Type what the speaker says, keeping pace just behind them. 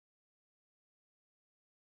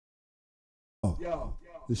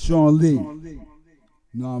The Sean Lee. You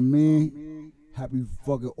know what I mean? Happy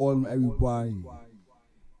fucking autumn, everybody.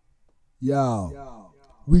 Yo.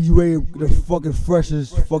 We ready the fucking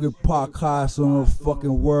freshest fucking podcast on the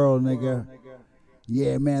fucking world, nigga.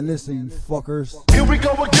 Yeah, man, listen, you fuckers. Here we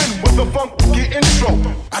go again with the funky intro.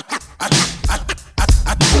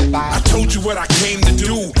 I told you what I came to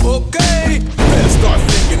do. Okay. You better start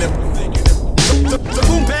thinking it. The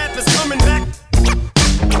boom bap is coming back.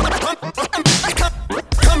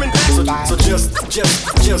 Coming back. So just think.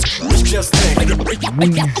 Your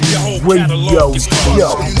whole catalog is gone.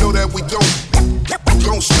 So you know that we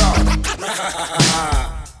don't stop.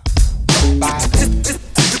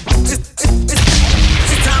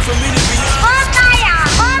 It's time for me to be hip-hop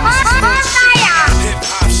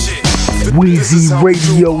shit. Weezy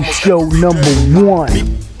Radio Show #1.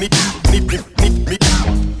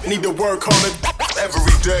 Need to work harder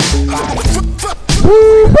every day.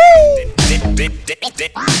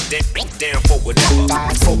 Damn for whatever.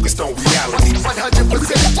 Focused on reality.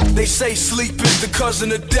 100%. They say sleep is the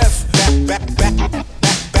cousin of death. Back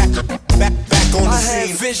on the scene. I had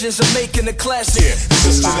visions of making a classic. Yeah,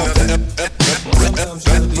 this is another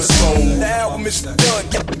episode. The album is done.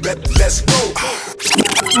 Let's go.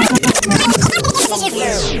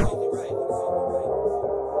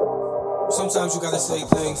 Sometimes you gotta say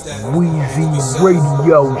things that Weezy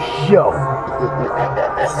Radio Show.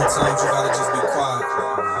 other times you gotta just be quiet.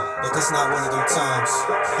 But this not one of them times.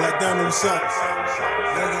 Black Diamond, what's up?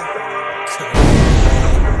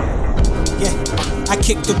 Yeah, I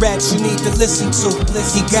kick the raps you need to listen to.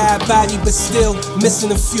 He got body but still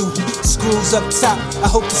missing a few screws up top. I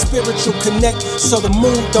hope the spiritual connect so the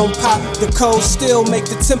mood don't pop. The cold still make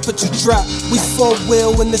the temperature drop. We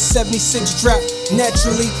 4-wheel in the 76 drop.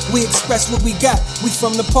 Naturally, we express what we got. We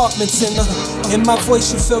from the apartments in my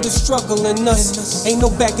voice you feel the struggle in us. Ain't no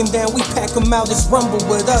backing down, we pack them out, it's rumble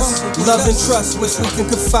with us. Love and trust, which we can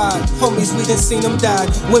confide. Homies, we done seen them die.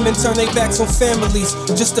 Women turn their backs on families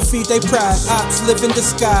just to feed their pride. Ops live in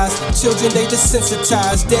disguise, children they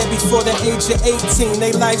desensitized. Dead before the age of 18,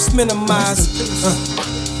 they life's minimized.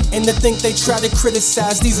 And to think they try to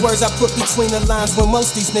criticize these words I put between the lines when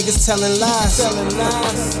most these niggas telling lies.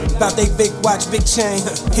 About they big watch, big chain.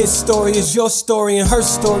 His story is your story and her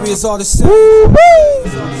story is all the same.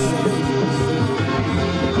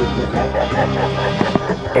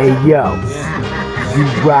 Hey yo, you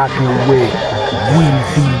rockin' with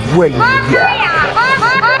Weezy Radio.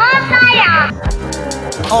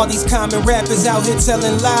 All these common rappers out here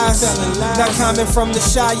telling lies. Not common from the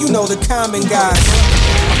shy, you know the common guys.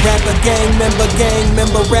 Rapper, gang member,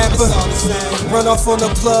 rapper. Run off on the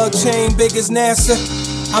plug, chain big as NASA.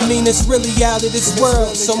 I mean, it's really out of this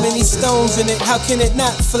world. So many stones in it, how can it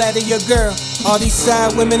not flatter your girl? All these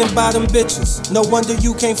side women and bottom bitches. No wonder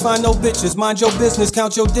you can't find no bitches. Mind your business,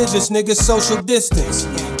 count your digits, niggas social distance.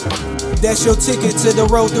 That's your ticket to the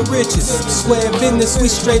road to riches. Square business, we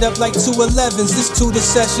straight up like 211s. This 2 the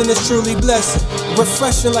session is truly blessing.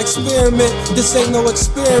 Refreshing like spearmint. This ain't no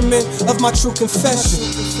experiment of my true confession.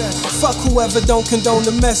 Fuck whoever don't condone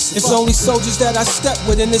the mess. It's only soldiers that I step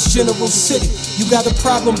with in this general city. You got a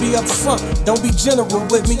problem, be up front. Don't be general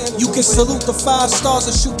with me. You can salute the 5 stars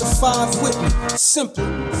or shoot the 5 with me. Simple.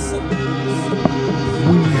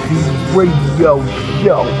 Weezy Radio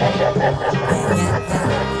Show.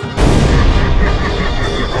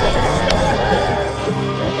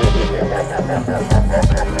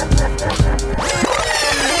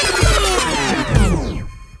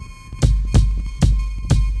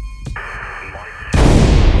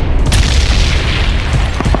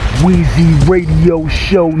 Weezy Radio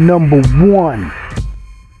Show #1.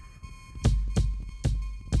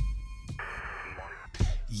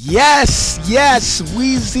 Yes,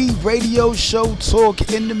 Weezy Radio Show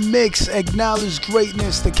talk in the mix. Acknowledge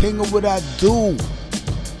greatness, the king of what I do.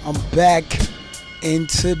 I'm back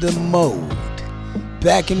into the mode.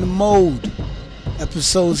 Back in the mode.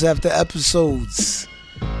 Episodes after episodes.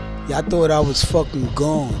 Y'all thought I was fucking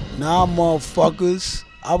gone. Nah, motherfuckers,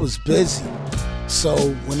 I was busy. So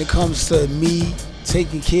when it comes to me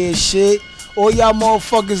taking care of shit, all y'all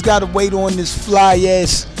motherfuckers gotta wait on this fly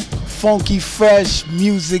ass, funky, fresh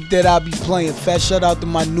music that I be playing. Fat shout out to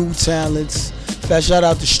my new talents. Fat shout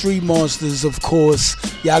out to Street Monsters, of course.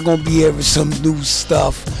 Y'all gonna be hearing some new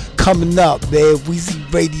stuff coming up, man. Weezy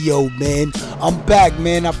Radio, man. I'm back,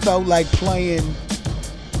 man. I felt like playing,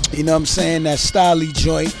 you know what I'm saying, that Styly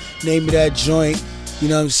joint. Name of that joint, you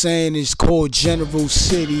know what I'm saying, it's called General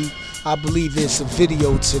City. I believe there's a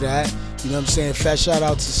video to that. You know what I'm saying? Fat shout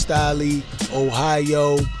out to Styly,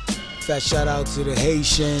 Ohio. Fat shout out to the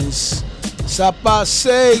Haitians.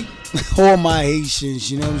 Sapase, all my Haitians,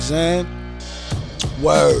 you know what I'm saying?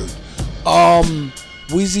 Word.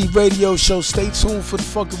 Weezy Radio Show. Stay tuned for the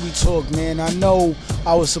Fuckery Talk, man. I know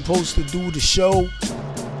I was supposed to do the show.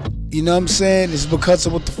 You know what I'm saying? It's because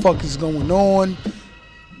of what the fuck is going on.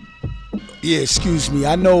 Yeah, excuse me.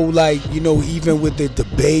 I know, like, you know, even with the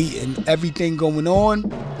debate and everything going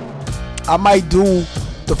on, I might do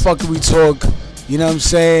the Fuckery Talk. You know what I'm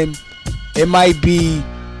saying? It might be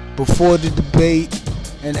before the debate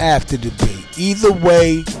and after the debate. Either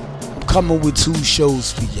way, I'm coming with 2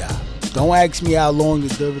 shows for y'all. Don't ask me how long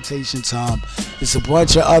is the rotation time. It's a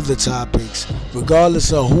bunch of other topics.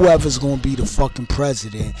 Regardless of whoever's gonna be the fucking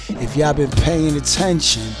president, if y'all been paying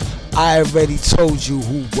attention, I already told you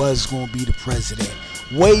who was gonna be the president.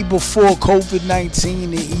 Way before COVID-19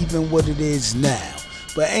 and even what it is now.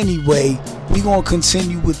 But anyway, we gonna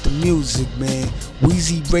continue with the music, man.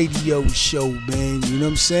 Weezy Radio Show, man. You know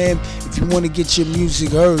what I'm saying? If you wanna get your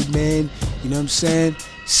music heard, man, you know what I'm saying?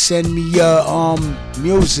 Send me your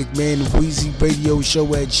music, man,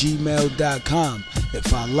 WeezyRadioShow@gmail.com.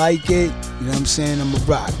 If I like it, you know what I'm saying, I'ma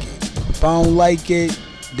rock it. If I don't like it,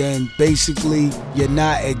 then basically you're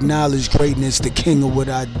not acknowledged greatness, the king of what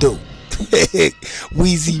I do.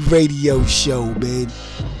 Weezy Radio Show, man.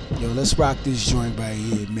 Yo, let's rock this joint right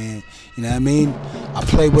here, man. You know what I mean? I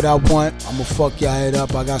play what I want. I'ma fuck y'all head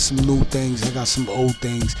up. I got some new things. I got some old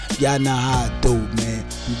things. Y'all know how I do, man.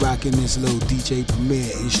 We rocking this little DJ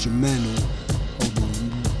Premier instrumental. Hold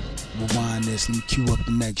on. Rewind this. Let me cue up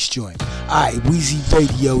the next joint. Alright, Weezy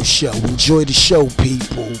Radio Show. Enjoy the show,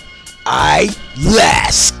 people. Alright,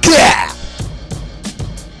 let's go!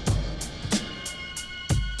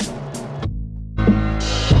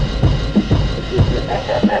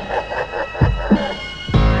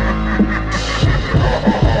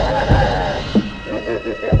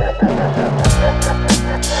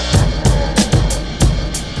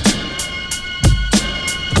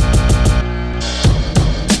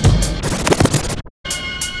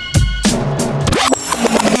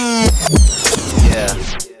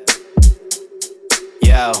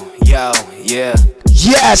 Yeah.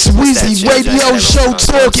 Yes, Weezy Radio Show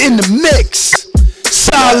Talk in the mix.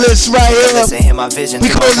 Silas right here. We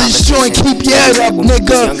call this joint Keep Your Head Up,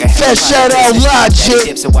 nigga. Fat shout out Logic.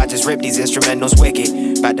 Dips and watch us rip these instrumentals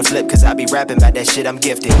wicked. About to flip cause I be rapping about that shit, I'm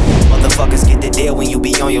gifted. Motherfuckers get the deal when you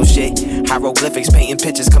be on your shit. Hieroglyphics painting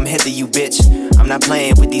pictures, come hither you bitch. I'm not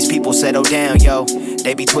playing with these people, settle down, yo.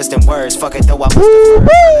 They be twisting words, fuck it though I must have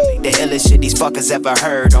heard. The illest shit these fuckers ever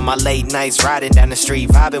heard. On my late nights riding down the street,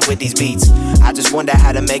 vibing with these beats. I just wonder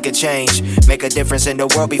how to make a change, make a difference in the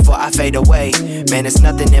world before I fade away. Man, it's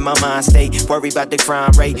nothing in my mind state. Worry about the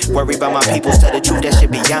crime rate, worry about my people. Tell the truth, that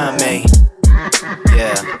shit beyond me.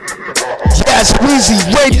 Yeah. Yes, Weezy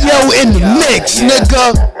Radio in the mix,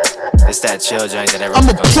 nigga. It's that chill joint that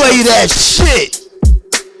I'ma play that shit.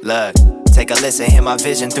 Look, take a listen, hear my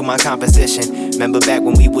vision through my composition. Remember back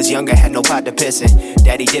when we was younger, had no pot to pissin'.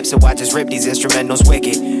 Daddy dips and watch us rip these instrumentals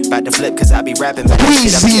wicked. About to flip cause I be rapping about this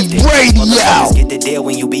shit, I'm gifted. Motherfuckers get the deal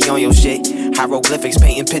when you be on your shit. Hieroglyphics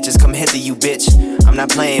painting pictures, come hither you bitch. I'm not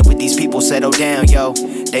playing with these people, settle down, yo.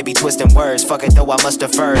 They be twisting words, fuck it though I must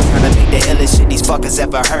have heard. Tryna make the illest shit these fuckers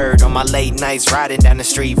ever heard. On my late nights riding down the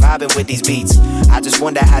street, vibing with these beats. I just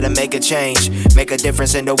wonder how to make a change, make a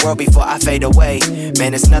difference in the world before I fade away.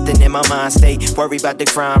 Man, it's nothing in my mind state. Worry about the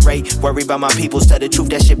crime rate, worry about my peoples. Tell the truth,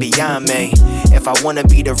 that shit beyond me. If I wanna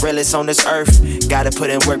be the realest on this earth, gotta put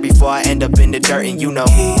in work before I end up in the dirt. And you know,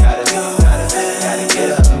 gotta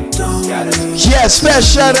get up. Yes, fat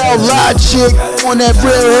shout out Logic on that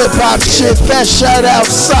real hip hop shit. Fat shout out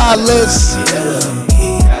Silas.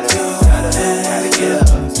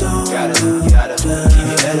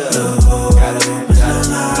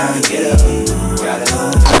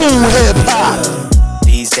 Cool hip hop.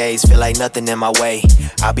 These days feel like nothing in my way.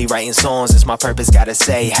 I'll be writing songs, it's my purpose, gotta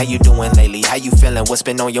say. How you doing lately? How you feeling? What's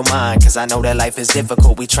been on your mind? Cause I know that life is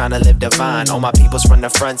difficult, we tryna live divine. All my peoples from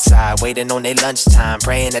the front side, waiting on their lunchtime,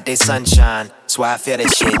 praying that they sunshine. That's why I feel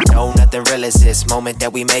this shit, no, nothing real is this moment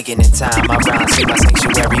that we making in time. My rhymes see my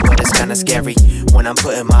sanctuary, but it's kinda scary when I'm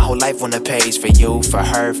putting my whole life on the page. For you, for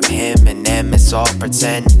her, for him, and them, it's all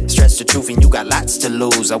pretend. Stretch the truth and you got lots to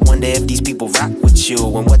lose. I wonder if these people rock with you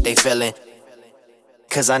and what they feeling.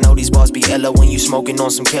 Cause I know these bars be illa when you smoking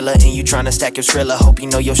on some killer and you tryna stack your Skrilla. Hope you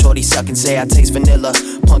know your shorty suck and say I taste vanilla.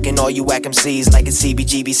 Punkin' all you whack MCs like a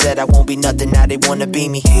CBGB said I won't be nothing, now they wanna be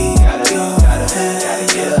me.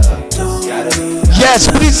 Yes,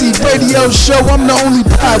 Weezy Radio Show, I'm the only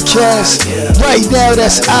podcast right now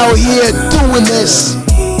that's out here doing this.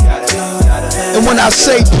 And when I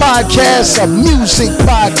say podcast, a music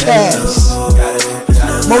podcast.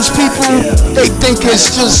 Most people, they think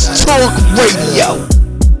it's just talk radio.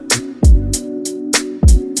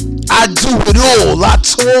 I do it all. I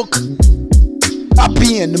talk, I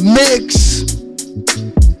be in the mix.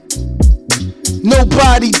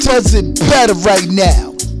 Nobody does it better right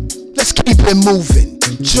now. Let's keep it moving.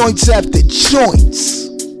 Joints after joints.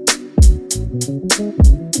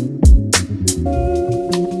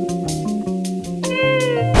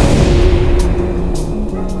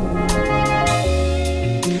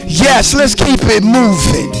 Yes, let's keep it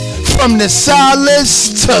moving. From the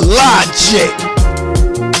Silas to Logic.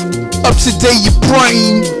 Up to date your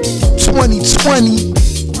brain. 2020.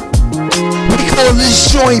 We call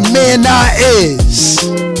this joint Man I Is.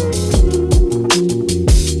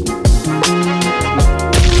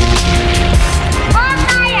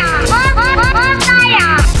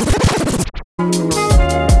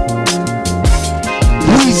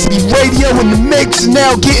 Weezy Radio in the mix,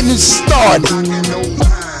 now getting it started.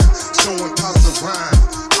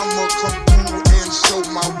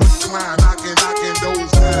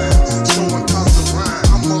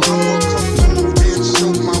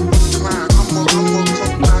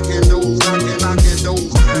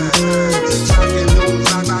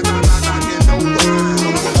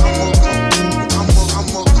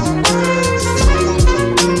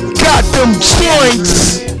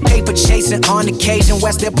 Paper chasing on occasion,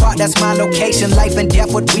 Western Park, that's my location. Life and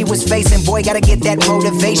death, what we was facing. Boy, gotta get that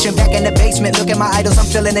motivation. Back in the basement, look at my idols, I'm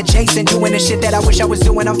feeling adjacent. Doing the shit that I wish I was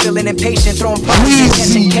doing, I'm feeling impatient. Throwing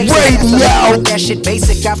Weezy Radio. That shit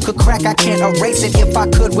basic, I could crack, I can't erase it. If I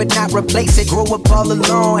could, would not replace it. Grew up all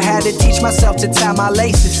alone, had to teach myself to tie my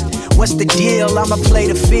laces. What's the deal? I'ma play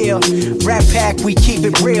the field. Rap Pack, we keep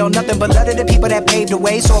it real. Nothing but love to the people that paved the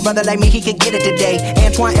way. So a brother like me, he could get it today.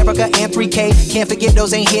 Antoine, Erica, and 3K. Can't forget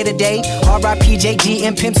those ain't here today. R.I.P. JD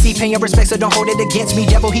and Pimp C. Pay your respect, so don't hold it against me.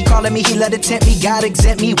 Devil, he calling me, he let it tempt me. God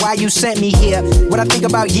exempt me, why you sent me here? What I think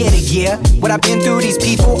about year to year. What I've been through, these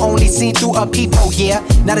people only seen through a peephole, yeah.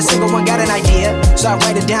 Not a single one got an idea. So I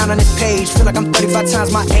write it down on this page. Feel like I'm 35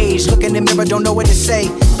 times my age. Look in the mirror, don't know what to say.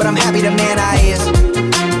 But I'm happy the man I is.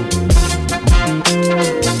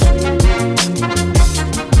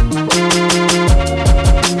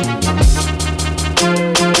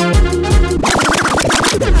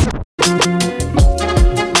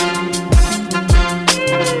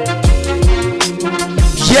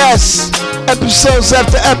 Yes, episodes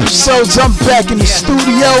after episodes, I'm back in the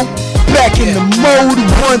studio, back in the mode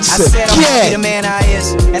once again. I'm happy the man I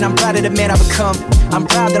is, and I'm proud of the man I become. I'm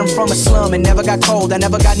proud that I'm from a slum and never got cold, I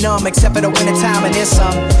never got numb, except for the winter time and then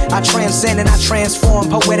some. I transcend and I transform,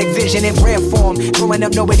 poetic vision in rare form. Growing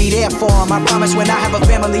up, nobody there for him. I promise when I have a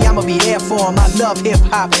family, I'ma be there for him. I love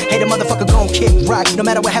hip-hop, hate a motherfucker gon' kick rock. No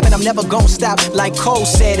matter what happen, I'm never gon' stop. Like Cole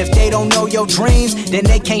said, if they don't know your dreams, then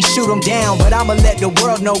they can't shoot them down. But I'ma let the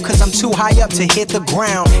world know, cause I'm too high up to hit the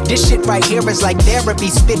ground. This shit right here is like therapy,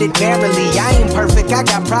 spit it barely. I ain't perfect, I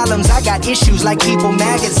got problems, I got issues like People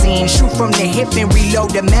magazine. Shoot from the hip and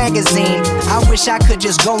reload the magazine. I wish I could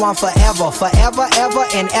just go on forever, forever, ever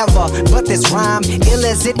and ever. But this rhyme, ill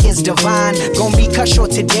as it is divine, gon' be cut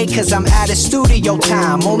short today cause I'm out of studio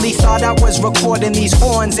time. Only thought I was recording these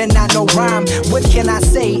horns and not no rhyme. What can I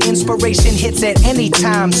say? Inspiration hits at any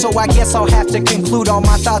time. So I guess I'll have to conclude all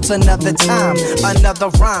my thoughts another time. Another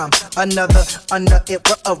rhyme, another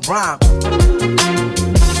rhyme.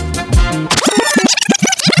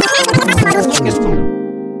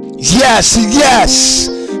 Yes, yes.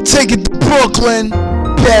 Take it to Brooklyn.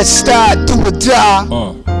 Bad style, do or die.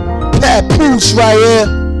 Pat Pooch right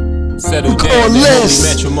here. Settle down,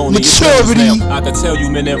 maturity. I can tell you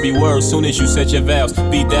meant every word soon as you said your vows.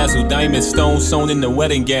 Bedazzled diamond stones sewn in the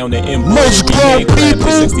wedding gown. The most grown people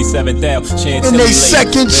 67,000 in their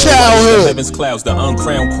second childhood. Heaven's clouds, the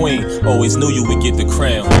uncrowned queen. Always knew you would get the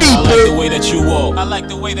crown. I like the way that you walk. I like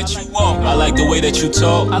the way that you walk. I like the way that you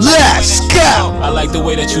talk. Let's go. I like the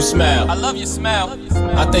way that you smile. I love your smile.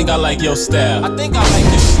 I think I like your style. I think I like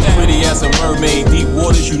your style. Pretty as a mermaid, deep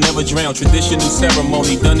waters you never drown. Traditional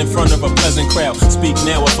ceremony done in front of a pleasant crowd. Speak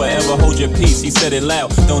now or forever hold your peace. He said it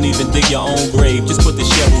loud. Don't even dig your own grave. Just put the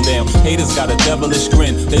shovel down. Haters got a devilish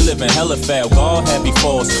grin. They live in hella foul. God happy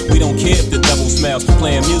falls. We don't care if the devil smiles.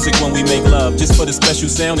 Playing music when we make love. Just for the special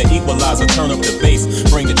sound and equalizer. Turn up the bass.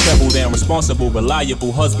 Bring the treble down. Responsible,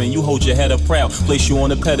 reliable husband. You hold your head up proud. Place you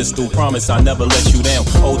on a pedestal. Promise I never let you down.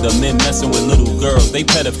 Older men messing with little girls. They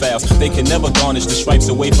pedophiles. They can never garnish the stripes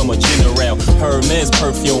away from a general. Hermes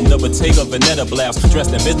perfume. The Bottega Veneta blouse.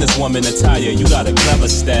 Dressed in businesswoman attire. You got a clever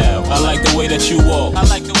style. I like the way that you walk. I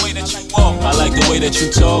like the way that you walk. I like the way that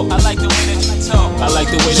you talk. I like the way that you talk. I like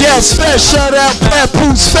the way that yes, fair shout out, Pat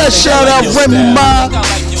Pooch. Fair shout out, Remy Ma. I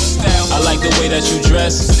like your style. I like the way that you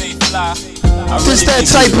dress. Stay fly. This that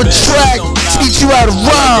type of track. Teach you how to rhyme.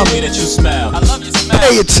 I like the way that you smile. I love your smile.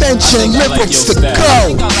 Pay attention, lyrics to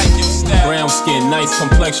go. Brown skin, nice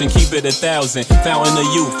complexion, keep it 1,000. Fountain of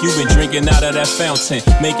youth, you've been drinking out of that fountain.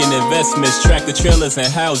 Making investments, tractor trailers and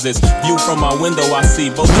houses. View from my window, I see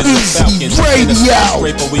vultures and falcons. In the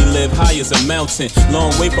skyscraper, we live high as a mountain.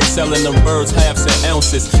 Long way from selling them birds, halves and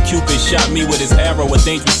ounces. Cupid shot me with his arrow, a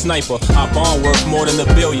dangerous sniper. Our bond worth more than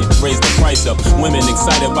 $1 billion, raise the price up. Women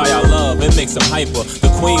excited by our love, it makes them hyper. The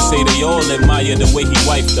queen say they all admire the way he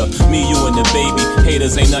wiped her. Me, you, and the baby,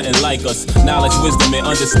 haters ain't nothing like us. Knowledge, wisdom, and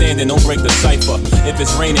understanding, don't break the cipher. If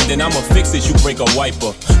it's raining, then I'ma fix it, you break a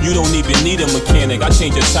wiper. You don't even need a mechanic, I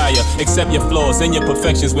change your tire. Accept your flaws and your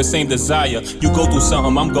perfections with same desire. You go through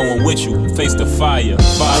something, I'm going with you, face the fire.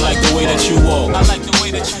 But I like the way that you walk, I like the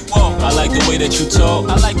way that you walk, I like the way that you talk,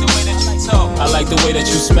 I like the way that you talk, I like the way that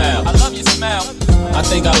you smile, I love your smile, I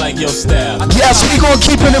think I like your style. Yes, we gon'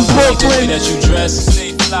 keep it in Brooklyn, that you dress,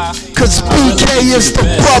 cause BK is the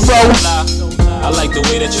brother. I like the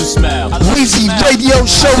way that you smile. Weezy Radio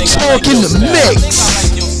Show Talk in the mix.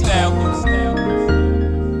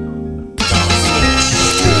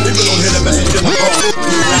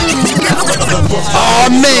 Oh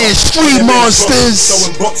man, Street Monsters.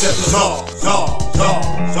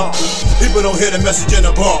 People don't hear the message in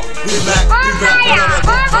the bar. We black, we rap,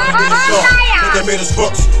 but they made us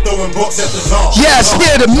books, throwing books at the czar. Yes,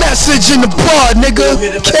 hear the message in the bar, nigga.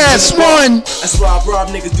 Cast one. That's why I rob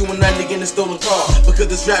niggas doing nothing in a stolen car. Because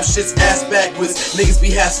this rap shit's ass backwards. Niggas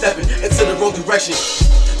be half stepping into the wrong direction.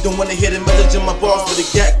 Don't wanna hear the message in my bars, but the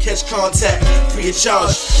gap catch contact, free of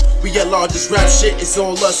charge. We at large, this rap shit is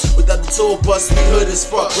all us. Without the tour bus, we hood as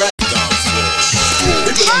fuck. Rap.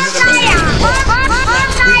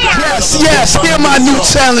 Yes, hear my new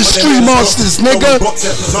talent, Street Monsters, nigga.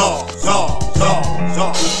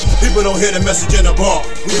 People don't hear the message in the bar.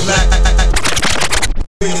 We black,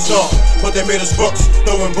 but they made us books,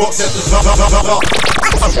 throwing books at the czar.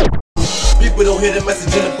 People don't hear the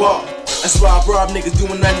message in the bar. That's why I rob niggas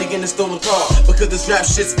doing nothing in a stolen car. Because this rap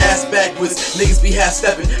shit's ass backwards. Niggas be half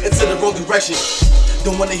stepping into the wrong direction.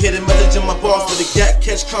 Don't wanna hear the message in my bars, but the gap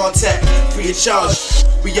catch contact, free of charge.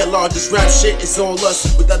 We at large, this rap shit is all us.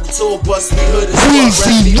 Without the tour bus, we hood as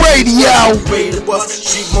Weezy Radio. Ready to bust,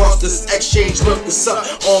 Street Monsters, exchange, look us up.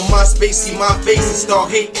 On my space, see my face and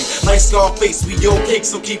start hating. Like Scarface, we okay,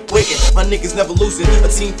 so keep waiting. My niggas never losing. A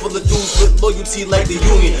team full of dudes with loyalty like the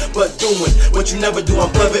union. But doing what you never do,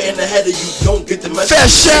 I'm clever in the head of you. Don't get the message. Fat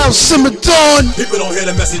Shout, Simmer Dawn. People don't hear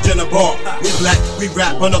the message in the bar. We black, we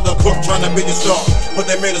rap, another crook trying to be a star. But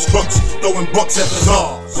they made us crooks, throwing books at the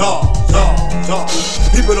czar.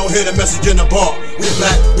 People don't hear the message in the bar. We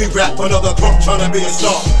black, we rap, another crook trying to be a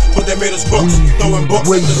star. But they made us crooks, throwing books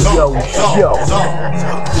at the czar.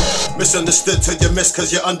 Misunderstood till you miss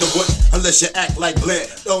cause you're Underwood. Unless you act like Blair.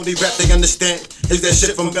 The only rap they understand is that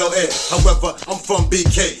shit from Bel Air. However, I'm from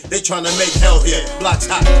BK. They trying to make hell here. Blocks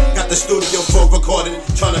hot, got the studio full recording.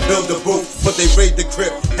 Trying to build a booth, but they raid the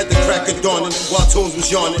crib. Had the crack of dawning while Tunes was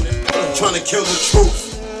yawning. Trying to kill the truth.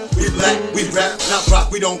 We black, we rap, not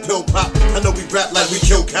rock, we don't pill pop. I know we rap like we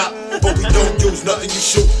kill cop, but we don't use nothing you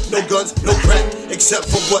shoot. No guns, no crack, except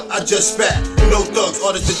for what I just spat. No thugs,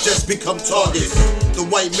 artists that just become targets. The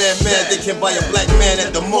white man mad, they can buy a black man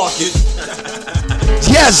at the market.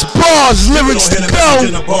 Yes, bars, lyrics to go.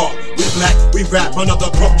 We black, we rap, another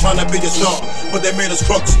crook trying to be a star. But they made us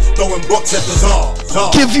crooks, throwing books at the czar.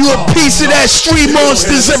 Give you a piece of that Street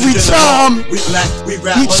Monsters every time. We black, we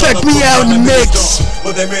rap, you check me out in the mix.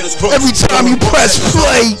 But they made us crooks, every time you press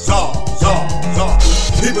play.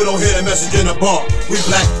 People don't hear the message in the bar. We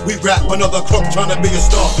black, we rap, another crook trying to be a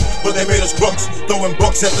star. But they made us crooks, throwing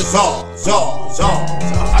books at the czar.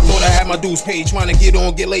 I thought I had my dues paid, trying to get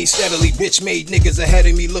on, get laid steadily. Bitch made niggas ahead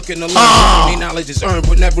of me looking to learn. Their knowledge is earned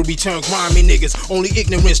but never returned. Grimy niggas, only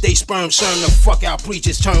ignorance they sperm churn. The fuck out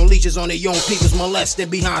preachers, turn leeches on their young peoples.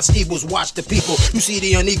 Molested behind steeples, watch the people. You see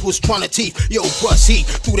the unequals trying to teeth. Yo, bust heat,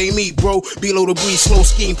 who they meet, bro? Below the breeze, slow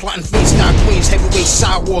scheme, plotting freestyle queens. Heavyweight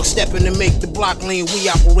sidewalk, stepping to make the block lean. We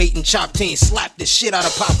operating chop teams, slap the shit out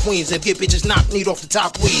of pop queens and get bitches knocked neat off the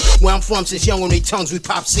top weed. Where I'm from, since young on their tongues, we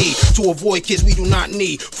pop seed. To avoid kids we do not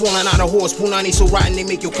need. Falling out of horse, punani so rotten they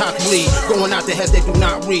make your cock bleed. Going out the heads that do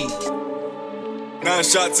not read. 9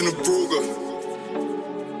 shots in the Brugger.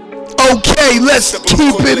 Okay, let's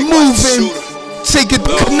keep it moving take it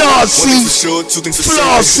to Canarsie,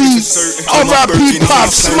 Flossie, R.I.P.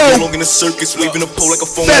 Pop Smoke.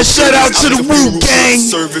 Fat shout out to the Wu Gang.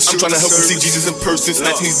 I'm trying to help them see Jesus in person.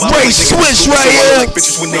 Ray Switch right here.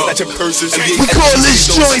 We call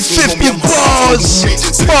this joint 50 bars.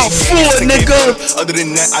 Part 4, nigga. Other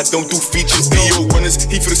than that, I don't do features. Theo runners,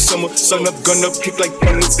 heat for the summer. Sun up, gun up, kick like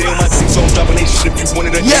gunners. They on my team, so I'm dropping they shit if you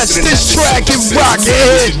wanted to. Yes, this track is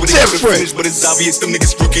rockin', different. But it's obvious them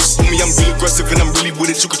niggas rookies. For me, I'm real aggressive and I'm really with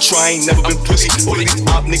it. You could try, ain't never been pussy. All of these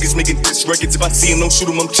op niggas making diss records. If I see them, don't shoot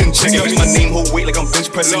them, I'm chin checking. My name hold weight like I'm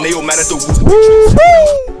bench pressing. They all mad at the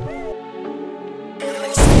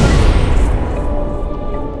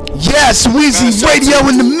Yes, Weezy Radio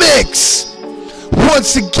in the mix.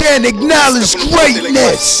 Once again, acknowledge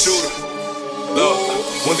greatness.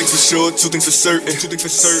 One thing for sure, two things for certain.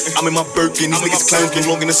 I'm in my Birkin, these niggas clowning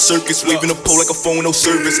long in the circus, waving a pole like a phone with no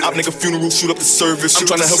service. Op nigga funeral, shoot up the service. I'm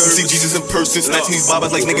trying to help them see Jesus in person. Snatching these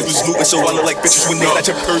babas like niggas was looting, so I look like bitches when they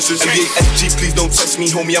snatch your purses. NBA SG, please don't test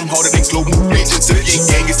me, homie. I'm harder than global regions. If you ain't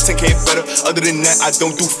gang, it's 10K and better. Other than that, I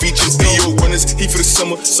don't do features. Theo runners, heat for the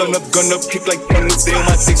summer. Sun up, gun up, kick like gunners. They on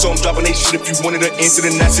my dick, so I'm dropping they shit. If you wanted an answer,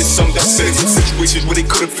 then that's it. Some that says in situations where they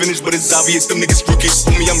could've finished, but it's obvious them niggas rookies.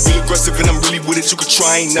 For me, I'm real aggressive and I'm really with it. You could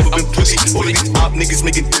try, ain't never been pussy. All of these op niggas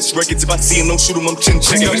making diss records. If I see them, don't shoot them, I'm chin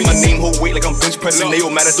checking. My name hold weight like I'm bench pressing. They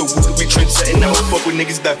all mad at the woods, we trend setting. I don't fuck with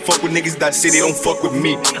niggas that say they don't fuck with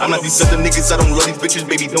me. I'm not these other niggas, I don't love these bitches,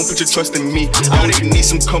 baby. Don't put your trust in me. I don't even need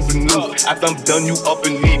some company. After I'm done, you up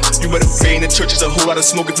and leave. You better pray in the church, it's a whole lot of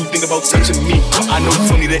smoke if you think about touching me. I know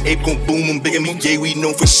Tony the Ape gon' boom, I'm big and me, yeah, we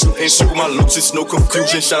known for shooting. Circle my loops, it's no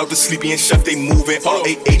confusion. Shout out to Sleepy and Chef, they moving.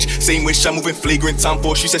 R-A-H, same way, shot moving flagrant. Time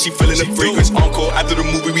for, she said she feeling the fragrance. Encore after the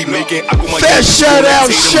movie we making. I go my shout out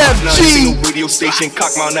Chef G. Radio station,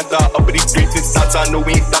 cock mount after I up at these streets and stops. I know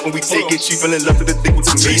we ain't stopping, we take it. She fell in love with the dick with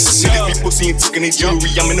the face. Niggas be pussy and taking their jewelry.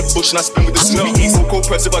 I'm in the bush and I spin with the snowy. East so cold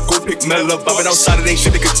press if I go pick Mel up. Bobbing outside of they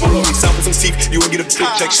shit, they could totally sound for some teeth. You ain't get a big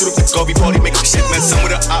check, shoot up the Garvey party, make up shit, man. Some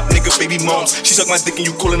with a op nigga, baby moms. She suck my dick and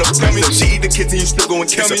you calling up pregnant. She eat the kids and you still go and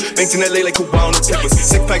kiss her. Banks in LA like Kawhi on the Clippers.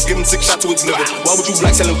 6 pack, give him 6 shots to his liver. Why would you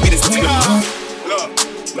like selling weed and slippers?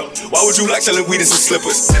 Why would you like selling weed and some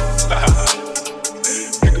slippers?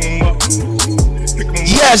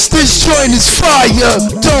 Yes, this joint is fire.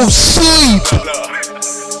 Don't sleep.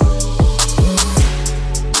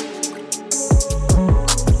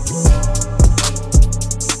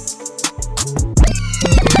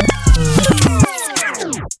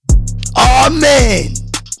 Amen.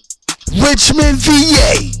 Richmond,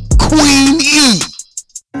 VA, Queen E.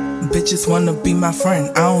 Bitches wanna be my friend,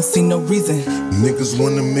 I don't see no reason. Niggas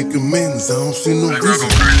wanna make amends, I don't see no reason.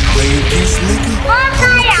 Playing peace, nigga.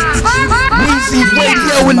 Weezy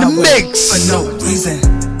Radio in the mix. For no reason,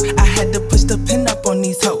 I had to push the pin up on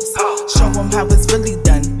these hoes. Show them how it's really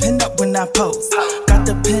done, pin up when I pose. Got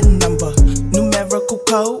the pin number, numerical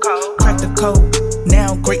code. Crack the code,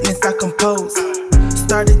 now greatness I compose.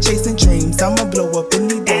 Started chasing dreams, I'ma blow up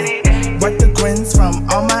any day. Wipe the grins from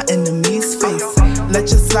all my enemies' face. Let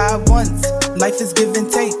you slide once, life is give and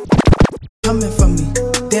take. Coming for me,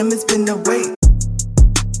 damn it's been a wait.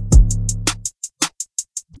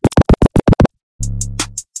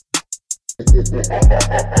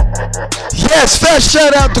 Yes, fast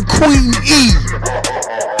shout out to Queen E.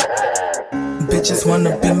 Bitches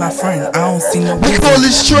wanna be my friend, I don't see no reason. We call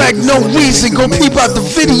this track No Reason. Go peep out the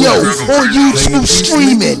video on YouTube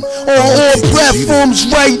streaming on all platforms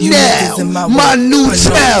right now. My new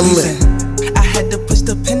talent. I had to push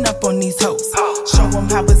the pin up on these hoes. Show them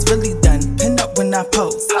how it's really done, pin up when I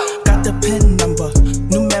pose. Got the pin number,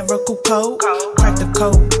 numerical code. Crack the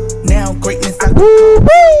code, now greatness I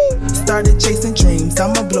compose. Started chasing dreams,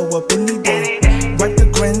 I'ma blow up any day. Wipe the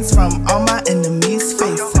grins from all my enemies'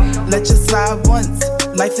 face. Let you slide once,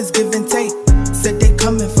 life is give and take. Said they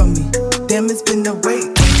coming for me, damn it's been a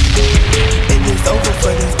wait. It is over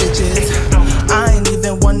for these bitches, I ain't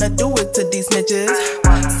even wanna do it to these snitches.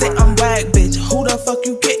 Say I'm whack, bitch, who the fuck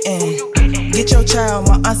you gettin'? Get your child,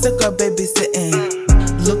 my aunt sick of babysitting.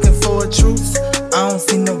 Looking for a truth, I don't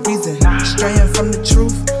see no reason. Straying from the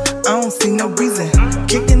truth, I don't see no reason.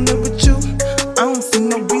 Kicking it with you, I don't see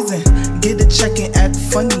no reason. Get a check and act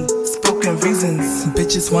funny, spoken reasons.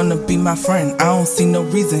 Bitches wanna be my friend, I don't see no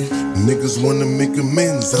reason. Niggas wanna make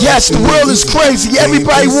amends. Yes, the world is crazy.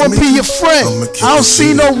 Everybody wanna be your friend. I don't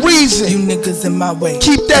see no reason. You niggas in my way.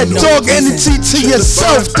 Keep that dog energy to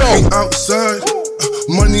yourself, though. Outside,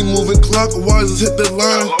 money moving clockwise, hit the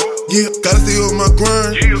line. Yeah, gotta stay on my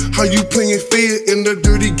grind. How you playing fair in the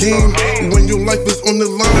dirty game? When your life is on the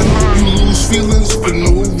line, you lose feelings for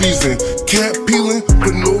no reason. Cat peeling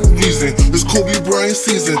for no reason. It's Kobe Bryant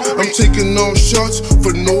season. I'm taking off shots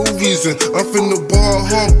for no reason. I'm finna ball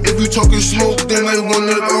hard. If you talking smoke, then I want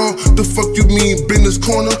it all. The fuck you mean? Bend this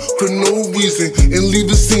corner for no reason and leave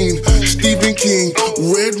the scene. Stephen King,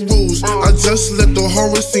 Red Rose. I just let the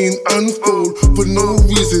horror scene unfold for no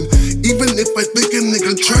reason. Even if I think a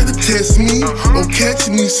nigga try to test me or catch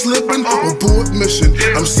me slipping, abort mission.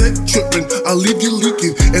 I'm set tripping. I leave you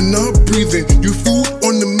leaking and not breathing. You food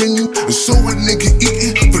on the menu, and so a nigga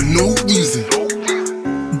eating for no reason.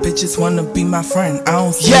 Bitches wanna be my friend. I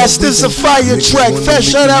don't. Yes, this is a fire track. First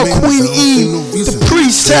shout out Queen E, the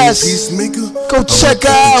priestess. Go check her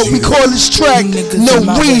out. We call this track No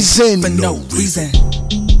Reason. For no reason.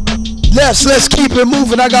 Let's keep it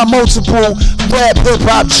moving. I got multiple rap hip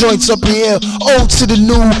hop joints up here. Old to the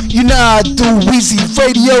new. You know how I do. Weezy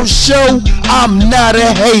Radio Show. I'm not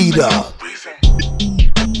a hater.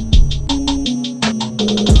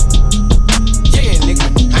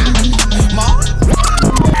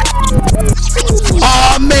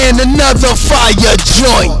 Oh man, another fire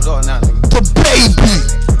joint. The Baby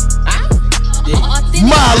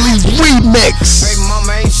Molly remix. Baby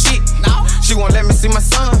mama ain't shit. She won't let me see my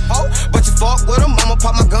son. But you fuck with her, mama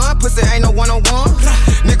pop my gun. Pussy ain't no one-on-one.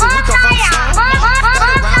 Nigga, we come from the slum.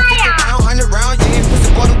 30 round, 50 round, 100 round. Yeah,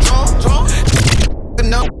 pussy boy, them drunk.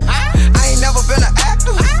 No, I ain't never been an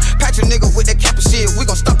actor. Patch a nigga with that cap of shit. We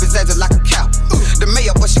gon' stump his ass like a cow. The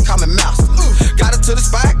mayor, but she call me mouse. Got her to the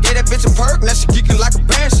spot, gave that bitch a perk. Now she geeking like a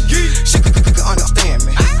banshee. She could understand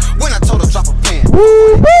me. When I told her drop a pen,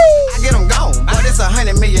 I get them gone. But it's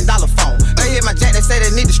 $100 million phone. They hit my jack, they say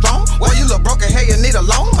they need it strong. Well, you look broken, hey, you need a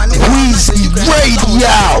loan. My nigga, Weezy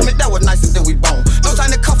Radio. That was nice and then we bone. No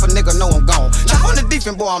time to cuff a nigga, know I'm gone. Chop on the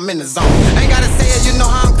defense, boy, I'm in the zone. Ain't gotta say it, you know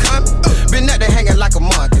how I'm coming. Been up there hanging like a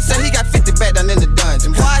monkey. Say he got 50 back down in the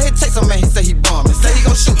dungeon. Boy, I hit take some man, he say he bombing. Say he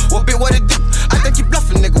gon' shoot, well, bitch, what it do? I think you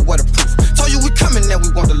bluffing, nigga, what a proof. Told you we coming and we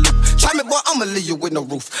want the loot. Try me, boy, I'ma leave you with no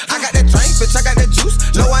roof. I got that drink, bitch, I got that juice.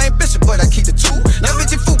 No, I ain't bishop, but I keep the two. Now,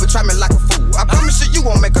 bitch, you fool, but try me like a fool. I promise you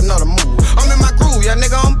won't make another move. I'm in my groove, yeah,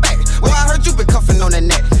 nigga, I'm back. Well, I heard you been cuffing on that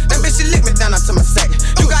neck. That bitch, she licked me down onto my sack.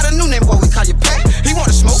 You got a new name, boy, we call you Pat. He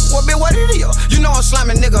wanna smoke, well, bitch, what it is? You know I'm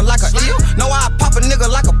slamming nigga like a eel. No, I pop a nigga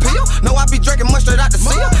like a pill. No, I be drinking mustard out the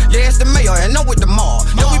seal. Yeah, it's the mayor, and I'm with the mall.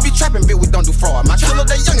 Yeah, we be trapping, bitch, we don't do fraud. My killer,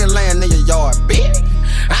 that youngin' laying in your yard, bitch.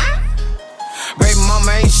 Baby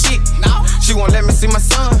mama ain't shit. She won't let me see my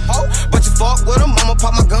son. But you fuck with her, mama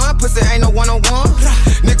pop my gun. Pussy ain't no one-on-one.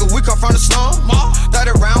 Nigga, we come from the slum.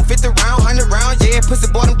 30 round, 50 round, 100 round. Yeah, pussy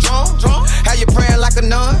boy, them drunk. How you praying like a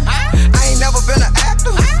nun? I ain't never been an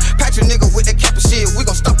actor. Patch a nigga with that cap of shit. We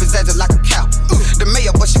gon' stump his ass like a cow. The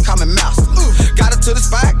mayor, but she call me mouse. Got her to the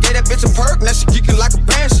spot, gave that bitch a perk. Now she geeking like a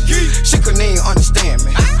banshee. She couldn't even understand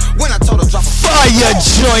me. When I told her drop a fire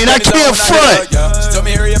joint, I can't front. She told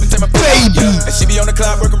me hurry up and take my Baby. And she be on the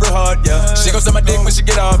clock working real hard, yeah. She gon' suck my dick when she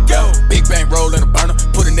get off, yeah. Big bang roll in a burner.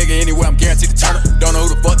 Put a nigga anywhere, I'm guaranteed to turn her. Don't know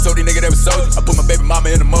who the fuck told these nigga that was soldiers. I put my baby mama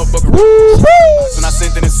in the motherfucker. When I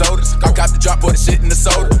sent in the sodas, I copped the drop, pour the shit in the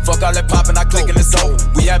soda. Fuck all that poppin', I click in the soda.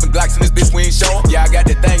 We having Glocks in this bitch, we ain't showin'. Yeah, I got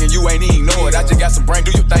that thing and you ain't even know it. I just got some brain,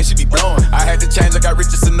 do your thing, she be blowin'. I had to change, I got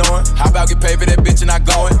rich, it's annoying. How about get paid for that bitch and I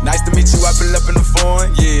goin'? Nice to meet you, I pull up in the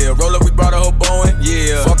foreign. Yeah, roll up, we brought a whole Boeing.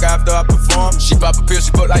 Yeah, fuck after I perform. She pop a pill,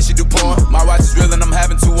 she fuck like she do porn. My watch is real and I'm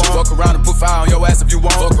having too on. Fuck around and put fire on your ass if you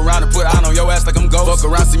want. Fuck around and put iron on your ass like I'm ghost.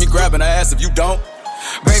 Fuck around, see me grabbing her ass if you don't.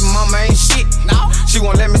 Baby mama ain't shit. She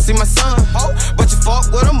won't let me see my son. But you fuck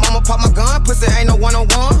with her, mama pop my gun. Pussy ain't no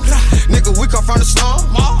one-on-one. Nigga, we come from the slum.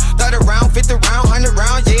 30 round, 50 round, 100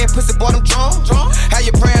 round. Yeah, pussy boy, them drunk. How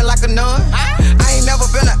you praying like a nun? I ain't never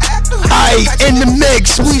been an actor. In the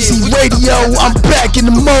mix, Weezy Radio. I'm back in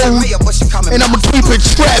the mode. And I'ma keep it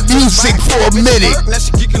trap music for a minute. Let's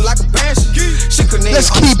keep it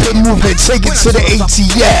moving. Take it to the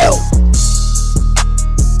ATL.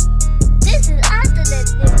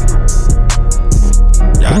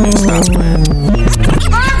 Y'all need to stop playing.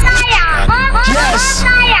 Yes.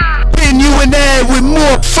 Pin you in there with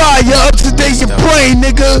more fire. Up to date your brain,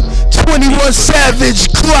 nigga. 21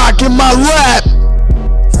 Savage clock in my lap.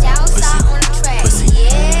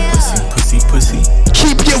 Pussy.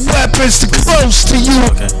 Keep your weapons close to you.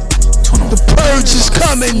 Okay. The purge is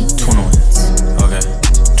coming. 21. Okay.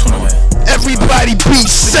 21. Everybody be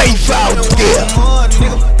safe out there.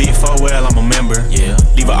 Big 4 well, I'm a member. Yeah.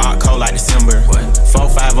 Leave a art cold like December. What?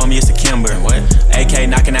 4-5 on me, it's a Kimber. What? AK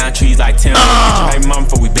knocking down trees like timber. Get your baby mama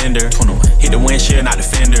before we bend her. 21. Hit the windshield, not the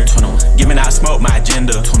fender. 21. Giving out smoke, my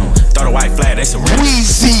agenda. 21. Throw the white flag, they surrender.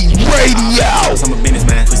 Weezy Radio. I'm a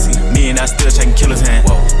businessman. Pussy. Me and I still shaking killer's hand.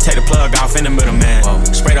 Whoa. Take the plug off in the middle, man. Whoa.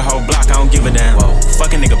 Spray the whole block, I don't give a damn. Whoa. Fuck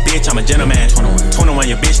Fucking nigga, bitch, I'm a gentleman. 21,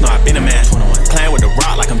 your bitch know I been a man. Playing with the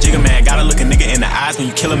rock like I'm Jigga Man. Gotta look a nigga in the eyes when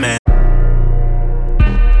you kill a man.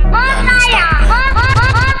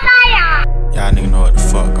 Y'all nigga know what the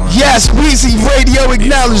fuck going on. Yes, Weezy Radio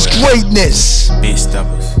acknowledge greatness. Bitch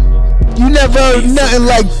steppers. You never heard nothing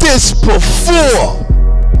like this before.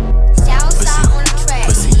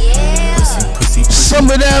 Some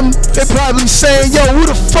of them, they probably saying, yo, who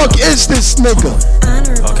the fuck is this nigga?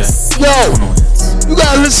 Okay. Yo, you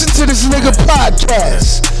gotta listen to this nigga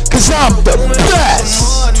podcast, cause I'm the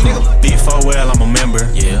best. Big 4 well, I'm a member.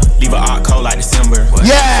 Yeah. Leave a art cold like December. What?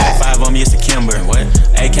 Yeah. 5 on me, it's a Kimber. What?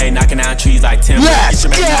 AK knocking down trees like timber. Yes.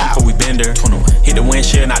 Get your back before we bender. 21. Hit the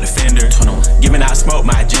windshield, not the fender. 21. Giving out smoke,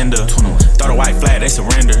 my agenda. 21. Throw the white flag, they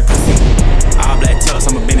surrender. All black tux,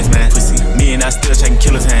 I'm a businessman. Pussy. Me and I still shaking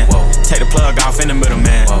killer's hand. Whoa. Take the plug off in the middle,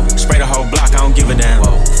 man. Whoa. Spray the whole block, I don't give a damn.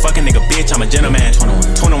 Whoa. Fucking nigga, bitch, I'm a gentleman.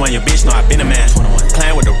 21, your bitch know I been a man. 21.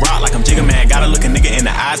 Playing with the rock like I'm Jigga Man. Gotta look a nigga in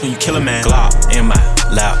the eyes when you kill a man. Glock in my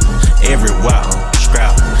lap, everywhere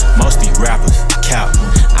scrap. Most these rappers cap.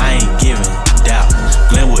 I ain't giving doubt.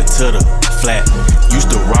 Glenwood to the flat. Used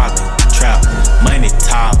to rob and trap. Money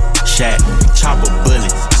top, shack. Chopper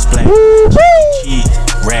bullets, splat. Cheese,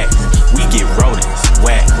 racks. We get rodents,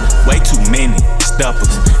 whack. Way too many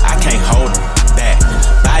stuffers. I can't hold them back.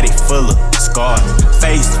 Body full of scars.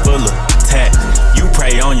 Face full of tats. You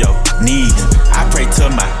pray on your knees. I pray to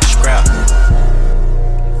my scrap.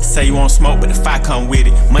 Say you want smoke, but the fire come with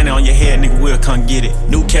it. Money on your head, nigga, will come get it.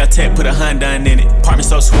 New Caltech, put 100 in it. Apartment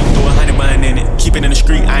so sweet, throw 100 bun in it. Keep it in the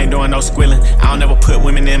street, I ain't doing no squilling. I don't ever put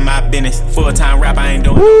women in my business. Full-time rap, I ain't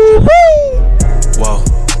doing no. Whoa.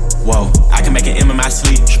 Whoa, I can make an M in my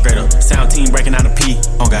sleep, straight up. Sound team breaking down the P.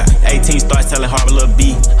 Oh God, 18 starts selling Harbor Lil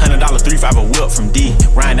B. $100 3-5 a whip from D.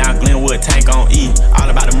 Riding down Glenwood, tank on E. All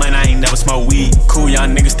about the money, I ain't never smoke weed. Cool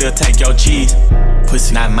young niggas still take your cheese.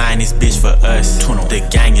 Pussy not mine, this bitch for us. The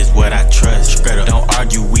gang is what I trust. Straight up, don't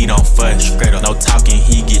argue, we don't fuss. Straight up, no talking,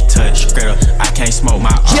 he get touched. Straight up, I can't smoke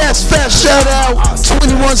my. Yes, fast shout out.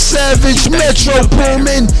 21 Savage, Metro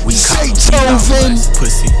Boomin, Zaytoven.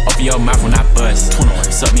 Pussy, open your mouth when I bust. 21,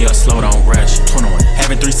 suck me up slow, don't rush. 21,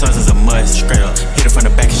 having 3 sons is a must. Straight up, hit her from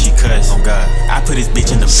the back and she cuss. Oh God, I put this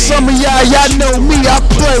bitch in the bed. Some of y'all know me, I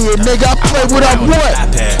play it, nigga. I play what I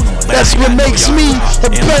want. That's what makes me a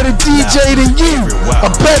better DJ than you.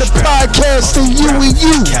 A better podcast than you and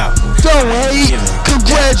you. Don't hate,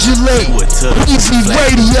 congratulate. Weezy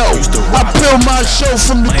Radio. I built my show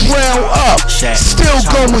from the ground up. Still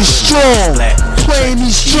going strong. Playing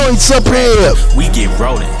these joints up here. We get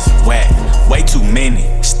rodents, whack. Way too many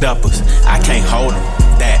stuffers. I can't hold them.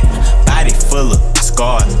 That body full of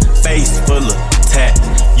scars. Face full of tats.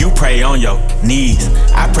 You pray on your knees.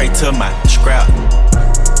 I pray to my scrap.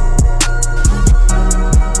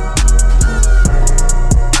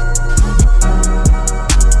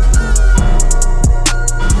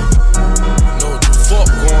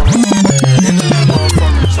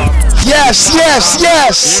 Yes, yes,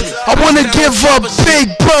 yes. I want to give a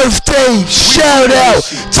big birthday shout out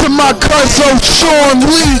to my cousin Sean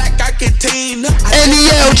Lee.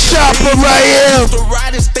 NEL Chopper right here.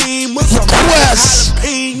 Request.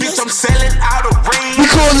 We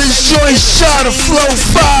call this joint Shot of Flow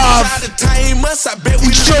 5.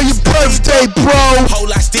 Enjoy your birthday, bro. Whole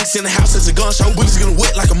lot sticks in the house, it's a gun show. Bullets gonna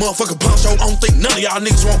wet like a motherfucking pump show. I don't think none of y'all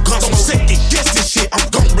niggas want guns. I'm sick and guess this shit, I'm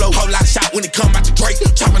gon' blow. Whole lot shot when it come out the Drake.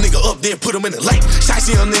 Chop a nigga up, then put him in the lake.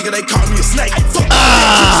 Shicey young nigga, they call me a snake.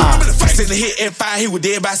 In the hit and 5, he was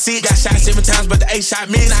dead by 6. Got shot 7 times, but the 8 shot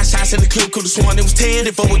missed. 9 shots in the clip, could've sworn it was 10.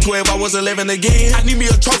 If I was 12, I was 11 again. I need me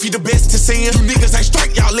a trophy, the best to send. You niggas ain't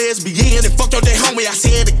strike, y'all lesbian. And fuck your day homie, I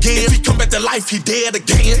said again. If he come back to life, he dead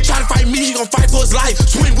again. Try to fight me, he gon' fight for his life.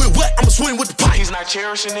 Swing with what? I'ma swing with the pipe. He's not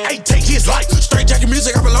cherishing it. Hey, take his life. Straight jacket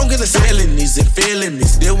music, I belong in the felonies and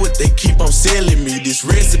felonies. They're what they keep on selling me. This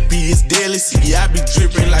recipe is deadly. See, I be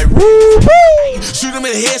dripping like shoot him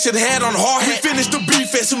in the head, should've had on the hard hat. Finish the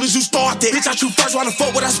beef as soon as you start that. Bitch, I shoot first, why the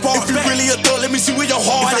fuck would I spark? If you really a thug, let me see where your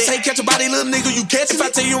heart is. If I say catch a body, little nigga, you catch it. If I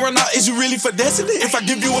tell you run out, is you really for destiny? If I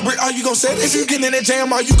give you a brick, are you gon' sell it? If you get in that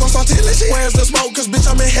jam, are you gon' start telling shit? Where's the smoke? Cause bitch,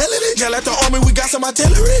 I'm in hell in it. Yeah, like the army, we got some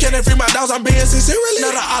artillery. Can they free my dogs? I'm being sincerely.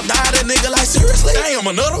 Another I died, that nigga like seriously. Damn,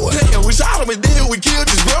 another one. Damn, we shot him and then we killed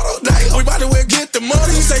his brother. Damn, we might as well get the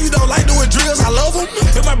money. You say you don't like doing drills, I love him.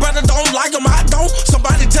 If my brother don't like him, I don't.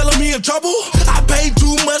 Somebody tell him he in trouble. I paid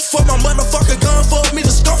too much for my motherfucking gun for me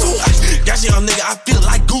to scuffle. Got you young nigga, I feel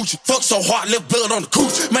like Gucci. Fuck so hard, left blood on the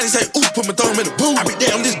coochie. Man, he say, ooh, put my thumb in the boot. I be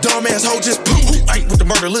damn, this dumb ass hoe just poop. Ain't with the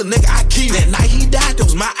murder, little nigga, I keep. That night he died, that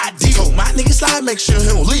was my idea. Told my nigga slide, make sure he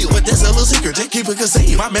don't leave. But that's a little secret, just keep it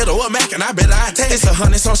concealed. My metal a Mac and I bet I attack. It's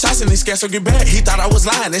 100 some shots and these scats will get back. He thought I was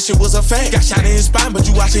lying, that shit was a fact. Got shot in his spine, but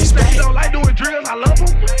you watching his back. Don't like doing drills, I love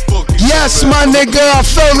him. Yes, my nigga, I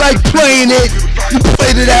felt like playing it. You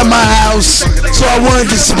played it at my house, so I wanted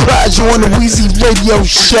to surprise you on the Weezy Radio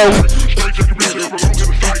Show.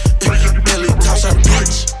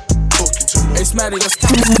 It's mad at I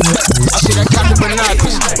see that copy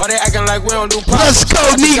binoculars. Why they acting like we don't do pop? Let's go,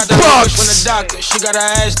 Neat Bucks. From the doctor, she got her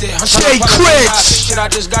ass there. Jay Critch. Shit, I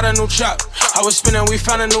just got a new chop. I was spinning, we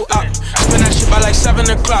found a new op. Spin that shit by like 7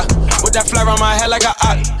 o'clock. With that flavor on my head like a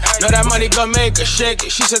op. Know that money gon' make her shake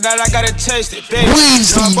it. She said that I gotta taste it, baby.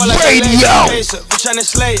 Weezy Radio. Bitch, I'm the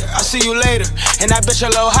slayer. I see you later. And that bitch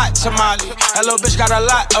a little hot tamale. That little bitch got a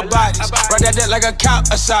lot of bodies. Ride that dick like a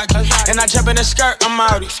Kawasaki. And I jump in the skirt, I'm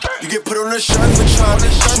outie. You get put on the shirt for trouble.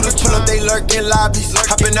 Shooters pull up, they lurk in lobbies.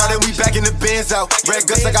 Hopping out and we back in the Benz out. Red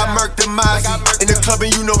guts like I murked the Mozzie. In the club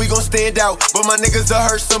and you know we gon' stand out. But my niggas will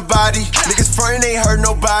hurt somebody. Niggas frontin' ain't hurt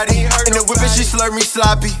nobody. In the whip and she slurred me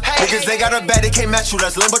sloppy. Niggas they got a bad, they can't match with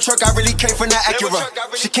us. Lambo truck, I really came from that Acura.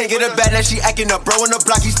 She can't get a bad, now she acting up. Bro on the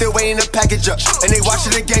block, he still waiting to package up. And they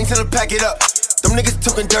watching the gang, tell them pack it up. Them niggas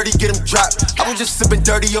talking dirty, get them dropped. I was just sipping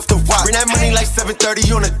dirty off the wop. Bring that money like 7:30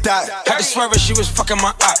 on the dot. Had to swerve her, she was fucking my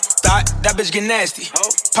op. Thought that bitch get nasty.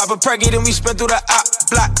 Pop a perky, then we spin through the op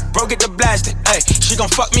block. Bro, get the blasted. Ayy, she gon'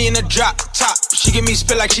 fuck me in the drop top. She give me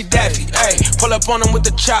spit like she Daffy. Ayy, pull up on him with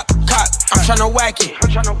the chop cock. I'm tryna whack it.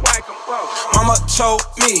 Mama told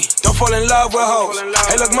me, don't fall in love with hoes.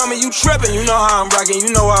 Hey, look, mama, you trippin'. You know how I'm rockin'.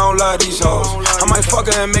 You know I don't love these hoes. I might fuck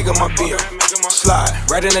her and make her my beer. Slide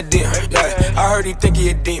right in the DM. Yeah, I heard he think he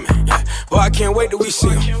a demon. Yeah, well, I can't wait till we see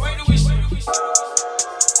him.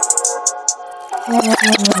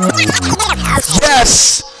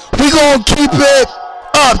 Yes, we gon' keep it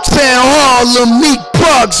Uptown Harlem, Meek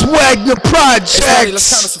Bucks, Wagner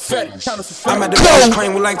Projects. I'm at the best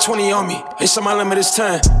plane with like 20 on me. They said my limit is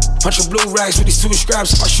 10. Bunch of blue racks with these 2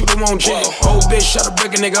 scraps. If I shoot them on jam. Old bitch shot to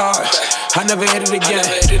break a nigga heart. I never hit it again.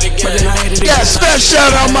 But then I hit it again. Yeah, special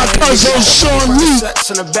shout out my cousin Sean Lee.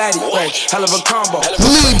 Sets in a baddie. Hell of a combo.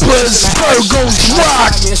 Libras, Virgos,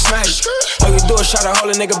 rock. All you do is try to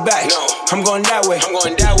hold a nigga back. I'm going that way. Walk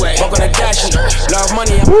on a dash. Love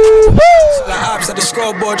money. Like ops at the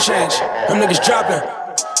scoreboard change. Them niggas dropping.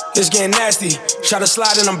 It's getting nasty. Try to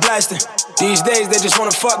slide and I'm blasting. These days they just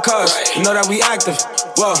wanna fuck cuz. You know that we active.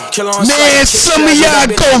 Whoa, killer on man, some of y'all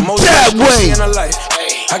go that way.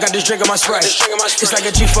 I got this drink on my Sprite. It's like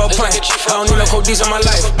a G4 pint. I don't need no codees on my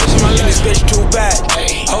life. And this bitch too bad.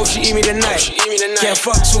 Hope she eat me tonight. Can't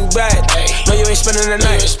fuck too bad. No, you ain't spending the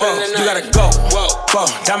night. You gotta go. Whoa,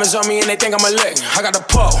 diamonds on me and they think I'm a lick. I got a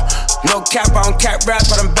pull. No cap, I don't cap rap,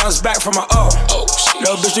 but I'm bounced back from my O.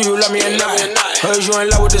 Little bitch, do you love me or not? Heard you in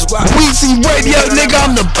love with this guap. Weezy Radio, nigga,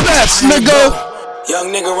 I'm the best, nigga. Young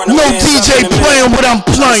nigga run no DJ playing what I'm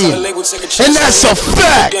playing, and that's a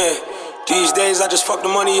fact. These days I just fuck the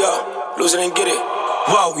money up, lose it and get it.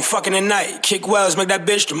 Whoa, we fucking at night. Kick wells, make that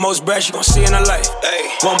bitch the most bread she gon' see in her life.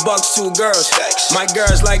 $1, 2 girls. My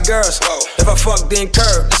girls like girls. If I fuck, then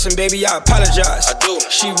curve. Listen, baby, I apologize. I do.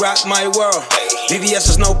 She rock my world. VVS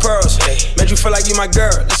is no pearls. Made you feel like you my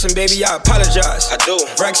girl. Listen, baby, I apologize. I do.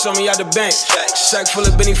 Racks on me out the bank. Sack full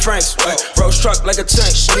of Benny Franks. Rose truck like a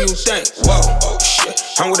tank. What do you think? Whoa, oh shit.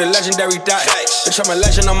 I'm with a legendary dot. Bitch, I'm a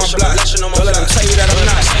legend on my block. Don't let them tell you that I'm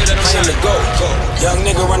not. I am the GOAT. Young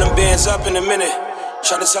nigga run them bands up in a minute.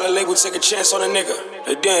 Try to tell a label, take a chance on a nigga.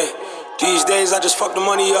 And then, these days I just fuck the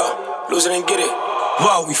money up, lose it and get it.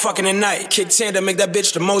 Whoa, we fucking at night. Kick 10 to make that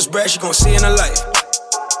bitch the most bread she gon' see in her life.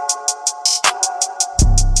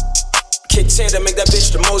 Kick 10 to make that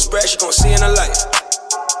bitch the most bread she gon' see in her life.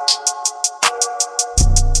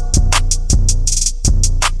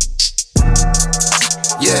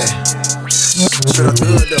 Yeah. Straight up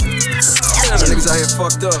good though. Niggas out here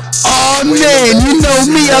fucked up. Oh man, you know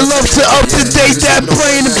me, I love to up-to-date that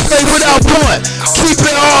brain and play without one. Keep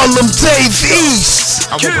it Harlem, Dave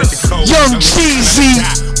East. Young Cheesy.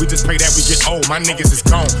 We just pray that we get old, my niggas is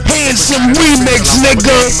gone. Handsome remix,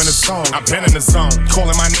 nigga. I've been in the zone,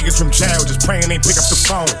 calling my niggas from jail, just praying they pick up the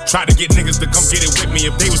phone. Try to get niggas to come get it with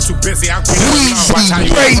me. If they was too busy, I'll get it alone. Watch how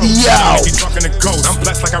you Radio. Talking to ghosts. I'm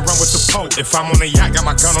blessed like I run with the Pope. If I'm on a yacht, got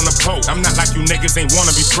my gun on the boat. I'm not like you niggas ain't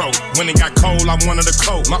wanna be broke. When it got cold, I'm one of the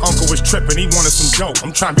cold. My uncle was tripping, he wanted some dope.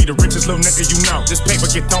 I'm trying to be the richest little nigga you know. This paper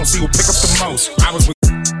get don't see who pick up the most. I was with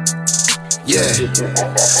yeah.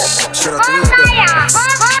 Straight up the hood though.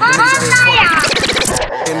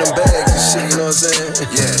 in them bags and shit, you know what I'm saying?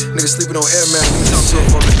 Yeah. Niggas sleeping on air mattresses and shit.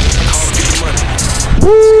 Call to get the money.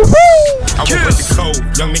 I won't break the code,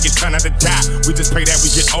 young niggas try not to die. We just pray that we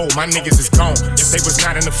get old, my niggas is gone. If they was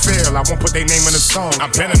not in the field, I won't put their name in the song. I've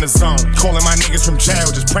been in the zone, calling my niggas from jail,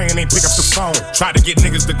 just praying they pick up the phone. Try to get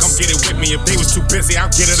niggas to come get it with me. If they was too busy, I'll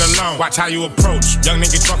get it alone. Watch how you approach, young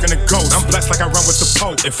nigga drunk in the ghost. I'm blessed like I run with the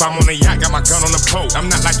Pope. If I'm on a yacht, got my gun on the boat. I'm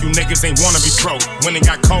not like you niggas, ain't wanna be broke. When it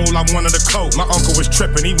got cold, I wanted a coat. My uncle was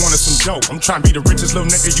tripping, he wanted some dope. I'm trying to be the richest little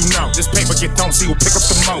nigga you know. This paper get thrown, see who pick up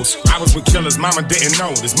the most. I was with killers, mama didn't know.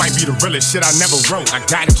 This might be the realest shit I never wrote. I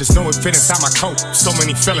got it, just know it fit inside my coat. So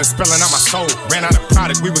many feelings spilling out my soul. Ran out of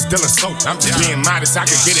product, we was dealing soap. I'm just being modest, I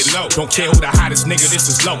could get it low. Don't care who the hottest nigga, this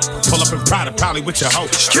is low. Pull up in Prada, probably with your hoe.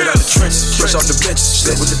 Straight out the trenches, fresh off the benches.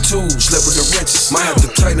 Slept with the tools, slept with the wrenches. Might have to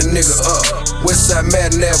tighten a nigga up. Westside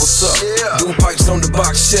Madden, what's up? Doing pipes on the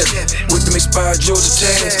box Chevy. With them expired Georgia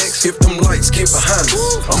tags. If them lights get behind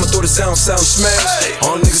us, I'ma throw the sound smash.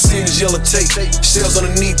 All niggas see is yellow tape. Shells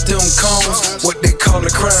underneath them cones. What they call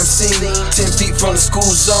a crime scene. 10 feet from the school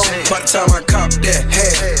zone. By the time I copped that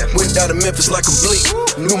hat, went down to Memphis like a bleep.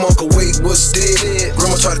 Knew my Uncle Wade was dead.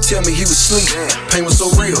 Grandma tried to tell me he was asleep. Pain was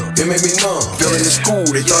so real, it made me numb. Failing in school,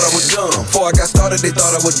 they thought I was dumb. Before I got started, they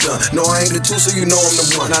thought I was done. No, I ain't the two, so you know I'm the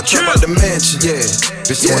one. I trap out the mansion, yeah.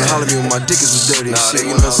 Bitch, they wanna holler at me when my dick is dirty and shit,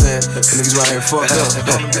 you know what I'm saying? Niggas right here fucked up.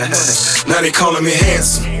 Now they calling me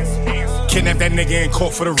handsome. Kidnap that nigga in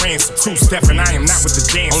court for the ransom. Two-step and I am not with the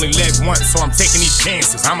dance. Only led once, so I'm taking these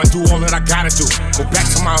chances. I'ma do all that I gotta do. Go back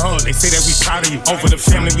to my hood, they say that we proud of you. Over the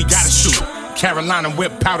family, we gotta shoot. Carolina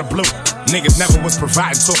whip, powder blue. Niggas never was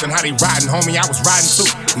providing, talking how they riding, homie, I was riding too.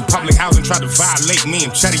 In public housing, tried to violate me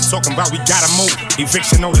and Chetty talking about we gotta move.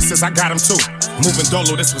 Eviction notices, I got him too. Moving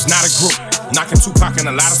Dolo, this was not a group. Knocking Tupac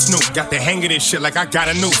and a lot of Snoop. Got the hang of this shit like I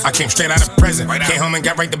got a noose. I came straight out of prison. Came home and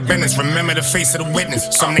got right to business. Remember the face of the witness.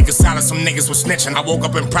 Some niggas solid, some niggas was snitching. I woke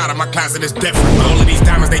up and proud of my closet is different. All of these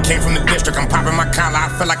diamonds, they came from the district. I'm popping my collar,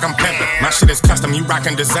 I feel like I'm pimping. My shit is custom, you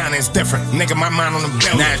rockin' designer, it's different. Nigga, my mind on the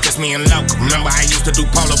bill. Now it's just me and local. Remember I used to do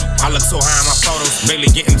polo. I look so high in my photos.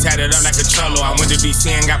 Lately getting tatted up like a cholo. I went to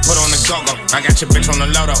DC and got put on the go-go. I got your bitch on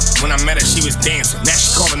the loto. When I met her, she was dancing. Now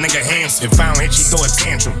she call a nigga handsome. If I don't hit, she throw a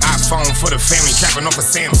tantrum. iPhone for the family, trapping off a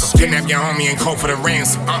Samsung. Kidnap your homie and call for the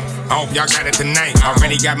ransom. I hope y'all got it tonight.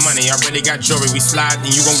 Already got money, already got jewelry. We slide and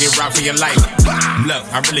you gon' get robbed for your life. Look,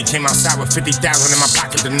 I really came outside with 50,000 in my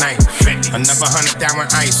pocket tonight. Another 100,000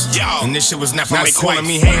 ice. And this shit was not for me. Calling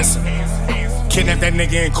me handsome. Kidnap that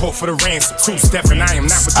nigga in court for the ransom. Two-step and I am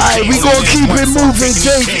not with the Alright, we gon' keep it moving.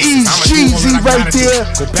 Dave East, Jeezy right there.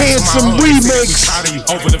 Handsome remix.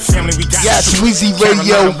 Yes, Weezy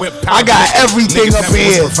Radio. I got everything up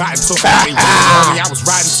here. I was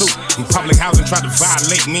riding too. In public housing, tried to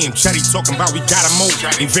violate me and Chetty talking about we gotta move.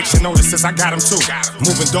 Eviction notices, I got him too.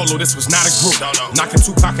 Moving Dolo, this was not a group. Knocking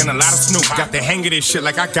Tupac and a lot of Snoop. Got the hang of this shit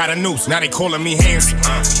like I got a noose. Now they calling me handsome.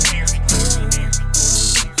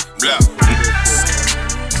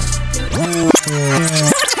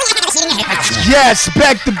 Yes,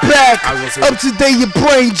 back to back, up to date your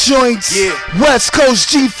brain joints. West Coast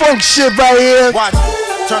G-Funk shit right here.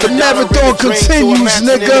 The marathon continues,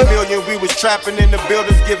 nigga.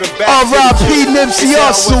 R.I.P. Nipsey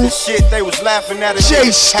Hussle.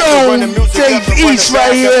 Jay Stone, Dave East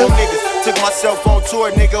right here. Took myself on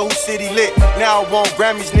tour, nigga, who city lit. Now I want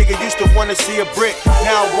Grammys, nigga, used to wanna see a brick.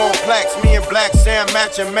 Now I want plaques, me and Black Sam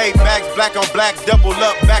matching Maybachs. Black on black, double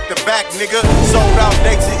up, back to back, nigga. Sold out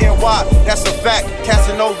dates in NY, that's a fact.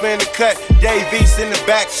 Casanova in the cut, Dave East in the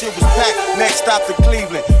back, shit was packed. Next stop to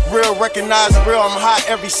Cleveland. Real, recognize real, I'm hot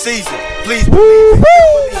every season. Please believe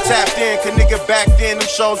it. Tapped in, cause nigga back then, them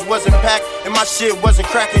shows wasn't packed. And my shit wasn't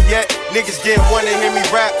cracking yet. Niggas didn't wanna hear me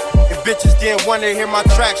rap. And bitches didn't wanna hear my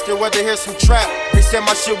tracks, they rather hear some trap. They said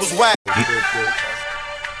my shit was whack.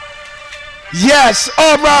 Yes,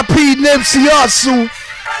 R.I.P. Nipsey Hussle.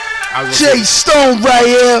 Jay Stone right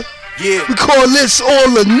here. Yeah. We call this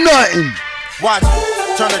all or nothing. Watch it.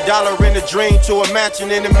 Turn a dollar in a dream to a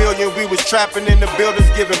mansion in a million. We was trapping in the buildings,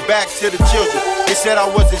 giving back to the children. They said I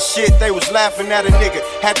wasn't shit, they was laughing at a nigga.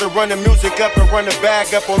 Had to run the music up and run the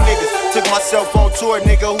bag up on niggas. Took myself on tour,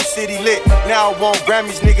 nigga, who city lit. Now I want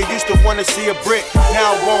Grammys, nigga, used to wanna see a brick.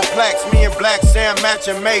 Now I want plaques, me and Black Sam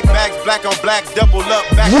matching Maybachs. Black on black, double up,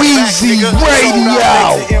 back to back, nigga. Radio.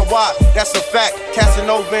 That's a fact.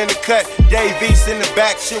 Casanova in the cut, Dave East in the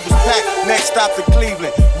back, shit was packed. Next stop to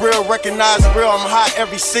Cleveland. Real, recognize real, I'm hot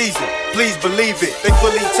every season. Please believe it. They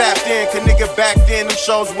fully tapped in, cause nigga back then them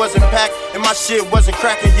shows wasn't packed. And my shit wasn't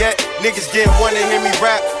cracking yet. Niggas didn't wanna hear me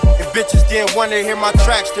rap. And bitches didn't wanna hear my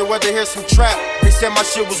tracks, they rather hear some trap. They said my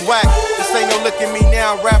shit was whack. This ain't no look at me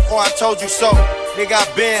now rap or I told you so. Nigga,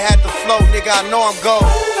 I been had to float, nigga, I know I'm gold.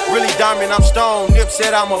 Really diamond, I'm stone. Nip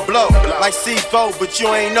said I'm a blow. Like C4, but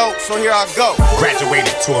you ain't know, so here I go.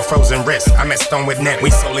 Graduated to a frozen wrist. I met Stone with Nip. We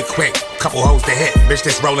sold it quick. Couple hoes to hit. Bitch,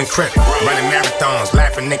 this rolling crip. Running marathons,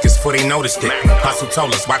 laughing niggas before they noticed it. Hustle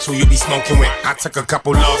told us, watch who you be smoking with. I took a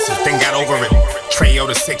couple losses, then got over it. Treyo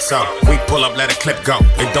to 6-0. We pull up, let a clip go.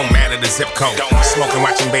 It don't matter the zip code. Smoking,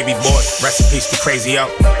 watching baby boy. Recipes to crazy up.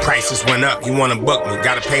 Prices went up. You wanna book me?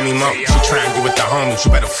 Gotta pay me more. She try and get with the homies.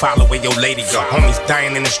 You better follow where your lady go. Homies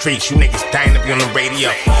dying in the streets. You niggas dying to be on the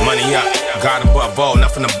radio. Money up. God above all,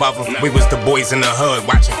 nothing above them. We was the boys in the hood,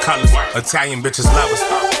 watching colors. Italian bitches love us.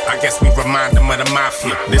 I guess we remind them of the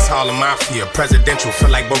mafia. This hall of mafia, presidential, feel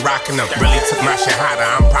like Barack and them. Really took my shahada,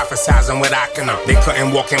 I'm prophesizing with Akana. They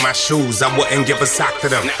couldn't walk in my shoes, I wouldn't give a sock to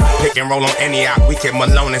them. Pick and roll on any out, we get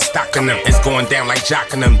Malone and stocking them. It's going down like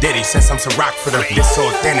Jock and them. Diddy, since I'm to rock for them. This so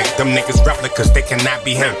authentic, them niggas replicas, they cannot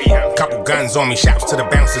be him. Couple guns on me, shouts to the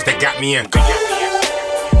bouncers that got me in.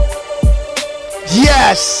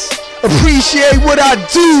 Yes, appreciate what I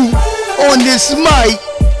do on this mic.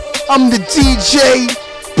 I'm the DJ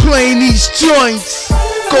playing these joints.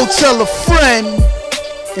 Go tell a friend,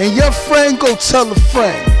 and your friend go tell a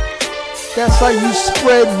friend. That's how you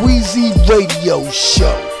spread Weezy Radio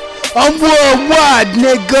Show. I'm worldwide,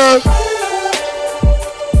 nigga.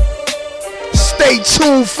 Stay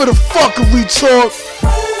tuned for the fuckery talk.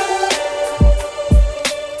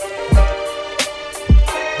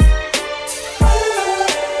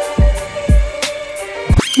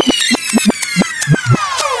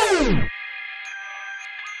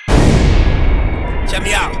 Check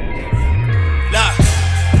me out. Look,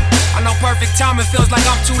 I know perfect timing feels like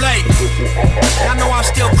I'm too late. And I know I'm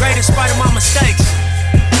still great in spite of my mistakes.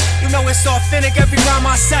 You know it's authentic every rhyme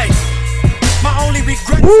I say. My only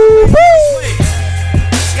regret is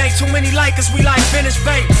see, ain't too many like us, we like vintage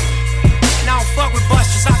bait. And I don't fuck with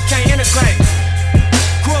busters, I can't integrate.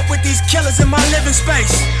 Grew up with these killers in my living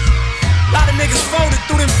space. A lot of niggas folded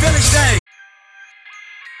through them village days.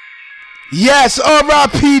 Yes,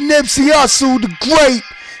 R.I.P. Nipsey Hussle, the great.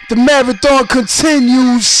 The marathon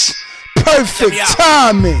continues. Perfect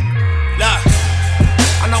timing. Look,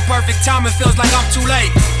 I know perfect timing feels like I'm too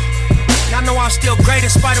late. And I know I'm still great in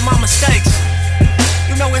spite of my mistakes.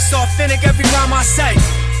 You know it's authentic every rhyme I say.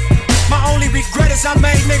 My only regret is I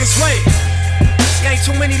made niggas wait. See, ain't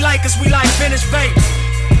too many like us, we like vintage bait.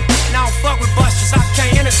 And I don't fuck with busters, I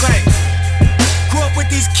can't integrate. Grew up with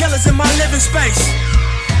these killers in my living space.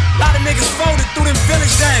 A lot of niggas folded through them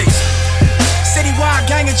village days. Citywide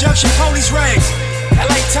gang injunction, police raids.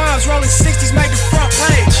 LA Times rolling 60s made the front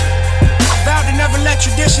page. I vowed to never let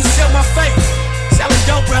tradition seal my fate. Selling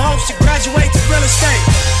dope with hopes to graduate to real estate.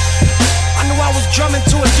 I knew I was drumming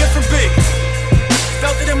to a different beat.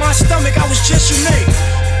 Felt it in my stomach, I was just unique.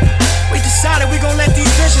 We decided we gon' let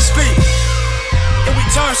these visions speak. And we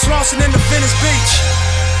turned Slauson into Venice Beach.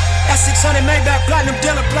 That 600 Maybach platinum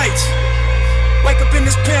dealer plates. Wake up in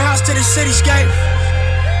this penthouse to the cityscape.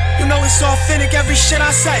 You know it's authentic, every shit I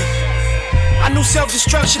say. I knew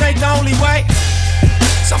self-destruction ain't the only way.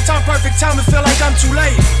 Sometimes perfect timing feel like I'm too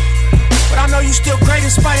late. But I know you still great in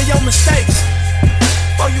spite of your mistakes.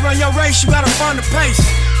 Before you run your race, you gotta find the pace.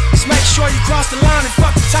 Just make sure you cross the line and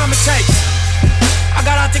fuck the time it takes. I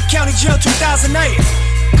got out the county jail 2008.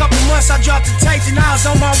 Couple months I dropped the tape and I was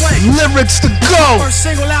on my way. Lyrics to go. First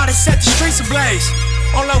single out and set the streets ablaze.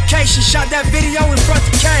 On location, shot that video in front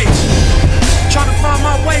the cage. Trying to find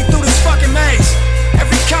my way through this fucking maze.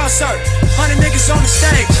 Every concert, 100 niggas on the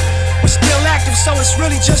stage. We're still active, so it's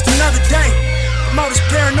really just another day. Promoters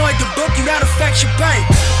paranoid, the book you, that affects your pay.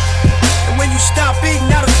 And when you stop eating,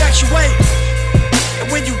 that affects your weight.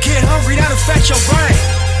 And when you get hungry, that affects your brain.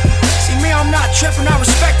 See me, I'm not tripping, I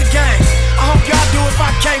respect the game. I hope y'all do, if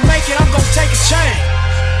I can't make it, I'm gon' take a chain.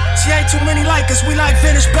 See, ain't too many like us, we like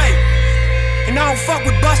vintage bait. And I don't fuck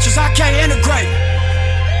with busters, I can't integrate.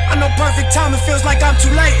 I know perfect timing feels like I'm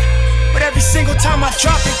too late. But every single time I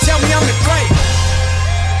drop it, tell me I'm the great.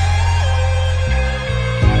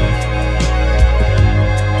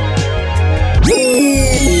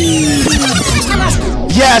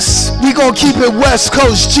 Yes, we gon' keep it West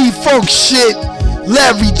Coast G-Funk shit.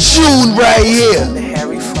 Larry June right here.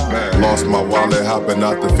 Lost my wallet hopping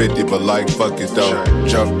out the 50, but like fuck it though.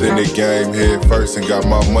 Jumped in the game head first and got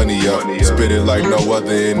my money up. Spit it like no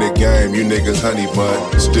other in the game, you niggas honey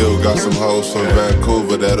bun. Still got some hoes from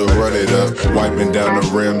Vancouver that'll run it up. Wiping down the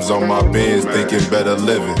rims on my Benz, thinking better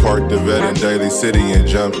living. Parked the vet in Daly City and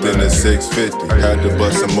jumped in a 650. Had to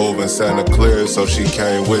bust a move in Santa Clara, so she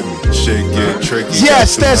came with me. Shit get tricky.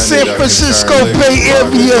 Yes, that's San Francisco Bay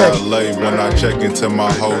Area. Late when I check into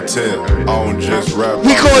my hotel. I don't just rap.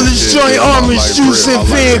 We call this joint Orange Juice in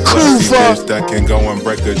Vancouver. That can go and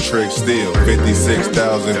break a trick still.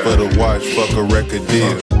 56,000 for the watch, fuck a record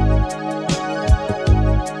deal.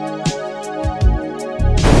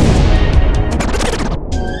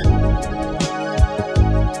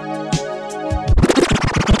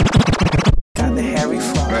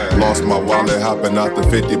 Lost my wallet hopping out the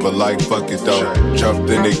 50, but like fuck it though. Jumped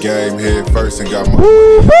in the game head first and got my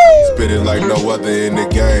money. Spit it like no other in the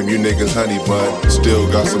game. You niggas honey bun. Still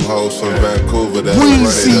got some hoes from Vancouver that run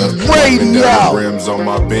it up. Dropping down the rims on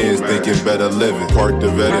my Benz, thinking better living. Parked the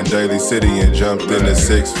vet in Daly City and jumped in the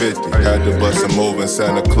 650. Had to bust a move in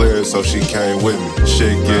Santa Clara, so she came with me.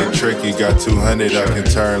 Shit get tricky, got 200 I can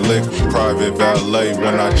turn liquid. Private valet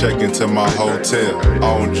when I check into my hotel. I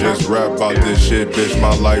don't just rap about this shit, bitch,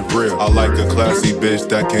 my life real. I like a classy bitch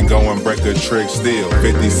that can go and break a trick still.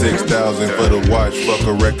 56,000 for the watch, fuck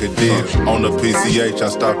a record deal. On the PCH, I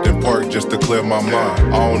stopped in park just to clear my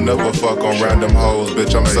mind. I don't never fuck on random hoes,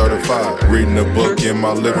 bitch, I'm certified. Reading a book in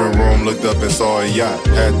my living room, looked up and saw a yacht.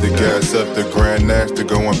 Had to gas up the Grand Nash to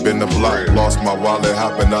go and bend the block. Lost my wallet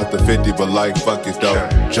hopping out the 50, but like fuck it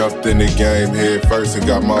though. Jumped in the game head first and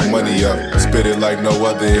got my money up. Spit it like no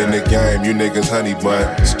other in the game. You niggas honey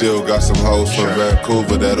bun. Still got some hoes from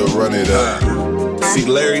Vancouver that'll run it up. See,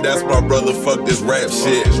 Larry, that's my brother, fuck this rap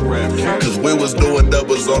shit. Cause we was doing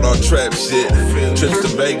doubles on our trap shit. Trips to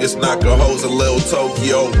Vegas, knockin' hoes in Lil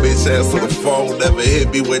Tokyo. Bitch ass on the phone, never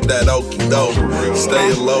hit me with that okie doke.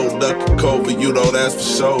 Staying low, duckin' COVID, you know that's for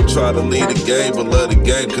sure. Try to lead the game, but love the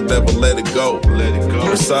game, could never let it go.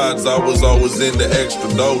 Besides, I was always in the extra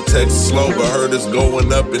dough. Texas slow, but heard it's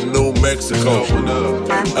going up in New Mexico.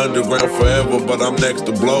 Underground forever, but I'm next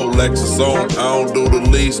to blow. Lexus on, I don't do the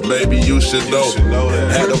least, baby, you should know.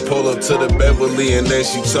 Had to pull up to the Beverly and then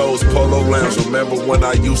she chose Polo Lounge. Remember when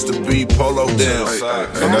I used to be Polo down?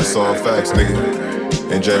 And that's all facts,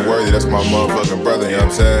 nigga. And Jay Worthy, that's my motherfucking brother, you know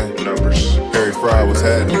what I'm saying? Numbers. Harry Fry was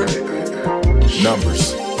happening.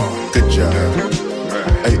 Numbers. Good job.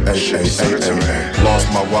 Ay. Lost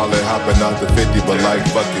my wallet hopping out the 50, but like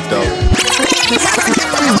fuck it though.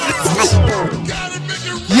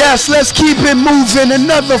 Yes, let's keep it moving.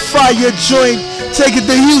 Another fire joint. Take it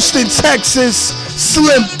to Houston, Texas.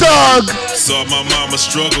 Slim Thug. Saw my mama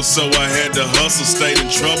struggle, so I had to hustle. Stayed in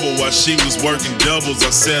trouble while she was working doubles.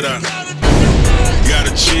 I said I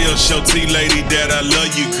gotta chill, show T-Lady that I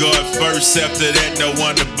love you. God first, after that no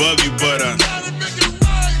one above you. But I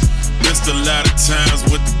missed a lot of times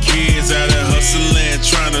with the kids out there hustling,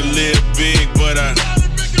 trying to live big. But I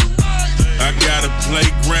got a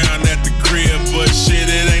playground at the crib, but shit,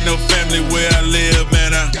 it ain't no family where I live,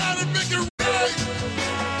 man.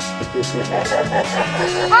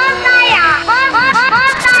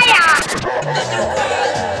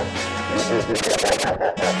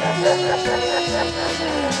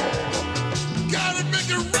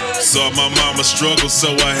 Saw my mama struggle,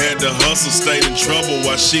 so I had to hustle. Stayed in trouble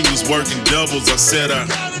while she was working doubles. I said I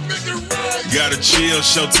gotta chill,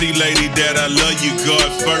 show T-Lady that I love you. God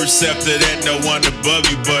first, after that no one above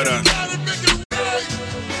you. But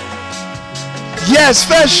yes,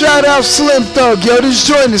 fast shout out Slim Thug, yo. This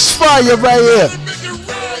joint is fire right here.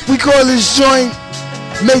 We call this joint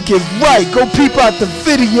Make It Right. Go peep out the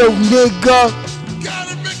video, nigga.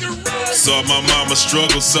 Saw my mama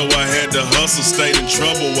struggle, so I had to hustle. Stayed in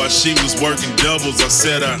trouble while she was working doubles. I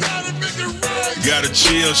said I gotta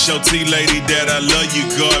chill, show T-Lady that I love you.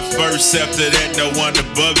 God first, after that no one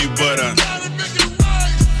above you. But I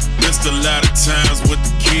missed a lot of times with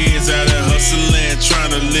the kids out there hustling,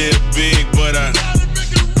 trying to live big. But I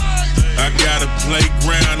got a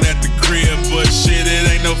playground at the crib, but shit, it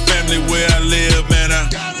ain't no family where I live, man.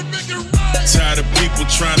 Tired of people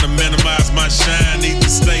trying to minimize my shine. Need to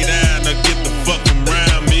stay down or get the fuck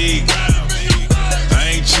around me.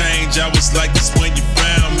 I ain't changed, I was like this when you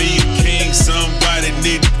found me. A king, somebody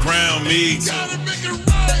need to crown me.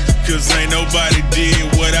 Cause ain't nobody did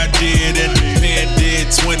what I did and the pen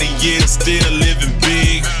did. 20 years still living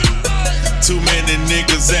big. Too many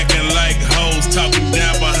niggas acting like hoes, talking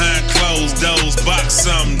down behind closed doors. Box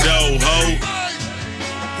some dough, ho.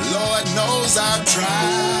 Lord knows I've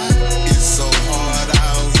tried. It's so hard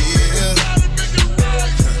out here.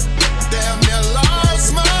 Damn near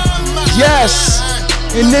lost my mind. Yes,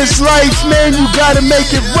 in this life, man, you gotta make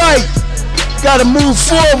it right. Gotta move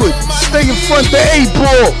forward. Stay in front of the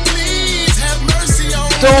 8-ball.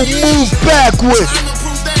 Don't move backward.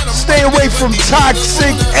 Stay away from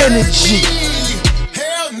toxic energy.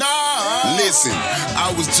 Listen,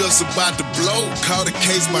 I was just about to blow. Caught a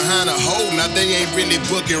case behind a hole. Now they ain't really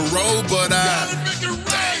booking road, but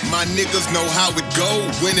My niggas know how it go.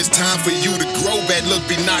 When it's time for you to grow, bad luck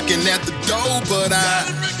be knocking at the door. But I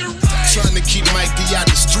trying to keep Mikey out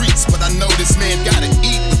the streets, but I know this man gotta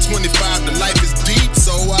eat. With 25, the life is deep,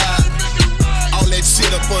 so all that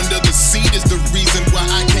shit up under the seat is the reason why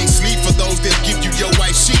I can't sleep. For those that give you your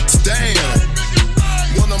white sheets, damn.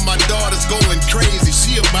 One of my daughters going crazy.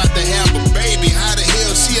 She about to have a baby. How the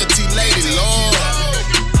hell she a T-lady, Lord?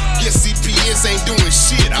 Guess CPS ain't doing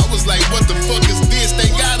shit. I was like, what the fuck is this?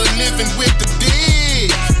 They gotta living with the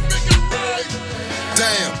dead.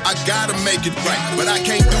 Damn, I gotta make it right, but I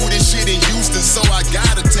can't do this shit in Houston, so I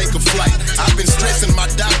gotta take a flight. I've been stressing my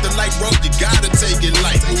doctor like, bro, you gotta take it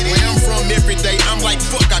light. Where I'm from every day, I'm like,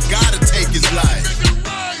 fuck, I gotta take his life.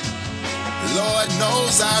 Lord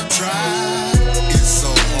knows I've tried. It's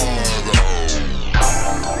so hard.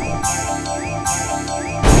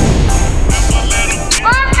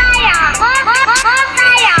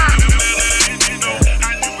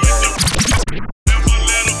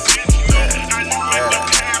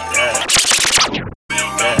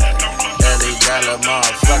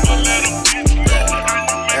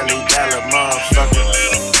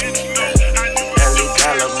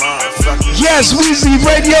 Yes, Weezy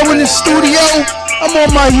Radio in the studio. I'm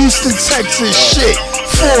on my Houston, Texas shit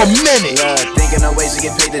for a minute. Thinking of ways to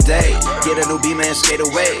get paid today. Get a new Beamer and skate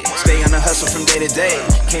away. Stay on the hustle from day to day.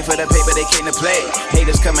 Came for the paper, they came to play.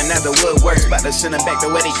 Haters coming out the woodworks, about to send them back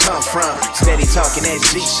to where they come from. Steady talking that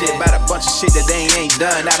G shit about a bunch of shit that they ain't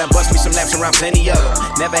done. I done bust me some laps around plenty of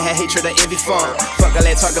them. Never had hatred or envy for them. Fuck all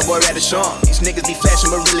that talking, boy, rather show 'em. These niggas be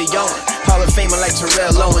flashing but really on. Hall of Famer like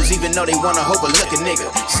Terrell Owens, even though they wanna overlook a nigga.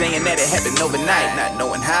 Saying that it happened overnight, not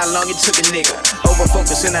knowing how long it took a nigga. Over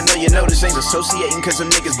focusing, I know you know this ain't associating, cause them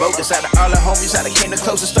niggas bogus. Out of all the homies, I done came the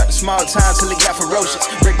closest. Start the small time till it got ferocious.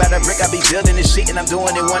 Brick by the brick, I be building this shit and I'm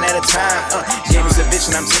doing it one at a time. Game is a bitch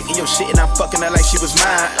and I'm taking your shit and I'm fucking her like she was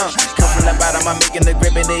mine. Come from the bottom, I'm making the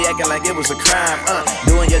grip and they acting like it was a crime.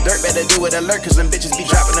 Doing your dirt, better do it alert, cause them bitches be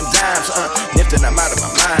dropping them dimes. Lifting, I'm out of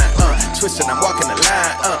my mind. Twisting, I'm walking the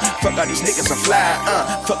line. Fuck all these niggas, I'm fly.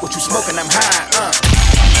 Fuck what you smoking, I'm high.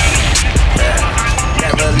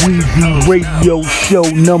 Weezy Radio Show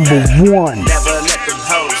 #1. Never let them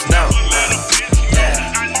hoes know.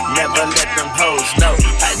 Never let them hoes know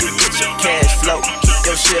how you get your cash flow. Keep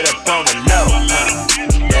your shit up on the low.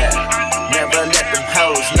 Never let them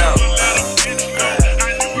hoes know.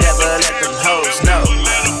 Never let them hoes know.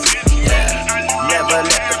 Never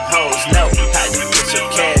let them hoes know how you get your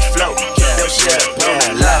cash flow. Keep your shit up on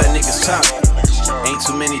the low. A lot of niggas talking, ain't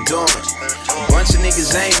too many doing. A bunch of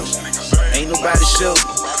niggas ain't nobody shoot.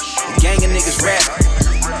 A gang of niggas rap,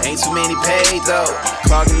 ain't too many paid though.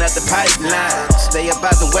 Clogging up the pipeline, stay up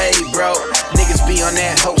out the way, bro. Niggas be on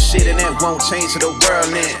that whole shit and that won't change to the world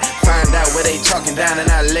then. Find out where they talking down and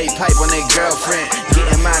I lay pipe on their girlfriend.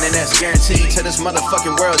 Getting mine and that's guaranteed till this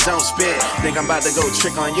motherfucking world don't spin. Think I'm about to go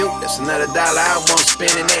trick on you, that's another dollar I won't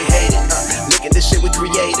spend and they hate it. Look at this shit we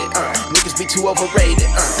created, niggas be too overrated.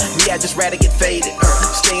 Me, I just rather get faded,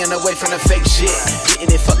 staying away from the fake shit.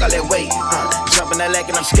 Getting it, fuck all that weight, jumping that leg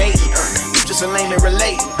and I'm skating. You just a lame and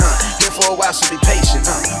relate. Here for a while, so be patient.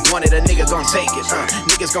 Wanted a nigga gon' take it.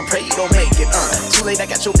 Niggas gon' pray you gon' make it. Too late, I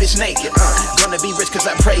got your bitch naked. Gonna be rich cause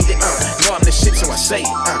I prayed it. Know I'm the shit, so I say it.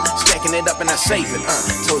 Stacking it up and I save it.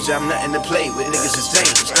 Told you I'm nothing to play with. Niggas is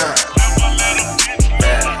dangerous.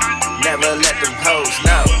 Never let them hoes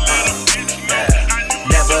know.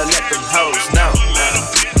 Never let them hoes know.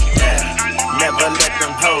 Never let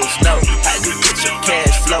them hoes know how you get your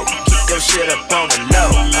cash flow. Keep your shit up on the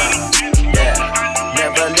low.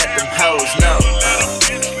 Never let them hoes know.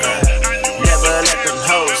 Never let them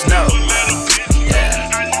hoes know.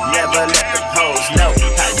 Never let them hoes know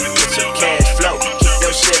how you get your cash flow. Keep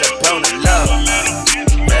your shit up on the low.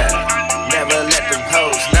 Never let them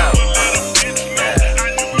hoes know.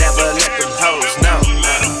 Never let them hoes know.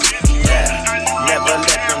 Never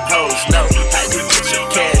let them hoes know how you get your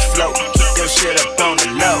cash flow. Keep your shit up on the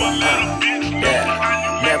low.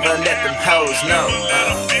 Never let them hoes know.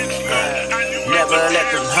 Never let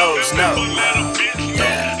them hoes know.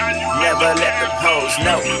 Never let them hoes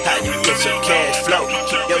know how you get your cash flow.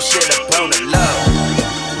 Keep your shit up on the low.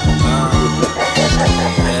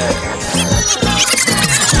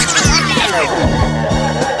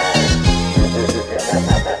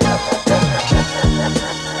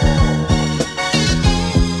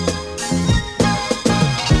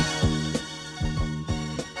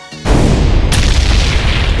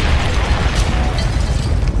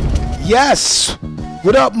 Yes!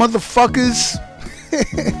 What up, motherfuckers?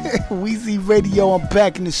 Weezy Radio, I'm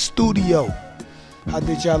back in the studio. How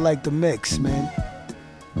did y'all like the mix, man?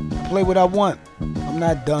 I play what I want. I'm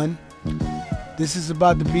not done. This is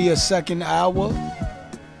about to be a second hour.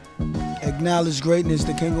 Acknowledge greatness,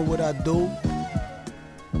 the king of what I do.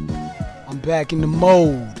 I'm back in the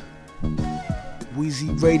mode.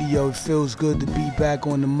 Weezy Radio, it feels good to be back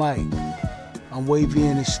on the mic. I'm wavy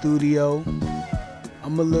in the studio.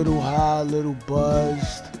 I'm a little high, a little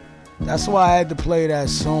buzzed. That's why I had to play that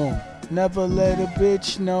song. Never let a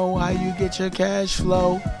bitch know how you get your cash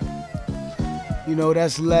flow. You know,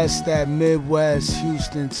 that's less that Midwest,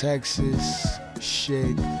 Houston, Texas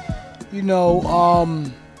shit. You know,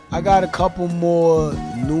 I got a couple more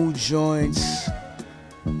new joints.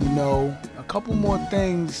 You know, a couple more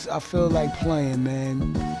things I feel like playing,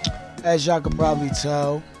 man. As y'all could probably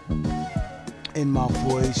tell in my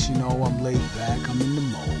voice, you know, I'm laid back, I'm in the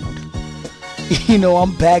mode. You know,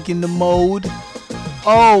 I'm back in the mode.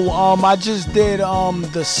 Oh, I just did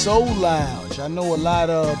the Soul Lounge. I know a lot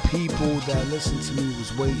of people that listen to me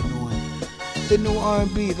was waiting on the new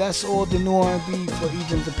R&B. That's all the new R&B for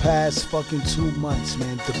even the past fucking 2 months,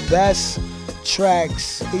 man. The best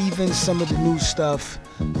tracks, even some of the new stuff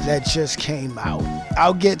that just came out.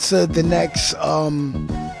 I'll get to the next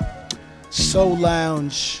Soul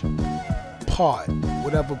Lounge part,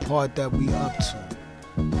 whatever part that we up to.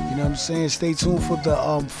 You know what I'm saying? Stay tuned for the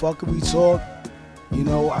fuckery talk. You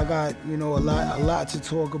know, I got, you know, a lot to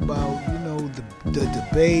talk about. You know, the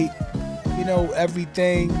debate, you know,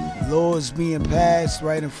 everything, laws being passed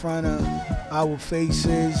right in front of our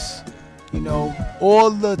faces, you know, all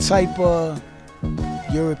the type of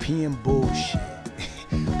European bullshit.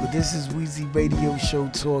 But this is Weezy Radio Show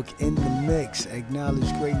Talk in the mix. Acknowledge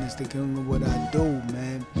greatness, the king of what I do,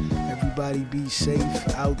 man. Everybody be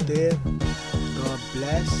safe out there. God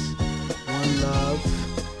bless. One love.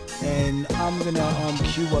 And I'm gonna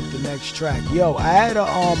cue up the next track. Yo, I had a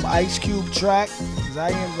Ice Cube track, cause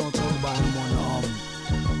I am gonna talk about him on the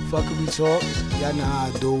Fuckery Talk. Y'all know how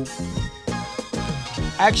I do.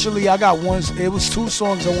 Actually, I got one. It was 2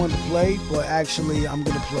 songs I wanted to play, but actually, I'm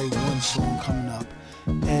gonna play one song coming up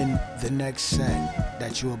in the next set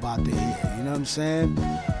that you're about to hear. You know what I'm saying?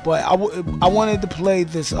 But I wanted to play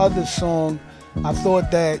this other song. I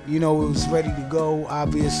thought that, you know, it was ready to go.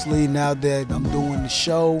 Obviously, now that I'm doing the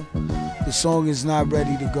show, the song is not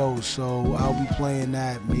ready to go. So I'll be playing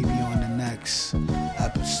that maybe on the next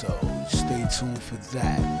episode. Stay tuned for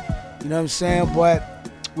that. You know what I'm saying? But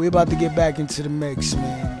we're about to get back into the mix,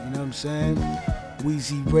 man. You know what I'm saying?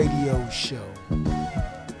 Weezy Radio Show.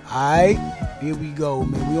 Alright, here we go,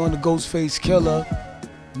 man. We on the Ghostface Killer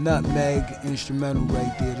Nutmeg instrumental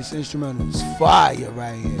right there. This instrumental is fire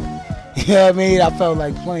right here. You know what I mean? I felt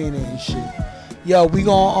like playing it and shit. Yo, we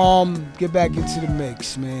gonna get back into the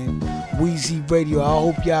mix, man. Weezy Radio. I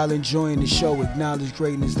hope y'all enjoying the show. Acknowledge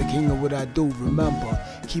greatness, the king of what I do. Remember,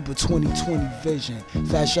 keep a 2020 vision.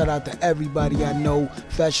 Fat shout out to everybody I know.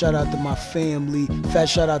 Fat shout out to my family. Fat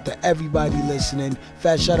shout out to everybody listening.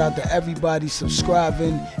 Fat shout out to everybody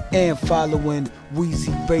subscribing and following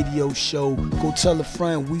Weezy Radio Show. Go tell a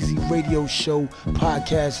friend. Weezy Radio Show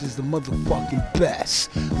podcast is the motherfucking best.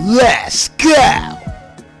 Let's go!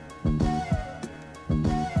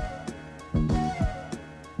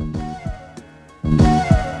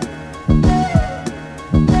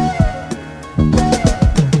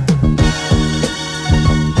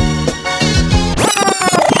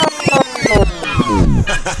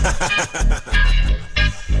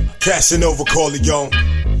 Casanova Corleone,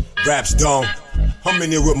 Raps Dome. I'm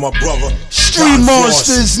in here with my brother. Street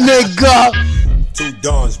Monsters, nigga. 2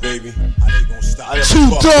 Dawns, baby. 2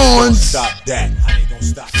 Dawns. Stop that.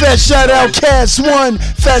 Fat shout out Cast One.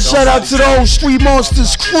 Fat shout out to the whole Street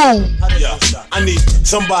Monsters crew. Yeah. I need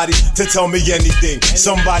somebody to tell me anything.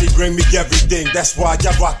 Somebody bring me everything. That's why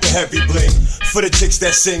I rock the heavy bling. For the chicks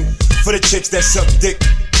that sing, for the chicks that suck dick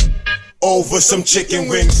over some chicken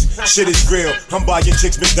wings. Shit is real. I'm buying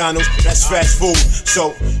chicks McDonald's, that's fast food.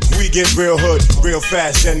 So we get real hood, real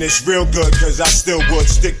fast, and it's real good. Cause I still would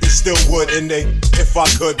stick to still would in they if I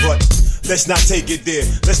could, but let's not take it there.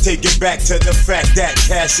 Let's take it back to the fact that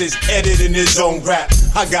Cass is editing his own rap.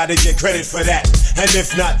 I gotta get credit for that. And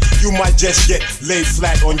if not, you might just get laid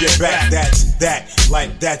flat on your back. That's that,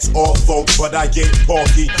 like that's all folks, but I ain't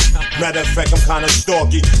porky. Matter of fact, I'm kinda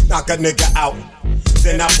stalky. Knock a nigga out,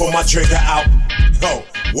 then I pull my trigger out. Oh,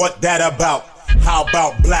 what that about? How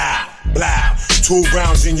about blah? Blah, 2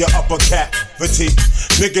 rounds in your upper cavity.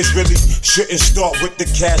 Niggas really shouldn't start with the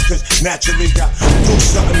cash, cause naturally I do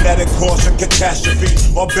something that'll cause a catastrophe,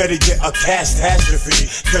 or better get a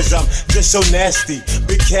catastrophe, cause I'm just so nasty.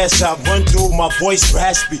 Big cash I run through, my voice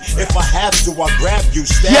raspy. If I have to, I grab you,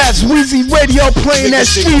 stab. Yes, Weezy Radio playing that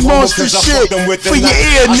Street Monster shit for your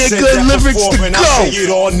ear, nigga. Lyrics to and go. I say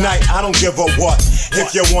it all night, I don't give a what.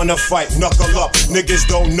 If you wanna fight, knuckle up. Niggas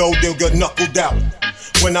don't know, they'll get knuckled out.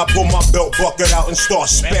 When I pull my belt bucket out and start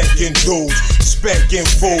spanking dudes, spanking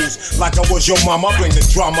fools like I was your mom, I bring the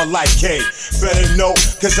drama like K. Better know,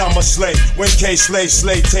 cause I'm a slave. When K slay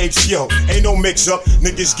tapes, yo, ain't no mix up.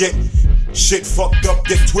 Niggas get shit fucked up,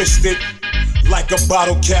 get twisted like a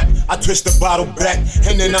bottle cap. I twist the bottle back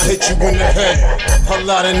and then I hit you in the head. A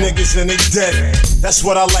lot of niggas and they dead. That's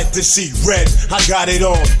what I like to see, red. I got it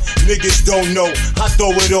on. Niggas don't know, I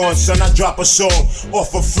throw it on, son. I drop a song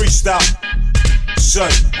off of freestyle.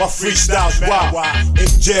 Son, my freestyle's wild. In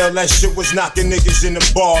jail, that shit was knocking niggas in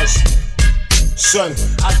the bars. Son,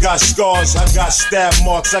 I got scars, I got stab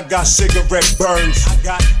marks, I got cigarette burns.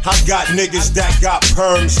 I got niggas that got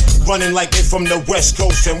perms, running like they from the West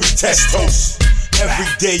Coast and we test toast. Every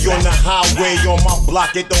day on the highway, on my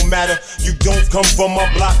block, it don't matter. You don't come from my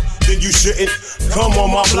block, then you shouldn't come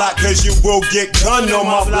on my block, cause you will get gunned on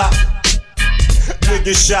my block.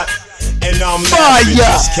 Niggas shot. And I'm laughing,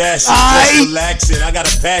 this cash is just relaxing. I got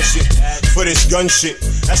a passion for this gun shit.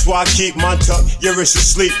 That's why I keep my tuck. Your wrist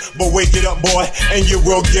asleep, but wake it up, boy, and you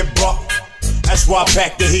will get bucked. That's why I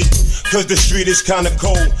pack the heat, cause the street is kinda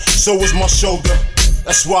cold. So is my shoulder.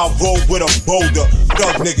 That's why I roll with a boulder.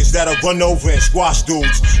 Thug niggas that'll run over and squash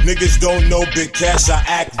dudes. Niggas don't know big cash, I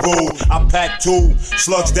act rude. I pack 2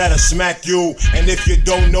 slugs that'll smack you. And if you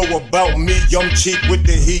don't know about me, I'm cheap with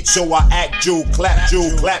the heat, so I act you, clap too.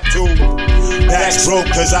 That's broke,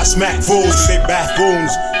 cause I smack fools, they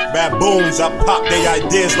buffoons, baboons. I pop their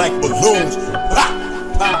ideas like balloons.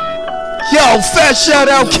 Pop, pop. Yo, fat shout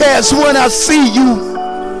out Cass when I see you.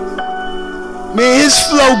 Man, his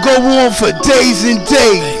flow go on for days and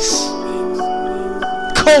days.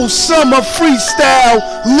 Cold Summer Freestyle,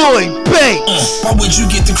 Lloyd Banks. Why would you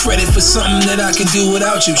get the credit for something that I could do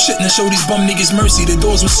without you? Shouldn't have showed these bum niggas mercy, the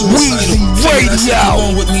doors were suicidal. Radio.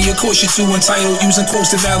 On with me, of course you're too entitled. Using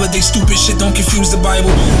quotes to validate stupid shit, don't confuse the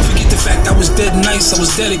Bible. Forget the fact I was dead nice, I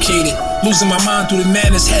was dedicated. Losing my mind through the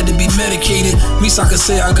madness, had to be medicated. At least I could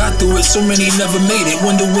say I got through it, so many never made it.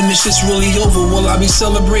 Wonder when this shit's really over, will I be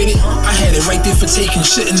celebrated? I had it right there for taking,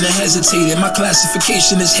 shouldn't have hesitated. My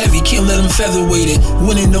classification is heavy, can't let them featherweight it.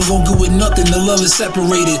 Winning no go good with nothing, the love is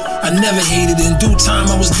separated. I never hated, in due time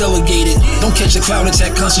I was delegated. Don't catch a cloud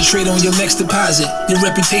attack, concentrate on your next deposit. Your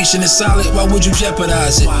reputation is solid, why would you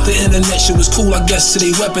jeopardize it? The internet shit was cool, I guess, till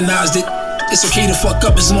they weaponized it. It's okay to fuck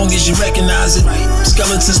up as long as you recognize it.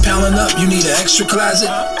 Skeletons piling up, you need an extra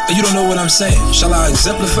closet. You don't know what I'm saying, shall I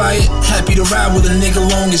exemplify it? Happy to ride with a nigga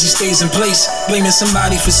long as he stays in place. Blaming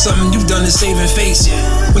somebody for something you've done is saving face.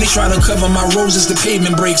 When they try to cover my roses, the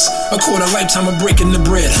pavement breaks. A quarter lifetime of breaking the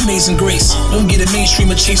bread, amazing grace. Don't get a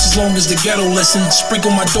mainstream or chase as long as the ghetto listen.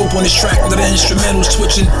 Sprinkle my dope on this track while the instrumental's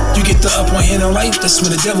twitching. You get the up on hand in life, that's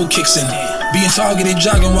when the devil kicks in. Being targeted,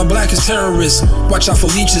 jogging while black is terrorism. Watch out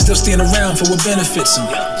for leeches, they'll stand around for what benefits them.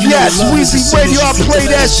 Yes, Weezy Radio, I play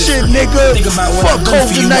that shit, nigga. Think about what I've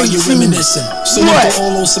done for you while you're reminiscing. So you for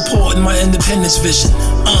all those supporting my independence vision.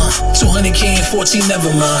 200K and 14,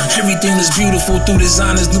 never mind. Everything is beautiful through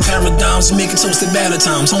designers, new paradigms, making toasted batter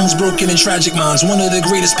times. Homes broken and tragic minds. One of the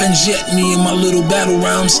greatest pens yet, me and my little battle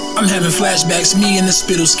rhymes. I'm having flashbacks, me and the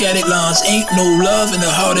spittle scattered lines. Ain't no love in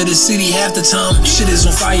the heart of the city half the time. Shit is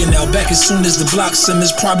on fire now, back as soon as the block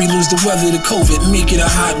simmers. Probably lose the weather to COVID, make it a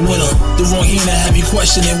hot winter. The wrong hand to have you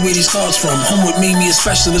questioning where these thoughts from. Home with Mimi, a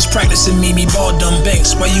specialist practicing Mimi ball dumb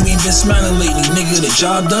banks. Why you ain't been smiling lately, nigga? The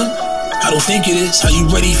job done? I don't think it is. Are you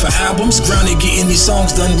ready for albums? Grounded getting these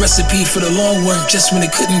songs done. Recipe for the long run, just when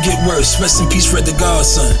it couldn't get worse. Rest in peace, Fred the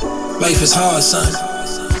Godson. Life is hard, son.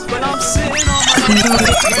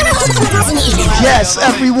 Yes,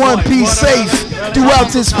 everyone be safe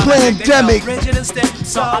throughout this pandemic.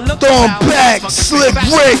 Throwing back, Slick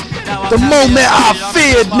Rick, the moment I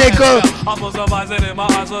feared, nigga.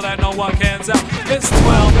 It's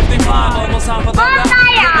 12:55, almost time for the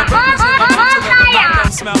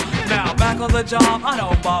now back on the job, I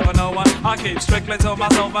don't bother no one. I keep strictly to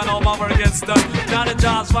myself and all my work gets done. Now the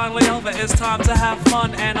job's finally over, it's time to have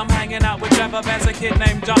fun. And I'm hanging out with Trevor as a kid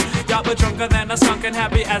named John. Y'all were drunker than a skunk and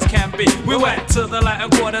happy as can be. We went to the Latin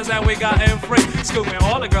quarters and we got in free. School me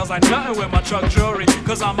all the girls like nothing with my truck jewelry.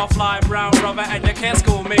 Cause I'm a fly brown brother and you can't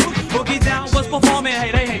school me. Boogie Down was performing,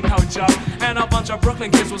 hey they ain't no joke. And a bunch of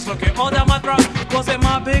Brooklyn kids was looking all down my throat. Was it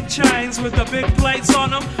my big chains with the big plates on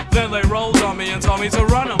them? Then they rolled on me and told me to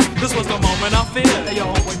run them. This was the moment I feared. Hey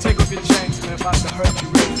yo, boy, take off your chains, man, if I could hurt you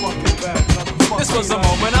real fucking bad. This was the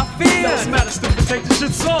moment I feared. What's the matter, stupid? Take the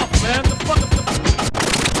shits off, man. The fuck.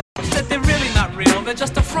 That they're really not real, they're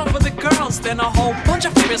just a front for the girls. Then a whole bunch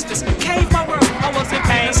of furious fists caved my world. I was in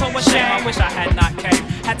pain, so ashamed, I wish I had not came.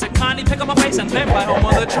 Had to kindly pick up my face and live right home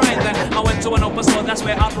on the train. Then I went to an open store, that's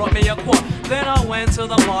where I brought me a quart. Then I went to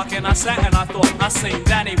the park and I sat and I thought I seen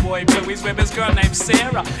Danny Boy Bluey's with his girl named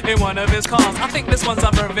Sarah in one of his cars. I think this one's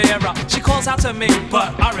a Rivera. She calls out to me,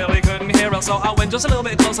 but I really couldn't hear her. So I went just a little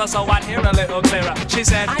bit closer so I'd hear a little clearer. She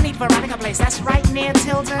said, I need Veronica Place, that's right near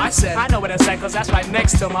Tilton. I said, I know where that's at cause that's right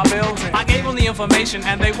next to my building. I gave them the information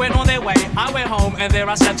and they went on their way. I went home and there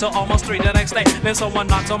I slept till almost 3 the next day. Then someone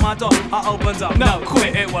knocked on my door, I opened up, no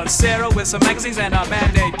quit. It was Sarah with some magazines and a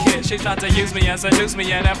Band-Aid kit. She tried to use me and seduce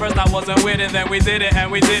me and at first I wasn't with it. Then we did it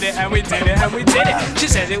and we did it and we did it and we did it. She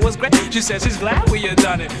said it was great, she said she's glad we had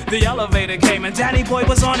done it. The elevator came and Danny Boy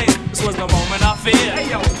was on it. This was the moment I feared. Hey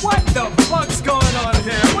yo, what the fuck's going on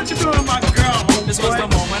here? What you doing to my girl? This was the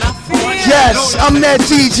moment I feared. Yes, I'm that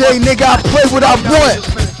DJ, nigga, I play what I want.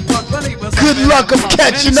 Good luck, I'm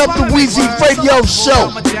catching up the Weezy Radio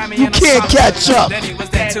Show. You can't catch up.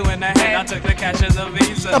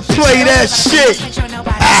 I play that shit.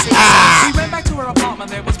 We went back to her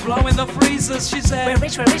apartment, there was blowing the freezers. She said, we're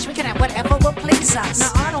rich, we can have whatever will please us.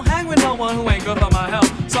 Now I don't hang with no one who ain't good for my health.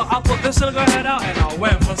 So I put this little head out and I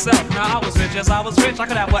went for self. Now I was rich, yes I was rich, I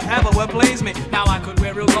could have whatever would please me. Now I could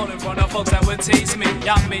wear real gold in front of folks that would tease me.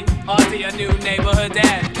 Y'all me, RD, a new neighborhood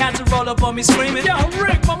dad. Cats would roll up on me screaming, yo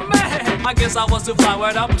Rick, my man. I guess I was too fly,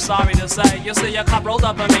 word up, I'm sorry to say. You see a cop rolled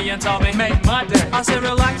up on me and told me, make my day. I said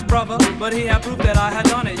relax brother, but he had proof that I had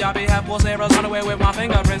done it. Y'all be half was arrows on the way with my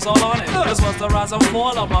fingerprints all on it. This was the rise and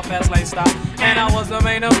fall of my fast lane style. And I was the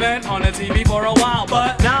main event on the TV for a while.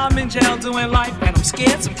 But now I'm in jail doing life and I'm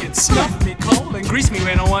scared. Some kids stuffed me cold and greased me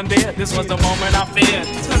when no one did. This was the moment I feared.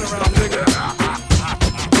 Turn around, nigga.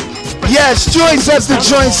 Yes, joints after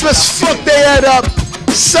joints, let's fuck their head up.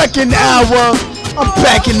 Second hour, I'm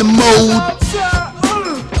back in the mode.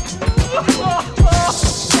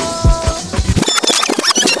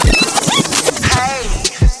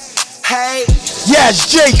 Hey.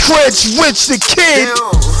 Yes, Jay Critch, Rich the Kid,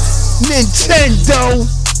 Nintendo.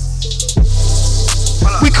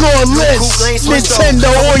 We call this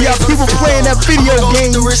Nintendo. All y'all people playing that video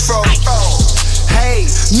games.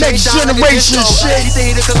 Next generation shit.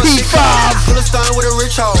 P5.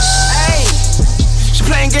 Hey, she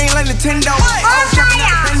playing games like Nintendo.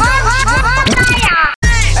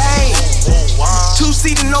 Hey,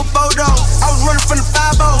 2-seater, no photo. I was running from the 5-0.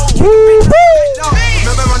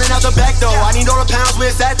 Remember running out the back door. I need all the pounds,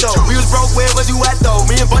 where's that though? We was broke, where was you at though?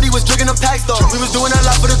 Me and Buddy was drinking up packs though. We was doing a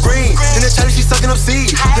lot for the green. In the telly, she sucking up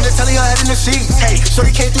seeds. Then they're telling her head in the sheets. Hey, shorty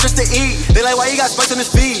came through just to eat. They like, why you got spice on his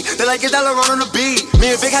feet? They like, get that run on the beat. Me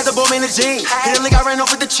and Vic had the ball in the jeans. Hit it like I ran off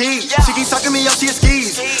with the cheese. She keep sucking me up, she a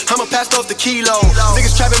skis. I'ma pass off the kilo.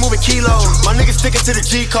 Niggas trapping, moving kilos. My niggas sticking to the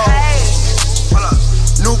G code.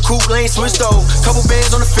 New coupe lane switch though. Couple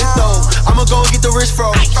bands on the fifth though. I'ma go get the wrist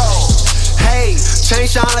fro. Hey, chain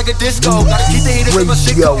shine like a disco. Gotta keep the heater cause my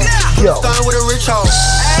shit go. Starting with a rich hoe.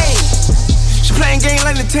 Hey, she playing games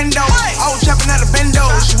like Nintendo. I was trapping out of bendo.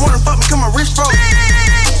 She wanna fuck me, come my wrist fro.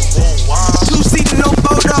 2-seater, no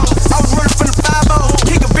photo. I was running from the 5-0.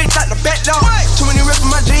 Kick a bitch out the back door. Too many rips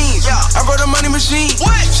in my jeans. I rode a money machine.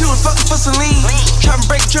 She was fucking for Celine. Trying to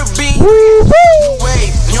break trip beam. No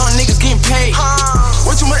way, young niggas getting paid.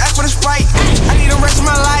 Way too much act for the Sprite. I need the rest of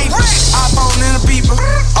my life. iPhone in the beeper.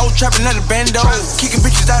 I was trapping at the bando. Kicking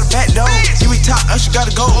bitches out the back door. Give me top, she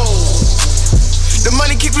gotta go. The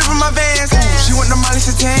money keep flipping my vans. She want the Molly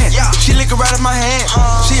Satan. She lick it right in my hand.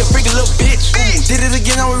 She a freaking little bitch. Did it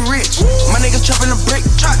again, now we rich. My niggas trapping a brick.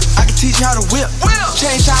 I can teach you how to whip.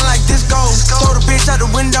 Chain shine like disco. Throw the bitch out the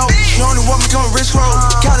window. She only want me coming wrist roll.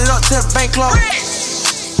 Count it up to the bank close.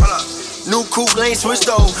 New coupe lane switch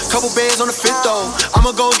though. Couple bands on the fifth though.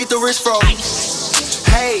 I'ma go and get the wrist fro.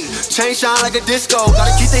 Hey, chain shine like a disco.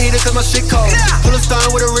 Gotta keep the heater cause my shit cold. Pull a stun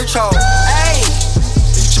with a rich hoe. Hey.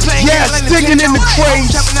 Yeah, sticking in the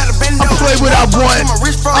crates. I play what I want. I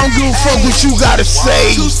don't give a fuck what you gotta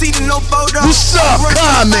say. What's up,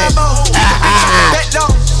 comment?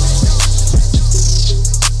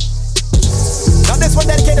 this one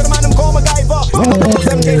dedicated to man them call MacGyver.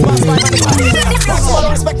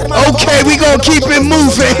 Okay, we gonna keep it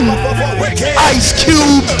moving. Ice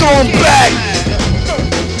Cube throwing back.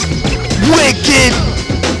 Wicked.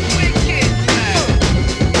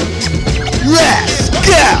 Let's go.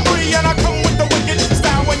 And I come with the wicked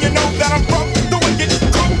style when you know that I'm from the wicked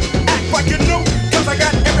crew. Act like you knew, cause I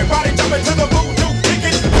got everybody jumping to the voodoo. Kick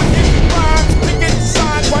it, wicked rhymes, pick it,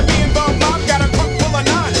 signs. Why me and the mob got a trunk full of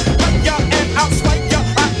nine. Play ya and I'll slay ya.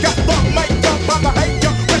 I got the makeup by the hate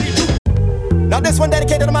ya. Ready to. Now this one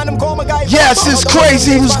dedicated to man them call MacGyver. Yes, it's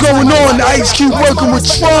crazy what's going on. Ice Cube working with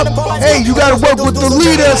Trump. Hey, you gotta work with the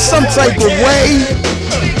leader some type of way.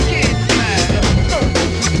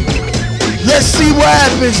 Let's see what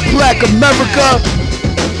happens, Black America.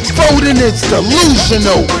 Voting is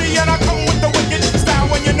delusional. And I come with the wicked style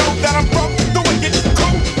when you know that I'm from the wicked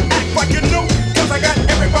crew. Act like you knew, cause I got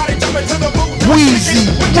everybody jumping to the voodoo.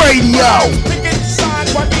 Weezy Radio. Pick it,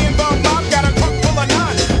 signs. Why me and the mob got a trunk full of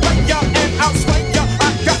nine. Play ya and I'll slay ya.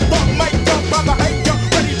 I got the makeup by the hate ya.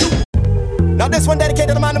 Ready to. Now this one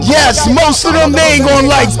dedicated to man them. Yes, most of them they ain't gonna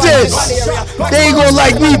like this. They ain't gonna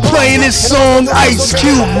like me playing this song, Ice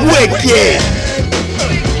Cube Wicked.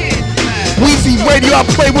 Weezy Radio, I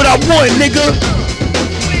play what I want, nigga.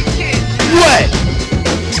 What?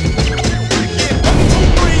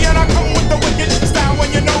 And I come with the wicked style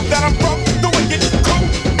when you know that I'm from the wicked crew.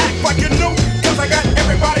 Act like you knew, cause I got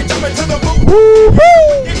everybody jumping to the voodoo.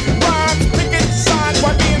 Rhymes, pick it, signs.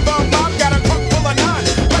 Why me and the mob got a trunk full of nine.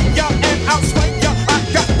 Play ya and I'll slay ya. I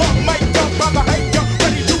got the makeup by the hate ya.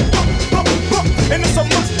 Ready to buck. And it's a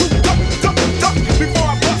must to duck before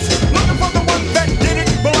I bust. Looking for the one that did it,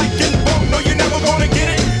 but like in both, no, you're never gonna get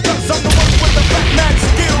it. Cause I'm the one with the fat mad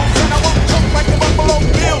skills. And I won't choke like the Buffalo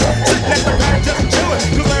Bill. Sitting at the back just chillin',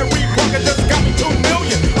 cause Larry Parker just got me 2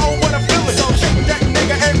 million. Oh, what a feeling. So shake that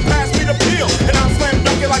nigga and pass me the pill. And I'll slam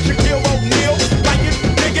dunk it like Shaquille O'Neal. Like it,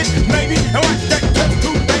 dig it, maybe. And watch that test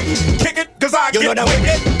tube, baby. Kick it, cause I get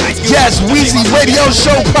wicked. Yes, Weezy Radio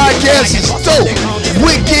Show Podcast is dope.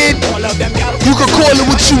 Wicked. You can call it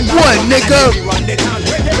what you want, nigga.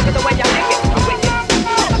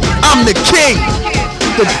 I'm the king.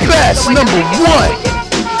 The best, number one.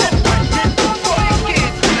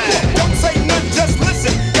 Don't say nothing, just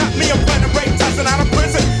listen. Got me a plan to break Tyson out of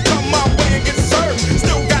prison. Come my way and get served.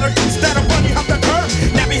 Still got a goose that'll run you off the curb.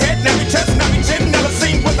 Nappy head, nappy chest, nappy chin. Never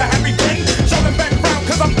seen with a happy grin. Shoulder back round,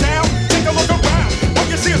 cause I'm down. Take a look around. All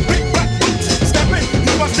you see is big black boots. Stepping,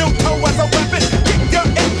 you must still toe as a weapon. Kick ya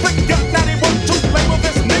and flick ya. Now they want to label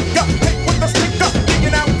this nigga. Hit with the sticker.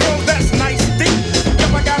 Digging out girls, that's nice deep.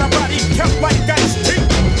 Yep, I got a body count like ice tea.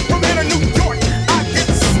 From here to New York, I get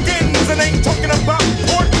skins and ain't talking about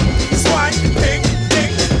pork. Swine, pig,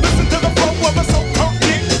 dick. Listen to the flow of a so-called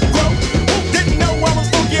Negro. Who didn't know I was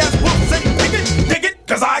funky as wolves and pick it, dig it,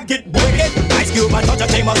 cause I get wicked. Ice Cube, I touch a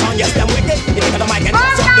chamber on, yes, I'm wicked. You think of the mic and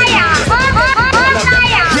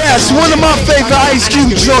Yes, one of my favorite Ice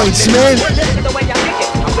Cube joints, man.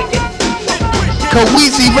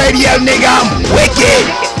 Weezy Radio, nigga, I'm wicked.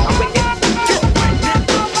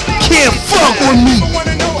 Can't fuck with me.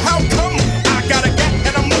 wanna know how come I got a gat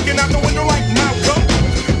and I'm looking out the window like Malcolm.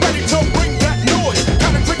 Ready to bring that noise.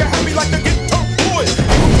 Kinda trigger happy like the guitar boy.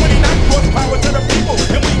 29 horsepower to the people,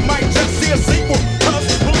 and we might just see a sequel. Cause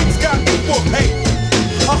police got equal. Hey,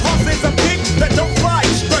 a horse is a pig that don't fly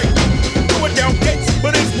straight. Do it down gates,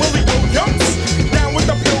 but it's Willie Williams. Down with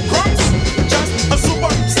the pilgrims. Just a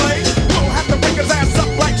super slave. We'll have to break his ass up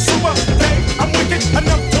like Super Dave. I'm wicked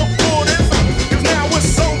enough to pull this. Cause now it's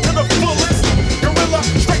sewn to the fullest. Gorilla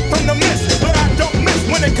straight from the mist. But I don't miss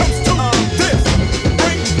when it comes to this.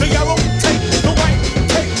 Bring the yellow, take the white,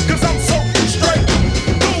 take. Cause I'm so straight.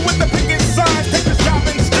 Do it with the picket signs. Take this job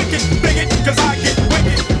and stick it. Bigot, cause I get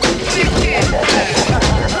wicked.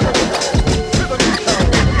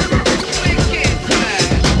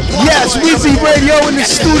 Yes, Weezy Radio in the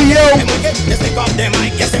studio.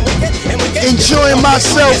 Enjoying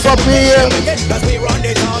myself up here.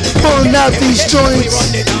 Pulling out these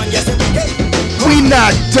joints. We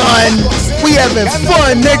not done. We having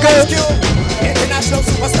fun, nigga.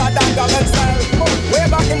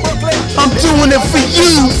 I'm doing it for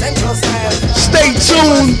you. Stay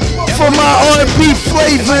tuned for my R&B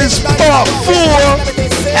flavors part 4.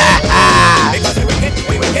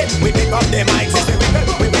 We pick up the mics,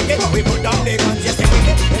 we put down the guns, yes,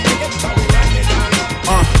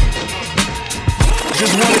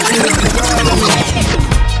 Just wanted you to be proud of me.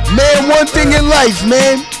 Man, one thing in life,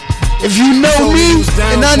 man. If you know me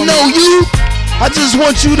and I know you, I just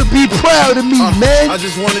want you to be proud of me, man. I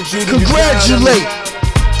just wanted you to congratulate. be proud of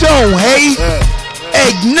me. Don't hate.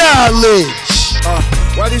 Acknowledge.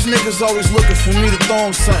 Why these niggas always looking for me to throw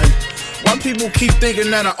them something? Why people keep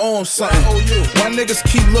thinking that I owe them something? Why niggas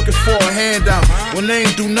keep looking for a handout when they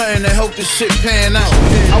ain't do nothing to help this shit pan out?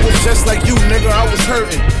 I was just like you, nigga, I was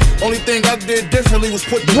hurting. Only thing I did differently was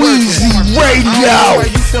put the work in. Weezy Radio. Why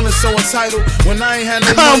you feeling so entitled when I ain't had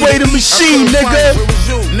no Conway the Machine, nigga.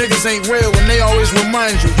 Niggas ain't real when they always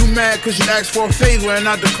remind you. You mad cause you asked for a favor and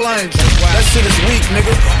I declined you. That shit is weak,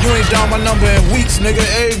 nigga. You ain't down my number in weeks, nigga.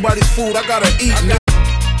 Everybody's food, I gotta eat, nigga.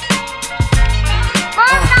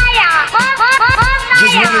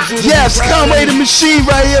 Yes, Conway the Machine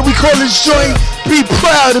right here. We call this joint Be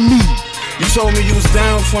Proud of Me. You told me you was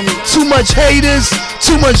down for me. Too much haters,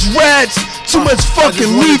 too much rats, too much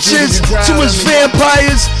fucking leeches, too much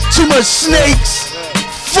vampires, too much snakes.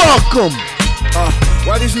 Fuck them.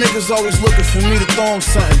 Why these niggas always looking for me to throw them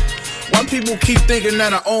something? Why people keep thinking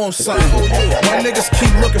that I owe them something? Why niggas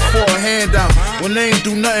keep looking for a handout when they ain't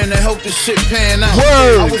do nothing to help this shit pan out?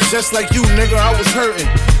 I was just like you, nigga, I was hurting.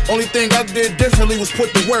 Only thing I did differently was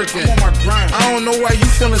put the work in. I don't know why you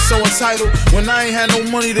feeling so entitled when I ain't had no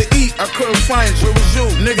money to eat. I couldn't find you. Where was you?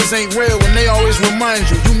 Niggas ain't real when they always remind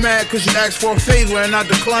you. You mad cause you asked for a favor and I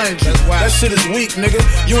declined you. That shit is weak, nigga.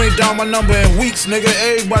 You ain't down my number in weeks, nigga.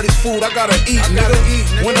 Everybody's food, I gotta eat,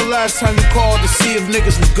 nigga. When the last time you called to see if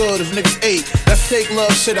niggas was good, if niggas ate? That fake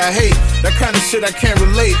love shit I hate. That kind of shit I can't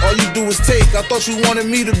relate. All you do is take. I thought you wanted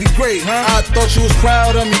me to be great, huh? I thought you was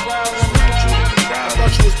proud of me. I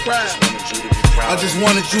thought you was proud. I just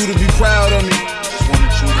wanted you to be proud of me.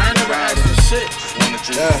 I ain't never asked for shit.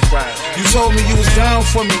 You told me you was down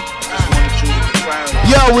for me.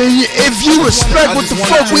 Yo, if you respect what the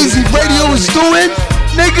fuck Weezy Radio is doing,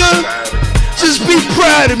 nigga, just be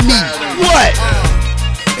proud of me. What?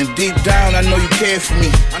 And deep down, I know you care for me.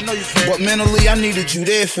 But mentally, I needed you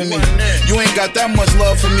there for me. You ain't got that much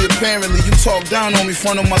love for me, apparently. You talk down on me in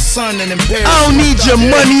front of my son and embarrass me. I don't need your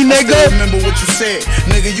money, nigga. I still remember what you said.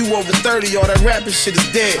 Nigga, you over 30, all that rapping shit is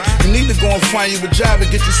dead. You need to go and find you a job and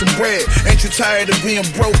get you some bread. Ain't you tired of being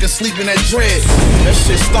broke and sleeping at dread? That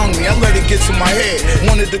shit stung me, I let it get to my head.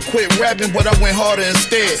 Wanted to quit rapping, but I went harder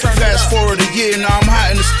instead. Fast forward a year, now I'm hot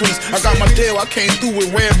in the streets. I got my deal, I came through with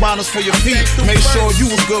red bottoms for your feet. Make sure you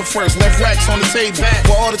was good first, left racks on the table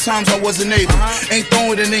for all the times I wasn't able. Ain't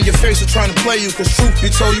throwing it in your face or trying to play you, cause truth be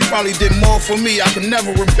told, you probably did more for me. I could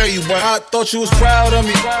never repay you, but I thought you was proud of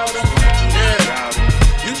me. Yeah,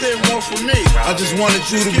 you did more for me. I just wanted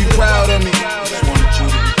you to be proud of me.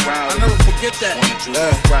 I never forget that.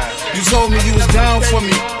 You told me you was down for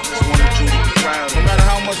me. No matter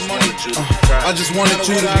how much money. I just wanted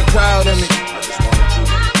you to be proud of me.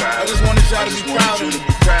 I just wanted y'all to be proud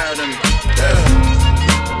of me.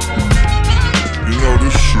 You know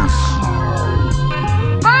this shit.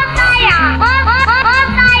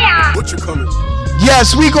 What you coming?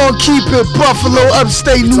 Yes, we gon' keep it Buffalo,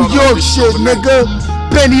 upstate New York shit, nigga.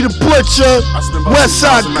 Benny the Butcher,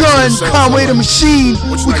 Westside Gun, Conway the Machine.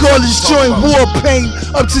 We call this joint War Paint.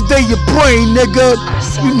 Up to date your brain, nigga.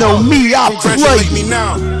 You know me, I play. Me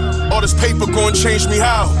now. All this paper gon' change me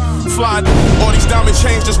how? Fly, all these diamond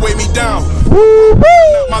chains just weigh me down.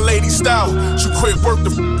 My lady style, she quit work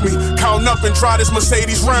to me. Count up and try this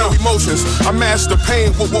Mercedes round. No emotions, I master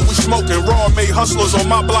pain with what we smoking. Raw made hustlers on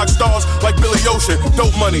my block, stars like Billy Ocean.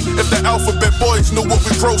 Dope money, if the alphabet boys knew what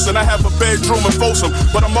we grossing. I have a bedroom in Folsom,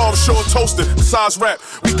 but I'm offshore toasted. Besides rap,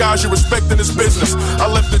 we guys you respect in this business. I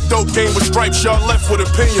left the dope game with stripes, y'all left with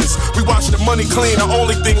opinions. We watch the money clean, the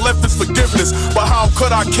only thing left is forgiveness. But how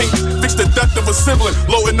could I can't fix the death of a sibling?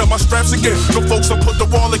 Loading up my straps again. No folks done put the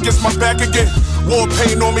wall against my back again. War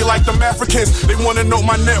paint on me like them Africans. They wanna know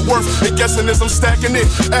my net worth. They guessing as I'm stacking it.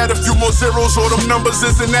 Add a few more zeros or them numbers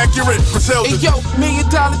is inaccurate. Griselda. Hey yo, $1 million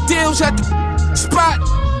deals at the spot.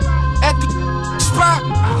 At the spot.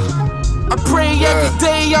 I pray every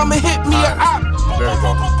day I'ma hit me a op.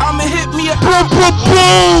 I'ma hit me a boom, boom,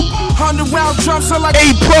 boom. 100 round drums so like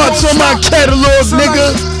 8 parts on my catalog,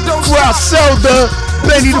 nigga. Griselda,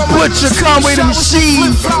 Benny the Butcher, Conway the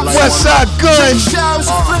Machine, Westside Gun.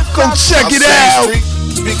 Go check it out.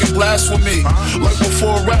 Speaking blasphemy, like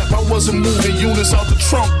before rap, I wasn't moving units out the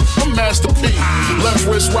trunk. I'm Master P, left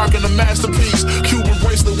wrist rocking a masterpiece. Cuban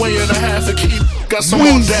bracelet weighing a half a key. Got some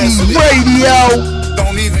audacity. Radio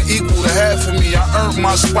don't even equal the half of me. I earned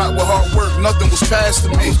my spot with hard work. Nothing was passed to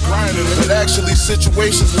me. But actually,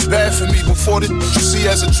 situations was bad for me. Before the you see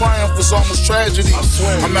as a triumph was almost tragedy.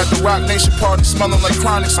 I'm at the Rock Nation party, smelling like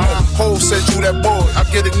chronic smoke. Hov said you that boy. I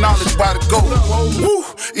get acknowledged by the GOAT. Woo.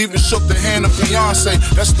 even shook the hand of Beyonce.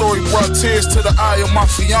 That story brought tears to the eye of my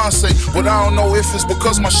fiance. But I don't know if it's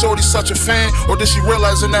because my shorty's such a fan, or did she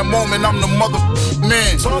realize in that moment I'm the mother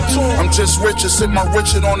man. I'm just richer, sit my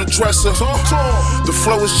Richard on the dresser. The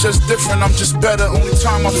flow is just different, I'm just better. Only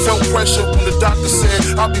time I felt pressure when the doctor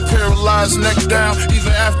said I'll be paralyzed, neck down,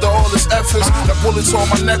 even after all this efforts. That bullet tore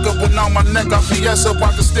my neck up, but now my neck got PS up.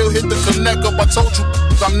 I can still hit the connect up. I told you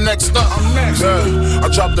I'm next up. I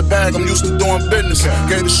dropped the bag, I'm used to doing business.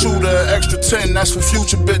 Gave the shooter an extra 10, that's for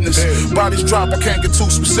future business. Bodies drop, I can't get too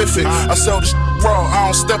specific. I sell the raw, I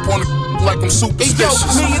don't step on it like I'm superstitious.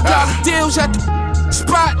 Hey, yo, $1 million deals at the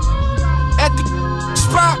spot. At the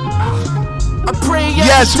spot. I pray.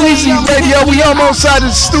 Yes, Weezy Radio. We almost out of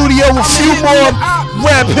the studio. A few more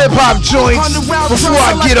rap hip hop joints before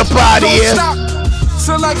I get up out of here.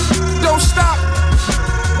 So like, don't stop.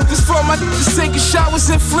 This for my niggas taking showers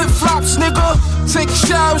and flip flops, nigga. Taking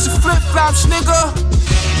showers and flip flops, nigga.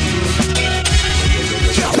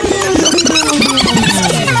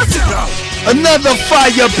 Another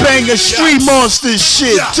fire banger, Street Monsters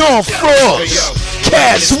shit. Dawn Frost,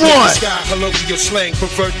 Cast One. Colloquial slang,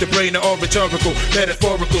 pervert the brain of oratorical,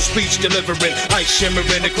 metaphorical speech delivering, ice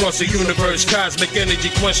shimmering across the universe. Cosmic energy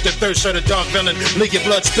quench the thirst of the dark villain. Leave your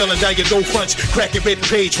blood spilling down your gold fronts. Crack your rib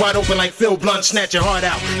page wide open like Phil Blunt. Snatch your heart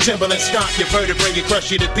out. Timberland stomp your vertebrae. You crush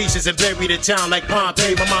you to pieces and bury the town like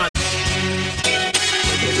Pompeii. My mind.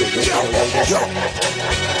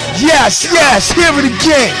 Yes, yes, hear it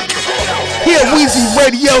again. Here, Weezy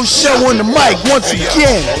Radio Show on the mic once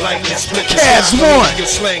again. Cast One.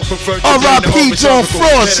 R.I.P. Dawn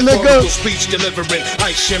Frost, nigga. Speech delivering,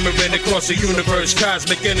 ice shimmering across the universe.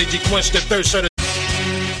 Cosmic energy quench the thirst of the.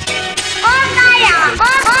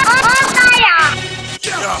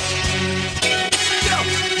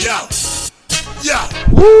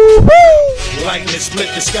 Lightning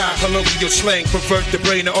split the sky, colloquial slang, pervert the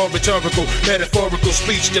brain of oratorical, metaphorical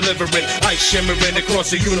speech delivering, ice shimmering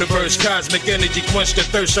across the universe. Cosmic energy quench the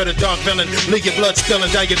thirst of the dark villain. Leave your blood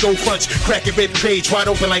spilling down your gold fronts. Crack your rib page wide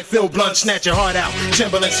open like Phil Blunt. Snatch your heart out.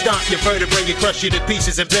 Timberland stomp your vertebrae. You crush you to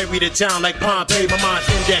pieces and bury the town like Pompeii. My mind's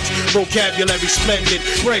index, vocabulary splendid.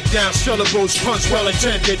 Break down syllables, puns well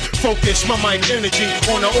intended. Focus my mind energy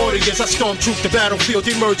on the audience. I stormtroop the battlefield,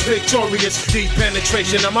 emerge victorious. Deep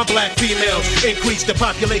penetration of my black females. Increase the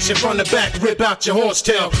population from the back, rip out your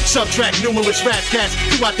horsetail. Subtract numerous rap cats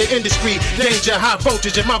throughout the industry. Danger, high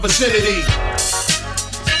voltage in my vicinity.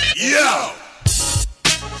 Yo!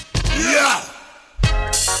 Yo!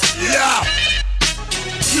 Yo!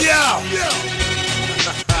 Yo!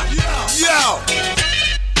 Yo!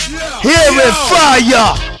 Hear it,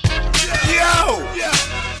 fire! Yo!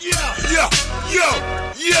 Yo! Yo!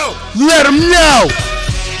 Yo! Let them know!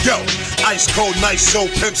 Yo! Ice cold, nice show,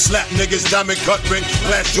 pimp slap niggas, diamond cut ring,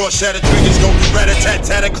 glass jaw shatter, triggers go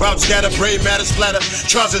rat-a-tat-tat, crowd scatter, brain matter splatter,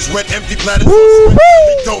 trousers wet, empty platters.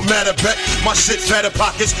 It don't matter, bet my shit fatter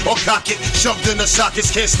pockets or cock it, shoved in the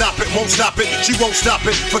sockets, can't stop it, won't stop it, she won't stop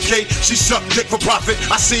it. For Kate, she sucked dick for profit.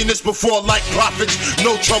 I seen this before like prophets,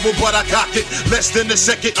 no trouble, but I cocked it. Less than a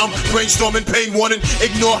second, I'm brainstorming, pain warning,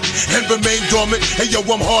 ignore and remain dormant. Hey yo,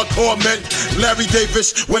 I'm hardcore, man. Larry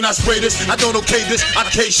Davis, when I spray this, I don't okay this, I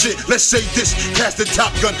K shit. Let's say this, cast the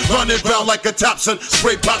top gun, running round like a top son.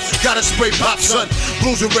 Spray pops, gotta spray pop, son.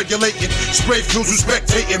 Blues are regulating, spray flues are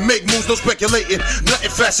spectating. Make moves, no speculating.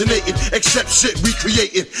 Nothing fascinating, except shit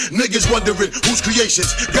recreating. Niggas wondering whose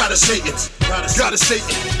creations. Gotta Satan's, gotta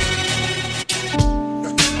Satan.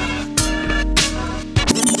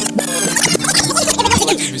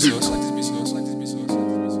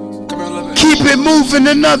 Keep it moving,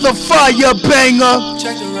 another fire banger.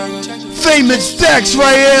 Famous Dex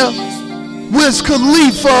right here. Wiz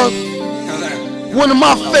Khalifa. One of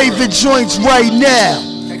my favorite joints right now.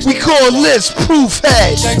 We call this Proof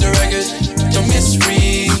Head. Check the record, don't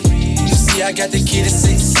misread. You see, I got the key to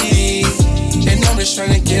succeed. And I'm just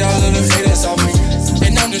trying to get all of the haters off me.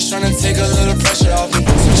 And I'm just trying to take a little pressure off me.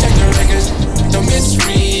 So check the record, don't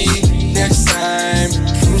misread. Next time,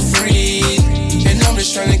 proofread. And I'm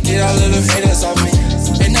just trying to get all of the haters off me.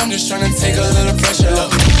 And I'm just trying to take a little pressure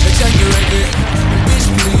off me. So check the record, bitch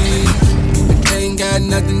please. They ain't got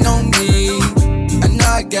nothing on me. I know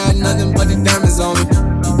I got nothing but the diamonds on me.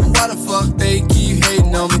 Why the fuck they keep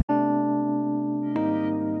hating on me?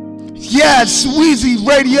 Yes, Weezy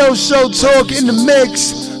Radio Show talk in the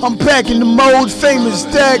mix. I'm back in the mode. Famous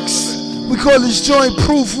Dex. We call this joint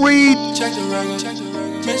Proofread. Check the record, check the record.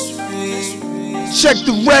 Check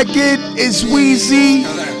the record. It's Weezy.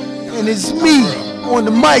 And it's me on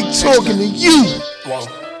the mic talking to you.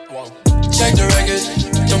 Check the record,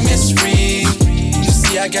 don't misread. You see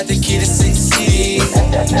see, I got the key to succeed.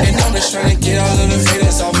 And I'm just trying to get all of the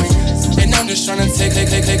haters off me. And I'm just trying to take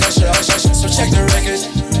usher. So check the record,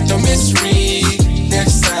 don't misread.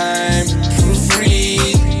 Next time,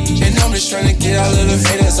 proofread. And I'm just trying to get all of the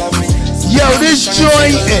haters off me. Yo, this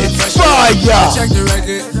joint is fire. Check the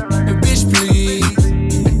record, and bitch please.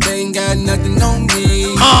 They ain't got nothing on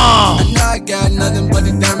me. I know I got nothing but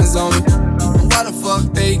the diamonds on me. Why the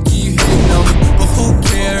fuck they keep hating on me? But who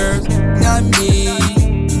cares? Not me.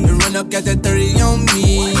 And run up, got that 30 on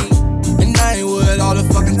me. And I ain't with all the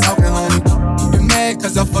fucking talking, homie. You mad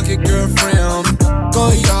cause I fuck your girlfriend, homie.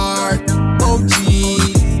 Go yard, OG.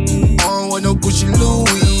 I don't want no Gucci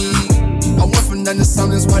Louis. I went from nothing to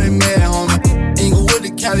something, that's why they mad, homie. Inglewood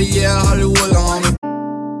to Cali, yeah, Hollywood, homie.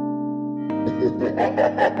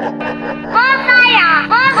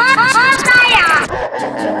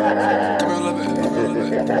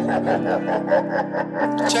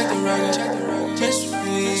 Check the record,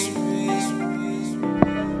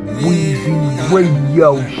 Weezy Radio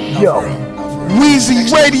Show. Weezy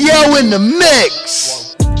Radio in the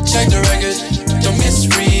mix. Check the record, don't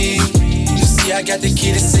misread. You see, I got the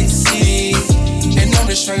key to succeed. And I'm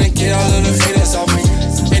just trying to get all of the haters off me.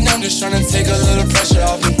 And I'm just trying to take a little pressure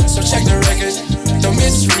off me. So check the record, don't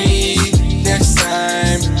misread. Next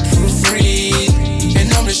time, proofread.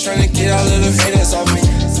 And I'm just trying to get all of the haters off me.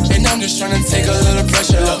 And I'm just trying to take a little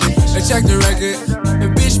pressure off me. So check the record,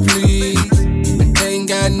 and bitch please. But they ain't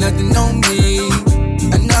got nothing on me.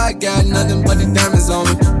 I know I got nothing but the diamonds on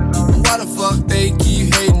me. Why the fuck they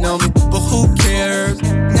keep hating on me? But who cares?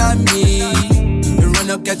 Not me. And run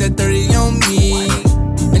up, got that 30 on me.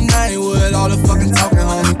 And I ain't with all the fucking talking,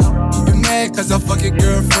 homie. You mad cause I fuck your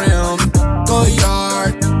girlfriend, homie. Go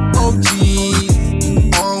yard, OG.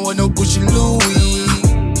 I don't want no Gucci Louis.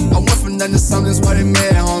 I went from nothing to something, that's why they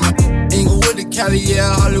mad, homie. Inglewood to Cali,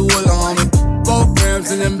 yeah, Hollywood, homie. 4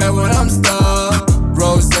 grams in them back when I'm stuck.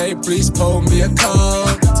 Rose, please pour me a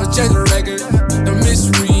cup. So check the record, don't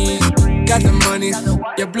misread. Got the money,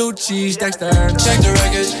 yeah, blue cheese, Dexter. Check the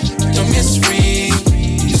record, don't misread.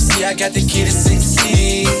 You see, I got the key to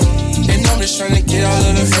succeed. And I'm just trying to get all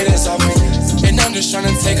of the haters off me. And I'm just trying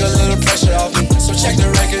to take a little pressure off me. So check the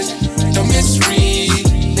record, don't misread.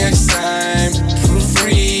 Next time,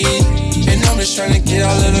 proofread. And I'm just trying to get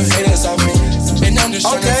all of the haters off me. And I'm just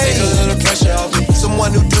trying to take a little pressure off me.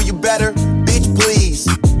 Someone who do you better, bitch please.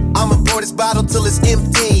 I'ma pour this bottle till it's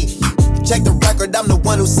empty. Check the record, I'm the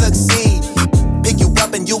one who succeed. Pick you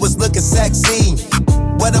up and you was looking sexy.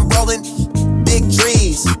 What I'm rolling, big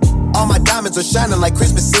trees. All my diamonds are shining like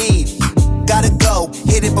Christmas Eve. Gotta go,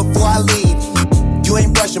 hit it before I leave. You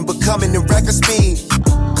ain't rushing but coming in record speed.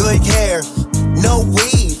 Good hair, no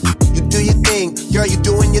weave. You do your thing, girl, you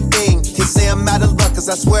doing your thing. Can't say I'm out of luck cause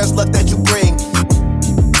I swear it's luck that you bring.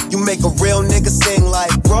 You make a real nigga sing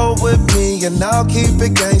like roll with me and I'll keep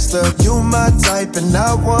it gangster. You my type and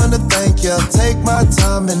I wanna thank ya. Take my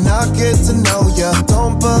time and I'll get to know ya.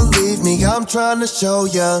 Don't believe me, I'm trying to show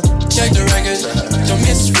ya. Check the record, don't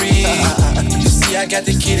misread. You see I got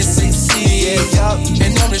the key to succeed.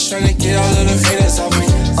 And I'm just trying to get all of the haters off me.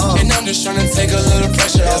 And I'm just trying to take a little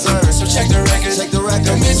pressure off me. So check the record,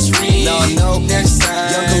 don't misread. Next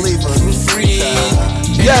time, proofread.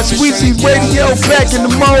 Yes, Weezy Radio back in the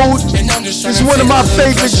mode. It's one of my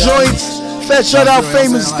favorite joints. Fat shout out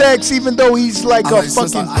Famous Dex, even though he's like a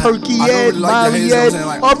fucking perky head, Molly head.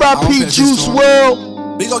 R.I.P. Juice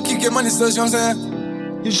WRLD. We gon' keep getting money, so you know what I'm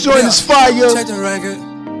saying? His joint is fire. Check the record,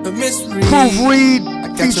 the misread.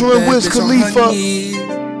 Proofread, featuring Wiz Khalifa.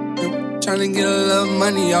 Trying to get a little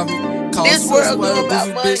money off me. This world go about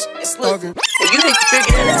money. You need to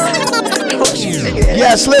figure it out.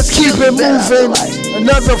 Yes, let's keep it moving.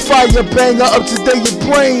 Another fire banger up to date your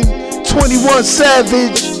brain. 21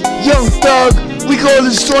 Savage, Young Thug. We call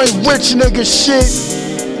this joint rich nigga shit.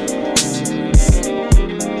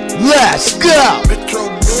 Let's go.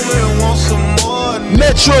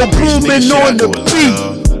 Metro Boomin on the beat.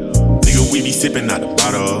 Nigga, we be sipping out the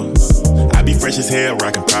bottle. I be fresh as hell,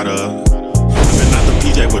 rockin' Prada. Living out the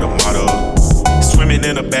PJ with a motto. Swimming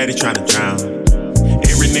in a baddie trying to drown.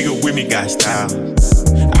 Every nigga with me got style.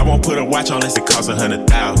 I won't put a watch on unless it costs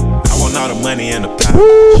 100,000. I want all the money in the pot.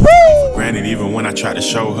 Granted, even when I tried to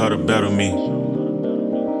show her to better me.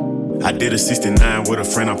 I did a 69 with a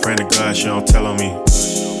friend, I'm praying to God she don't tell on me.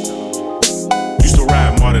 Used to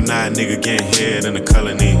ride more than I, nigga getting head in the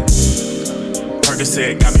colony.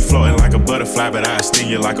 Percocet got me floating like a butterfly, but I sting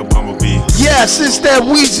you like a bumblebee. Yes, it's that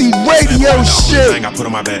Weezy Radio shit. Thing I put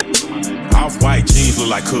on my back. Off-white jeans look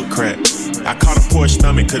like cooked crack. I caught a poor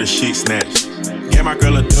stomach, could the shit snatched. Yeah, my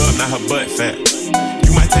girl a dub, not her butt fat.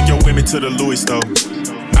 You might take your women to the Louis store.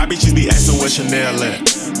 My bitches be asking where Chanel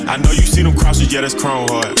at. I know you see them crosses, yeah, that's chrome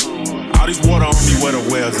hard. All this water on me, where the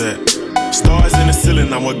wells at. Stars in the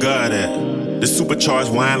ceiling, I'm where God at. The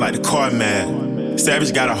supercharged wine like the car mad.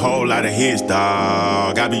 Savage got a whole lot of hits,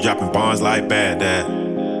 dawg. I be dropping bombs like bad dad.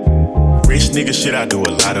 Rich nigga shit I do a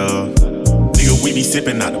lot of. Nigga, we be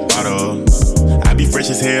sipping out the bottle. I be fresh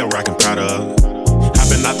as hell, rockin' Prada.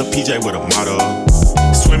 Hopping out the PJ with a model.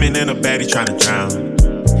 Swimming in a baddie tryna drown.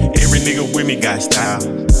 Every nigga with me got style.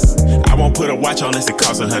 I won't put a watch on unless it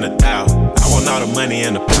costs 100,000. I want all the money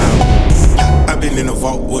in the pound. I been in the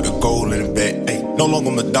vault with a gold in the back. Ay, no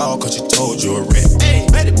longer my dog, cause you told you a rat. Ay,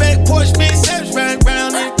 back to back Porsche, man, Savage riding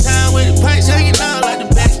around in the town with the pipes hanging out like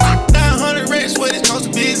the back. 900 racks, what it costs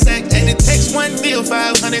to be exact. Ay, the text 1 mil,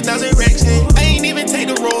 500,000 racks. Ay, I ain't even take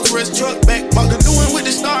the Rolls Royce truck back. Bought the new one with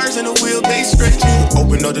the stars and the wheelbase stretch.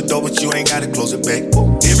 Open up the door, but you ain't gotta close it back.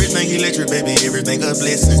 Everything electric, baby, everything a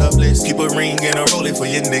blessing. Keep a ring and a roll it for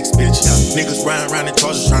your next bitch. Niggas riding around in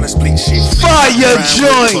Chargers trying to split shit. Fire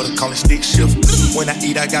joint! Call it stick shift. When I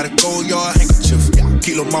eat, I gotta go yard handkerchief.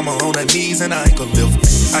 Kilo mama on her knees and I ankle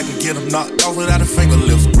lift. I can get them knocked off without a finger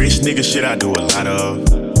lift. Rich nigga shit I do a lot of.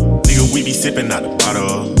 Nigga, we be sipping out the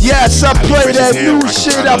bottle. Yes, I play that new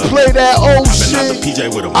shit. I play that old shit. I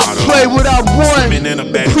play what I want.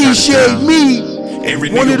 Appreciate me.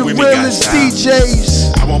 One of the realest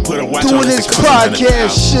DJs I won't put a watch doing this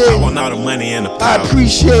podcast shit. I want all the money in the power. I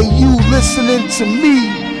appreciate you listening to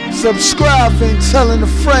me, subscribing, telling a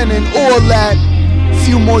friend and all that. A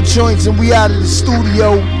few more joints and we out of the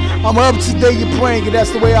studio. I'm up to date your praying, and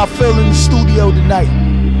that's the way I feel in the studio tonight.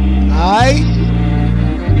 Alright?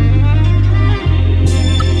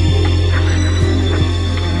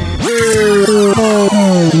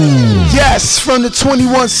 Yes, from the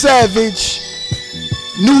 21 Savage.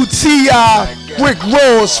 New T.I., Rick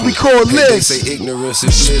Ross, we call this.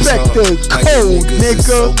 Respect the code, nigga.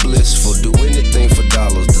 So blissful, do anything for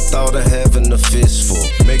dollars. The thought of having a fistful,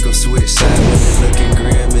 make them switch side when they looking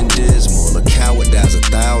grim and dismal. A coward dies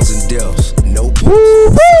 1,000 deaths. Nope.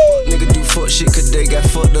 Nigga do fuck shit cause they got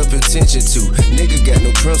fucked up intention to. Nigga got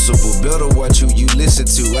no principle, better watch who you listen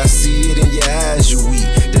to. I see it in your eyes, you weak.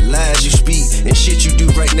 The lies you speak and shit you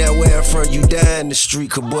do right now where I'm from, you die in the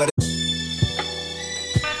street. Cause boy,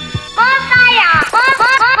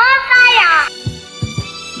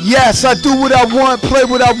 yes, I do what I want, play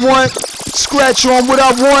what I want, scratch on what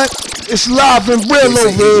I want. It's live and real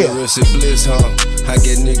over here. Bliss, huh? I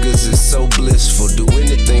get niggas is so blissful. Do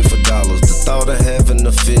anything for dollars. The thought of having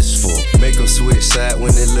a fistful, make them switch side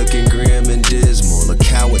when they looking grim and dismal. A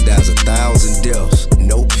coward dies 1,000 deaths.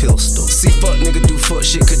 No pistol. See, fuck nigga do fuck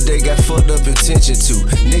shit cause they got fucked up intention to.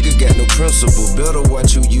 Nigga got no principle, better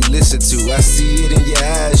watch who you listen to. I see it in your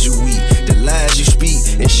eyes, you weak. The lies you speak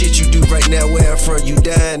and shit you do right now where I'm from, you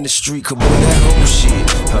die in the street. Cause boy, that whole shit.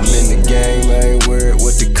 I'm in the game, I ain't worried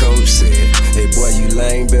what the coach said. Hey boy, you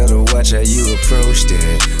lame, better watch how you approach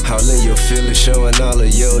that. All in your feelings, showing all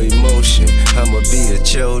of your emotion. I'ma be a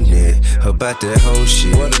chillin' about that whole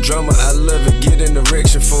shit. What a drama, I love it, get an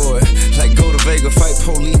erection for it. Like go to Vegas, fight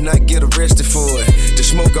police, not get arrested for it. The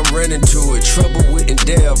smoke, I'm running to it, trouble with and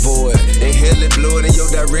dare avoid. Inhale it, blow it in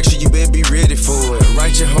your direction, you better be ready for it.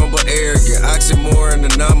 Righteous, humble, arrogant, oxymoron,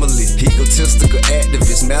 anomaly. Egotistical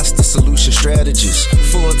activist, master solution strategist.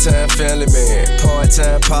 Full-time family man,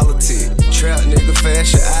 part-time politic. Trap nigga,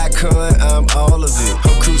 fashion icon, I'm all of it.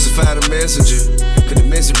 I'm crucified a messenger, cause the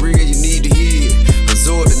message real, you need to hear.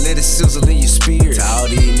 Absorb it, let it sizzle in your spirit. To all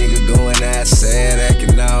these niggas going outside,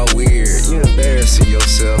 acting all weird. You embarrassing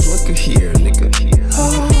yourself, look at here, nigga.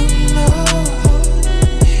 Oh no,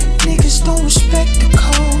 niggas don't respect the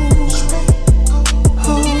code.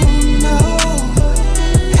 Oh no,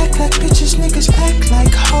 act like bitches, niggas act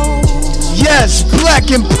like hoes. Yes, black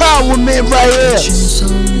empowerment right here.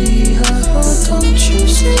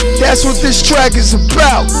 That's what this track is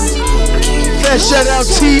about. Fast shout out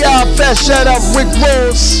T.I., fast shout out Rick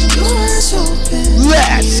Ross.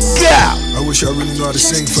 Let's go. I wish I really knew how to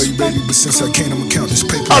sing for you, baby, but since I can't, I'ma count this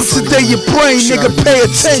paper. Up to date your brain, nigga, pay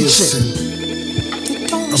attention.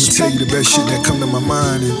 I'ma tell you the best shit that come to my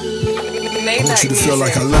mind, and I want you to feel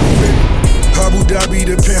like I love you, baby. Abu Dhabi,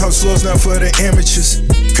 the penthouse floor's not for the amateurs.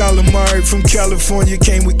 Calamari from California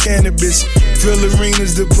came with cannabis. Fill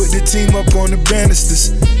arenas to put the team up on the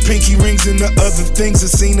banisters. Pinky rings and the other things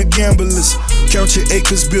I've seen the gamblers. Count your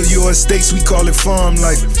acres, build your estates, we call it farm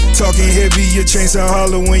life. Talking heavy, your chains are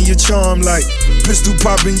hollow and your charm light. Pistol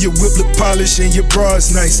popping, your whip look polished and your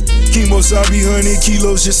bra's nice. Kemosabi, 100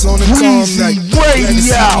 kilos just on a calm night.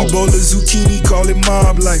 Radio. Ebola zucchini, call it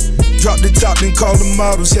mob life. Drop the top, then call the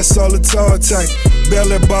models. Yes, all the tall type.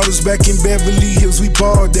 Bel Air bottles back in Beverly Hills, we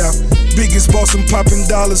balled out. Biggest boss, I'm popping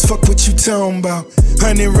dollars. Fuck what you talking about.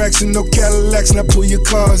 100 racks and no Cadillacs, now pull your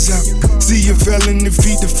cars out. See a felon,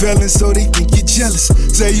 defeat the felon, so they think you're jealous.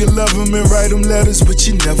 Say you love them and write them letters, but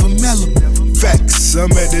you never mail them. Facts,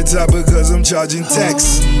 I'm at the top because I'm charging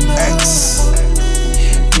tax. X.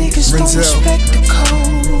 Niggas don't respect the code.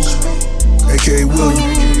 AKA William.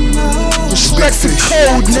 Respect the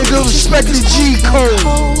code, nigga. Respect the G code.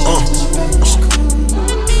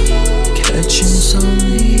 Catching's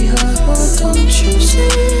only hard, don't you see?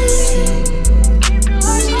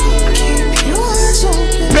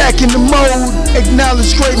 Back in the mode,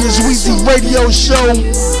 acknowledge greatness, Weezy Radio Show,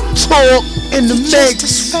 talk in the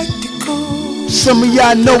mix. Some of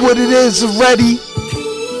y'all know what it is already.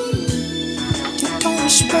 Don't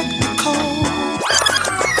respect the code.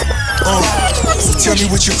 Tell me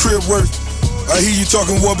what your crib worth. I hear you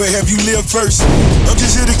talking war, but have you lived first? I'm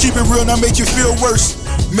just here to keep it real, not make you feel worse.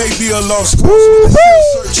 Maybe a lost cause, but let's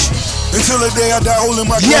still search. Until the day I die holding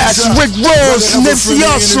my yes, Rick Ross, Nipsey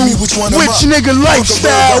Hussle, Rich Nigga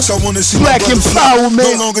Lifestyle, Black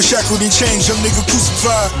Empowerment. No longer shackled and chained, young nigga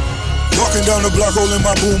crucified. Walking down the block holding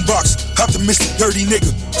my boom box. Optimistic, dirty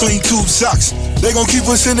nigga, clean tube socks. They gon' keep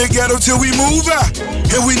us in the ghetto till we move out.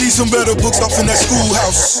 And we need some better books off in that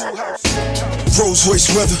schoolhouse. Rolls Royce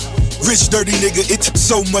weather, rich dirty nigga, it took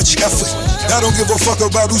so much effort. I don't give a fuck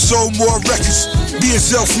about who sold more records. Being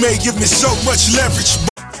self-made give me so much leverage.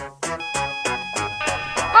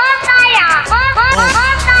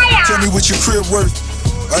 Tell me what your crib worth.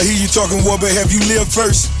 I hear you talking war, but have you lived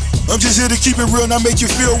first? I'm just here to keep it real, not make you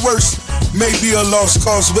feel worse. Maybe a lost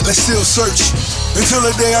cause, but let's still search. Until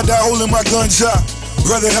the day I die holding my guns out.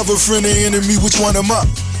 Rather have a friend or enemy, which one am I?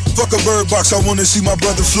 Fuck a bird box, I wanna see my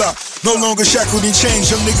brother fly. No longer shackled and chained,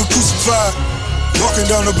 young nigga crucified. Walking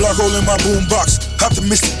down the block holding my boom box.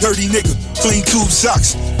 Optimistic, dirty nigga, clean tube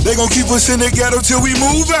socks. They gon' keep us in the ghetto till we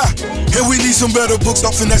move out. And we need some better books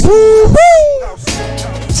off in that school.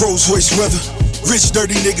 Rolls Royce weather, rich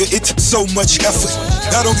dirty nigga, it took so much effort.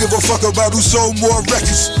 I don't give a fuck about who sold more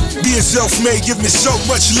records. Being self-made give me so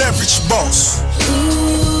much leverage, boss.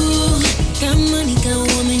 Ooh, got money, got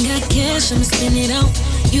woman, got cash, I'ma spend it on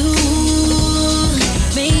you.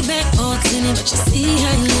 Made back all tinted, but you see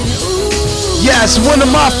how you living. Ooh. Yes, one of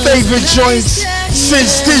my favorite joints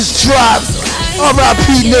since this drop.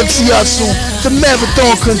 R.I.P. Nipsey Hussle. The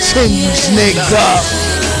marathon continues, nigga.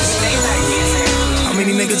 How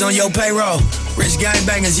many niggas on your payroll? Rich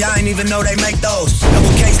gangbangers, y'all ain't even know they make those.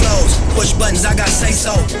 Double case loads, push buttons, I got say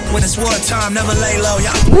so. When it's wartime, never lay low,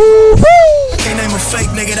 y'all. Can't name a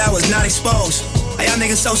fake nigga that was not exposed. Hey, y'all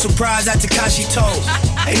niggas so surprised at Tekashi told.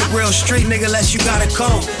 Ain't a real street nigga unless you got a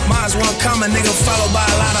code. Mine's one comma, nigga, followed by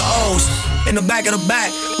a lot of O's. In the back of the back,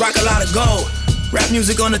 rock a lot of gold. Rap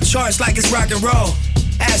music on the charts like it's rock and roll.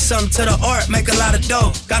 Add something to the art, make a lot of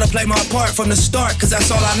dough. Gotta play my part from the start, cause that's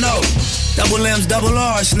all I know. Double M's, double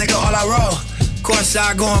R's, nigga, all I roll.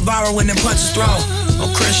 Courtside going viral when them punches throw. On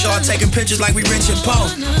Crenshaw taking pictures like we Rich and Poe.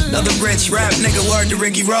 Another rich rap nigga, word to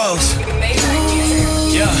Ricky Rose.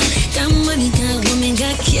 Yeah. Got money, got women,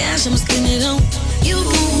 got cash, I'ma spend it on you.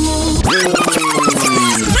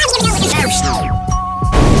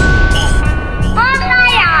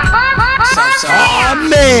 Oh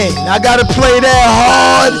man, I gotta play that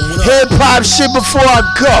hard hip-hop shit before I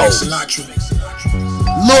go.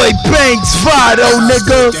 Lloyd Banks, Vado,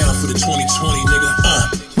 nigga.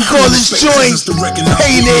 We call this joint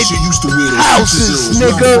Painted Houses,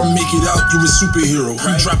 nigga. Make it out, you a superhero.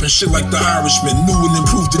 I'm dropping shit like the Irishman, new and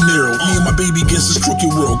improved De Niro. Me and my baby against this crooked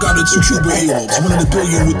world, got it 2 Cuban heroes. Winning a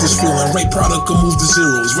billion with this feeling, right product can move to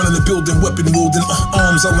zeros. Running the building, weapon wielding,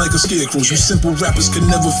 arms out like a scarecrow. You simple rappers can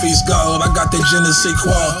never face God. I got that je ne sais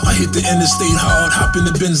quoi. I hit the interstate hard, hop in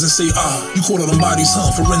the Benz and say ah. You caught all them bodies, huh?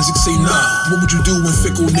 Forensics say nah. What would you do when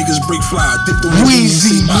fickle niggas break fly? Dipped on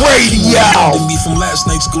Weezy Radio. Me from last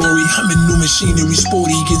night's glory. I'm in new machinery,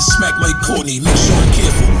 sporty, getting smacked like Courtney. Make sure I'm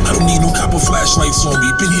careful. I don't need no copper flashlights on me.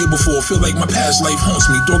 Been here before, feel like my past life haunts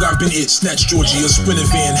me. Dog, I've been it. Snatch Georgie, a sprinter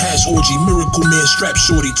van, hash orgy. Miracle man, strap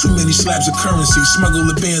shorty. Too many slabs of currency. Smuggle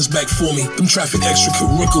the bands back for me. Them traffic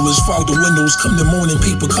extracurriculars, fog the windows. Come the morning,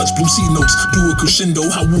 paper cuts, blue C notes. Do a crescendo.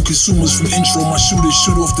 How woo consumers from intro. My shooters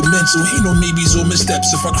shoot off the mental. Ain't no maybes or missteps.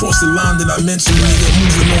 If I cross the line, then I mental. Nigga,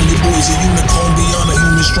 moving on, your boy's a unicorn beyond a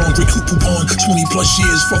human strong. Drake coupon. 20+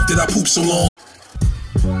 years, fuck that I poop so long.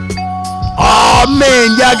 Oh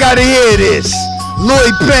man, y'all gotta hear this.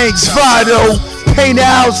 Lloyd Banks, Vado, Painted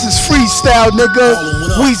Houses, freestyle, nigga.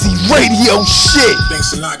 Weezy Radio shit.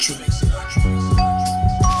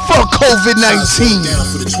 Fuck COVID-19. Down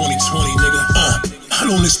for the 2020, nigga. I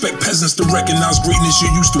don't expect peasants to recognize greatness. You're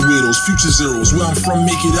used to weirdos, future zeros. Where I'm from,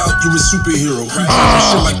 make it out, you're a superhero. I'm talking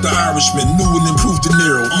shit like the Irishman, new and improved De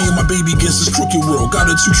Niro. Me and my baby against this crooked world. Got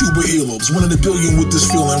her 2 Cuba earlobes, 1 in a billion with this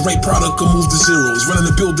feeling. Right product can move to zeros. Running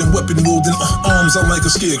the building, weapon wielding, arms out like a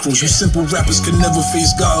scarecrow. You simple rappers can never face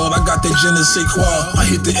God. I got that je ne sais quoi. I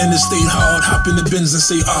hit the interstate hard, hop in the Benz and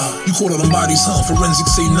say You caught all them bodies, huh?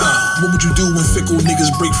 Forensics say nah. What would you do when fickle niggas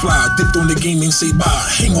break fly? Dipped on the game and say bye.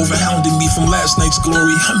 Hangover hounding me from last night's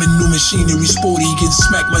glory. I'm in new machinery, sporty, getting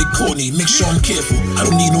smacked like Courtney. Make sure I'm careful. I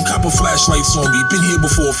don't need no copper flashlights on me. Been here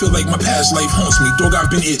before, feel like my past life haunts me. Dog, I've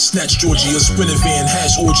been it. Snatch Georgie, a sprinter van,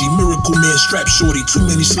 hash orgy, miracle man, strap shorty. Too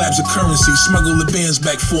many slabs of currency, smuggle the bands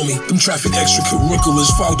back for me. Them traffic extracurriculars,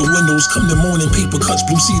 fog the windows. Come the morning, paper cuts,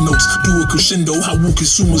 blue C notes. Do a crescendo, how woo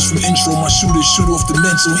consumers from intro. My shooters shoot off the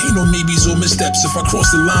mental. Ain't no maybes or missteps. If I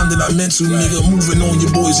cross the line, then I meant to. Nigga, moving on,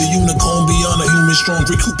 your boy's a unicorn. Beyond a human strong,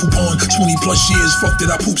 Great coupon. 20 plus years, fuck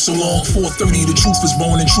did I poop so long. 4:30, the truth was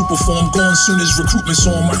born in trooper form. Gone soon as recruitment's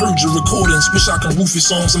on. I heard your recordings. Wish I can roof your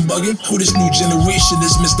songs. I'm bugging. Oh, this new generation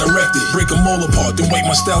is misdirected. Break them all apart, then wipe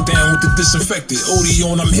my style down with the disinfected.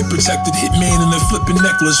 Odeon, I'm hip protected. Hitman in a flipping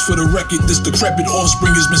necklace. For the record, this decrepit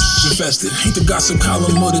offspring is misinfested. Ain't the gossip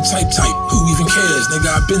column or the type. Who even cares? Nigga,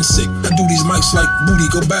 I've been sick. I do these mics like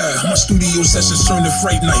booty go bad. My studio sessions turn to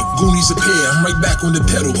fright night. Goonies appear. I'm right back on the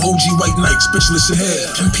pedal. OG white night, speechless in hair.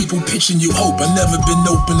 And people pitching you hope. I never been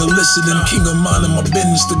open to listening. King of mine in my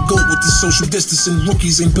business to go with the social distancing.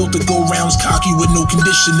 Rookies ain't built to go rounds, cocky with no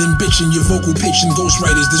conditioning. Bitching your vocal pitching,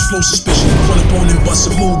 ghostwriters, this flow suspicion. Run up on and bust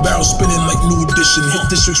a move, barrel spinning like new edition. Hit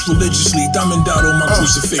districts religiously, diamond out on my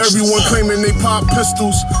crucifix. Everyone claiming they pop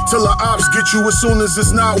pistols till the ops get you as soon as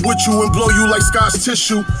it's not with you and blow you like Scotch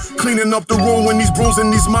tissue. Cleaning up the room when these brooms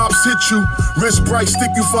and these mops hit you. Wrist bright,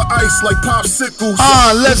 stick you for ice like popsicles.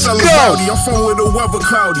 Let's go. I'm from where the weather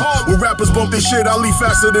cloudy. When rappers bump their shit, I leave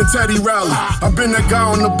faster than Teddy Riley. I've been that guy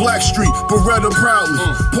on the Black Street, Beretta proudly.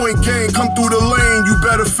 Point game, come through the lane, you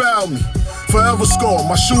better foul me. Forever score,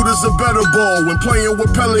 my shooter's a better ball. When playing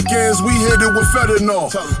with Pelicans, we hit it with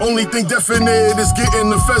fentanyl. Only thing definite is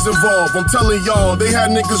getting the feds involved. I'm telling y'all, they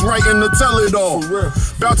had niggas writing to tell it all.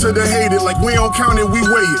 Bout to the hate it, like we don't count it, we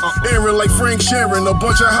weigh it. Aaron like Frank Sharon, a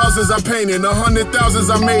bunch of houses I painted,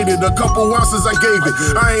 100,000 I made it, a couple ounces I gave it.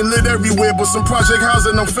 I ain't lit everywhere, but some project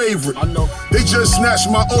housing I'm favorite. They just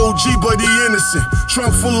snatched my OG, but he innocent.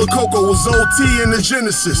 Trunk full of cocoa was OT in the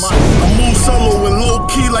Genesis. I move solo and low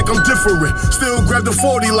key like I'm different. Still grab the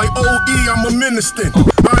 40 like OE, I'm a minister.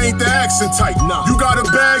 I ain't the accent type. You got a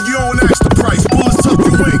bag, you don't ask the price. Bullets tuck you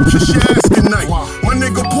in, kiss your ass goodnight. My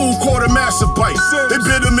nigga Pool caught a massive bite. They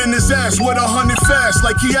bit him in his ass with 100 fast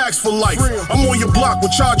like he asked for life. I'm on your block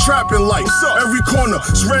with y'all trapping lights. Every corner,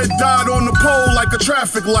 it's red dot on the pole like a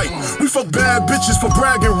traffic light. We fuck bad bitches for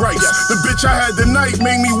bragging rights. The bitch I had tonight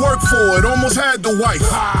made me work for it, almost had the wife.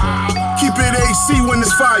 Keep it AC when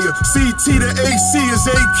it's fire. CT to AC is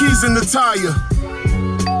 8 keys in the tire.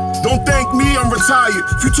 Don't thank me, I'm retired.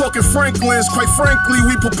 If you talking Franklin's, quite frankly,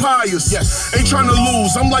 we papayas. Ain't tryna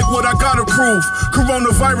lose, I'm like what I gotta prove.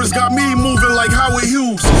 Coronavirus got me moving like Howard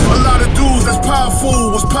Hughes. A lot of dudes that's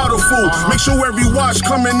powerful was powderful. Make sure every watch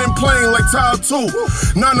coming in playing like Tile 2.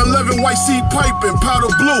 911 white seat piping,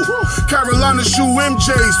 powder blue. Carolina shoe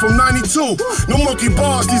MJs from 92. No monkey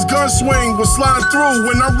bars, these guns swing was sliding through.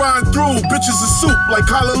 When I ride through, bitches is soup like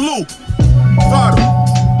Hallelujah. Vada.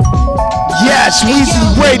 Yes, Weezy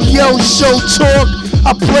Radio Show Talk.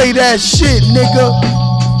 I play that shit, nigga.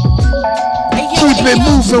 Keep it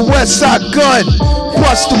moving, Westside Gun.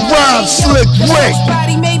 Bust the rhyme, Slick Rick.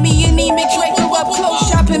 Body made me anemic, drink you up close.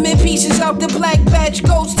 Chop him in pieces out the black badge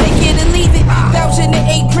ghost. Take it and leave it.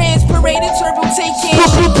 1,008 grams paraded, turbo take care.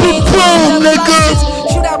 Boom, nigga.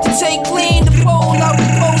 Shoot out to take clean, the pole out the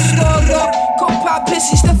post up. Pop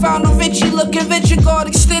pissy, Stefano Ricci looking rich. Guard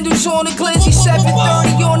extenders on the glizzy.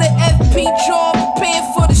 730 on the FP charm.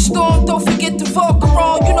 Preparing for the storm. Don't forget to fuck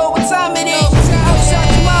around. You know what time it is. Outside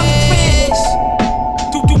your mama cribs.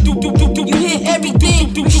 You hit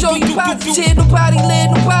everything. We show you positive. Nobody live.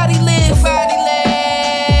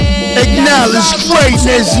 Acknowledge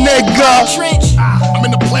greatness, nigga. I'm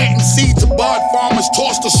in the planting seeds of bud farmers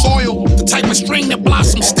toss the soil. The type of string that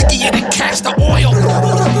blossoms stickier than castor oil.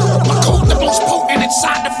 My coat the most potent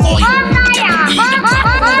inside the foil. I got the weed and pop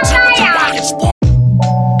room temperature while it's spoiled.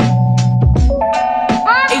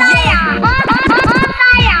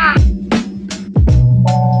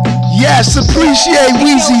 Yes, appreciate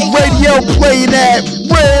Weezy Radio playing that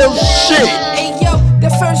real shit. Hey yo, the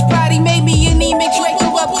first body made me anemic. Drink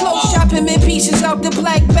you up close, chop him in pieces out the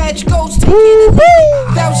black bag. catch ghosts, take it in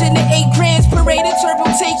 1,008 grams, parade a turbo,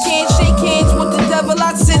 take hands, shake hands with the devil.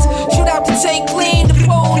 I sense, shoot out to take clean, the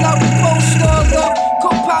pole out the post up.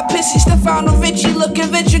 Co-pop pissy, Stefano Richie,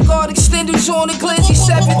 looking Vitrigard, extenders on the glizzy,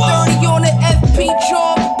 730 on the FP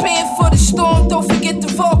John, preparing for the storm. Don't forget the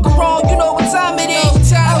Volker on, you know what time it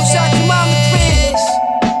is. Outside your mama crib.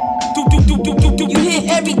 You hit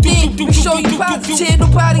everything, we show you positive.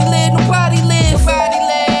 Nobody live, nobody live.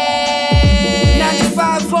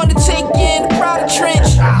 95 on the take in the Prada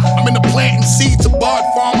trench. I'm in the planting seeds of barred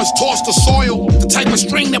farmers toss the soil. The type of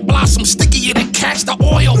string that blossoms stickier than castor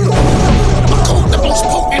oil. My coat the most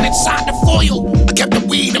potent inside the foil. I kept the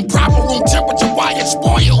weed in proper room temperature, why it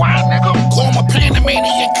spoiled. Call my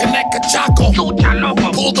Panamanian Connect Cachaco.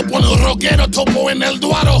 Pulled up on the Roguero Topo in El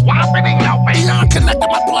Dorado. Beyond connected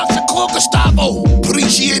my blunts and call Gustavo.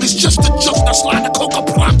 Appreciate it's just a just, I slide the coca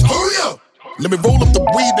pronto. Hurry up! Let me roll up the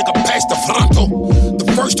weed, nigga, pass the fronto.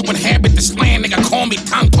 The first to inhabit this land, nigga, call me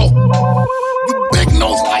Tonto. You big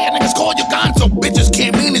nose liar, niggas call you Gonzo. Bitches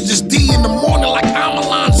can't mean it's just D in the morning like I'm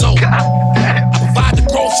Alonzo. I provide the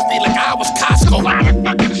grocery like I was Costco.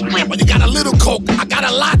 But you got a little coke, I got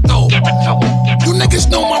a lot though. You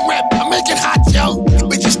niggas know my rep, I make it hot, yo. You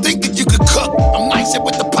bitches think that you could cook, I'm nice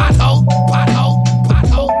with the pothole.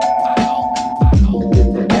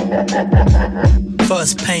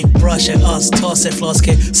 First paint brush at us, toss it, floss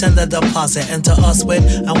kick, send a deposit, enter us with,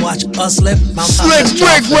 and watch us lip. Slick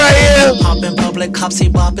Rick right here. Hop in public, cops he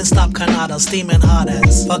bopping, stop Canada, steaming hot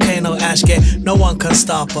as volcano ash get, no one can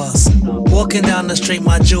stop us. Walking down the street,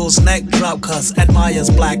 my jewels, neck drop cuss, admires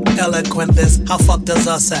black, eloquent this, how fuck does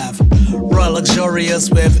us have? Royal luxurious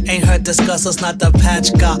with, ain't heard discuss us, not the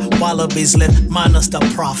patch, got wallabies live, minus the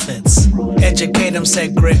profits. Educate them,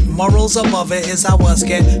 said grit, morals above it is how us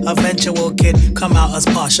get, eventual kid, come out as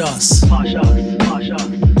posh us.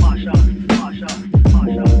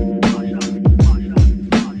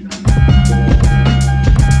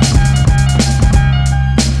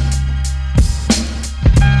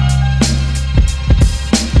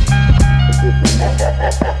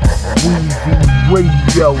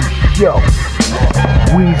 Radio Show.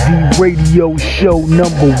 Weezy Radio Show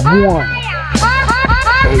 #1.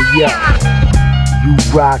 Hey yo, you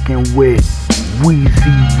rockin' with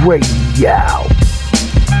Weezy Radio.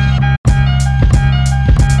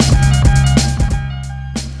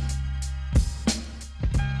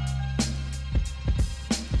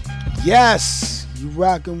 Yes, you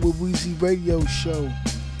rockin' with Weezy Radio Show.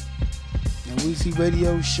 And Weezy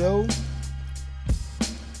Radio Show,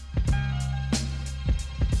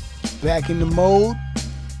 back in the mode.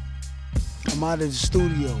 I'm out of the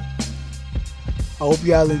studio. I hope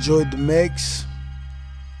y'all enjoyed the mix.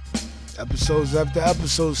 Episodes after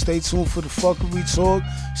episodes. Stay tuned for the Fuckery Talk.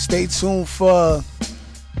 Stay tuned for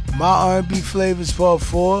my R&B Flavors Part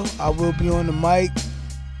 4. I will be on the mic.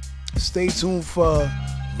 Stay tuned for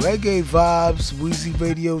Reggae Vibes, Weezy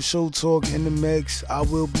Radio Show Talk in the mix. I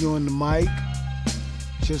will be on the mic.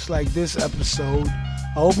 Just like this episode.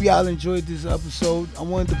 I hope y'all enjoyed this episode. I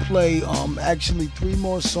wanted to play actually 3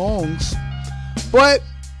 more songs, but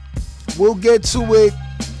we'll get to it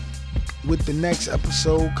with the next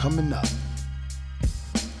episode coming up.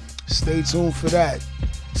 Stay tuned for that.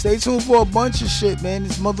 Stay tuned for a bunch of shit, man.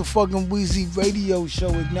 This motherfucking Weezy Radio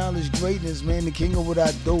Show, Acknowledge Greatness, man. The king of what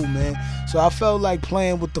I do, man. So I felt like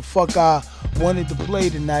playing what the fuck I wanted to play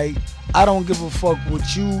tonight. I don't give a fuck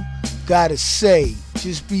what you gotta say.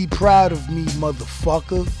 Just be proud of me,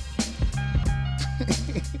 motherfucker.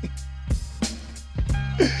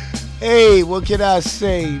 Hey, what can I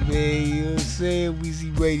say, man? You know what I'm saying?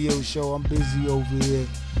 Weezy Radio Show. I'm busy over here.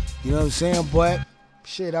 You know what I'm saying? But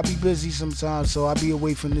shit, I be busy sometimes, so I be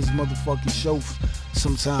away from this motherfucking show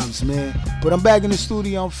sometimes, man. But I'm back in the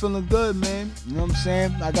studio. I'm feeling good, man. You know what I'm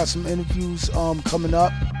saying? I got some interviews coming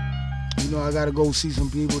up. You know, I gotta go see some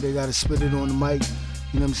people. They gotta spit it on the mic.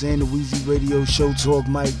 You know what I'm saying? The Weezy Radio Show Talk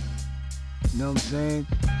mic. You know what I'm saying?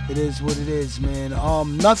 It is what it is, man.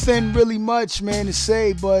 Nothing really much, man, to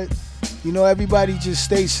say, but you know, everybody just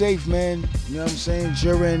stay safe, man. You know what I'm saying?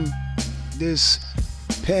 During this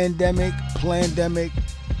pandemic, plandemic,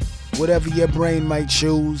 whatever your brain might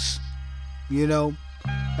choose. You know,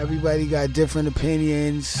 everybody got different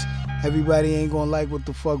opinions. Everybody ain't gonna like what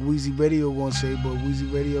the fuck Weezy Radio gonna say, but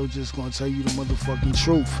Weezy Radio just gonna tell you the motherfucking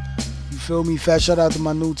truth. You feel me? Fat shout out to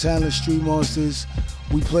my new talent, Street Monsters.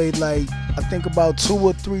 We played like, I think about 2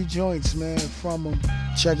 or 3 joints, man, from them.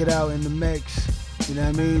 Check it out in the mix. You know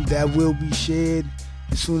what I mean? That will be shared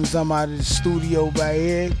as soon as I'm out of the studio right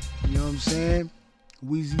here. You know what I'm saying?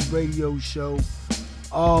 Weezy Radio Show.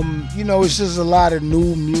 You know, it's just a lot of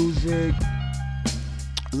new music.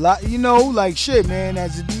 You know, like shit, man.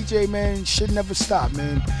 As a DJ, man, shit never stop,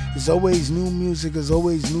 man. There's always new music. There's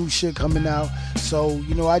always new shit coming out. So,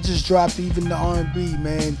 you know, I just dropped even the R&B,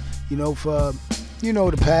 man. You know, for, you know,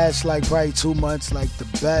 the past, like, probably 2 months, like, the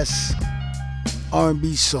best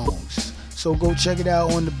R&B songs. So go check it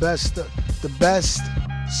out on the best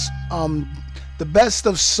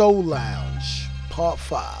of Soul Lounge, Part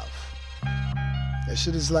 5. That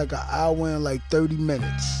shit is like an hour and like 30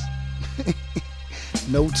 minutes.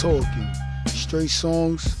 No talking. Straight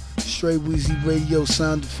songs, straight Weezy Radio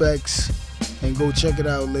sound effects. And go check it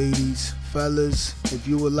out, ladies, fellas. If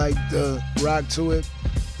you would like to rock to it,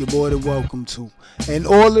 you're more than welcome to. And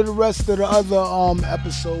all of the rest of the other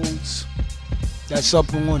episodes that's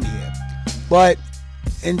up on here. But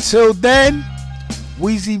until then,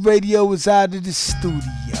 Weezy Radio is out of the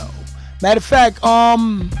studio. Matter of fact,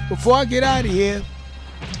 before I get out of here,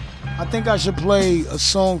 I think I should play a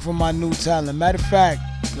song from my new talent. Matter of fact,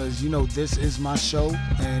 because, you know, this is my show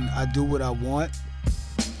and I do what I want.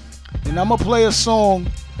 And I'm going to play a song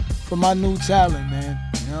from my new talent, man.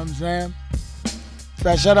 You know what I'm saying? In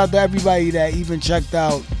fact, shout out to everybody that even checked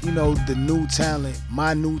out, you know, the new talent,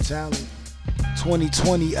 my new talent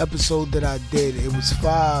 2020 episode that I did. It was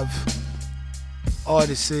 5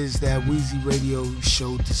 artists that Weezy Radio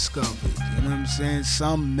Show discovered. You know what I'm saying?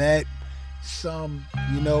 Some met, some,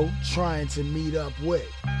 you know, trying to meet up with.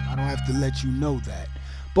 I don't have to let you know that.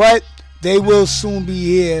 But they will soon be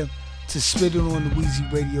here to spit it on the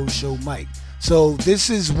Weezy Radio Show mic. So this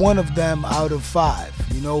is one of them out of 5,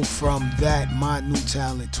 you know, from that My New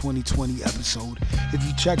Talent 2020 episode. If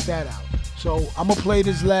you check that out. So I'm going to play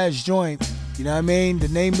this last joint. You know what I mean? The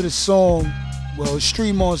name of the song, well,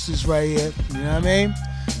 Street Monsters right here. You know what I mean?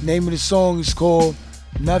 The name of the song is called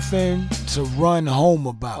Nothing to Run Home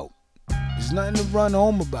About. There's nothing to run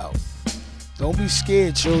home about. Don't be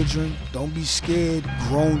scared, children. Don't be scared,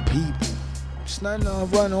 grown people. There's nothing to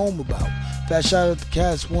run home about. Fat shout out to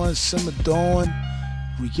Cats One, Simmer Dawn,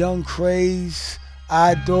 Young Craze,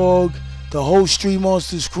 iDog, the whole Street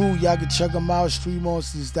Monsters crew. Y'all can check them out,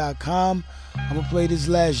 streetmonsters.com. I'm going to play this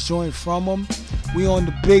last joint from them. We on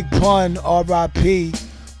the Big Pun, R.I.P.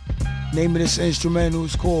 Name of this instrumental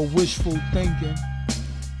is called Wishful Thinking.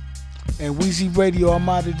 And Weezy Radio, I'm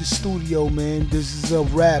out of the studio, man. This is a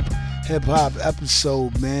rap hip-hop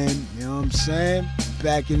episode, man. You know what I'm saying?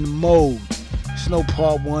 Back in the mode. It's no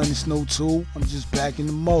part 1, it's no 2. I'm just back in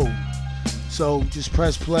the mode. So just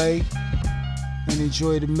press play and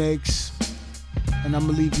enjoy the mix. And I'm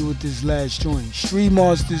going to leave you with this last joint. Street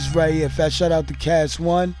Monsters right here. Fat shout out to Cats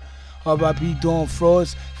One. R.I.P. Dawn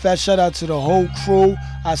Frost. Fat shout out to the whole crew.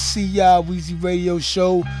 I see y'all Weezy Radio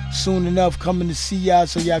Show soon enough coming to see y'all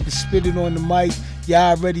so y'all can spit it on the mic.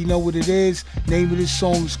 Y'all already know what it is. Name of this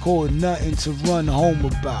song is called Nothing to Run Home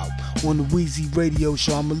About on the Weezy Radio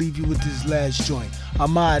Show. I'm going to leave you with this last joint.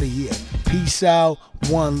 I'm out of here. Peace out.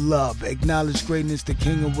 One love. Acknowledge greatness, the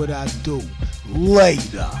king of what I do.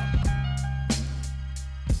 Later.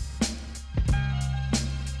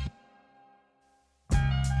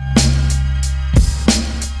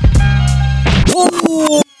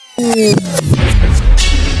 Word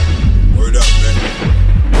up, man.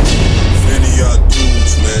 If any of y'all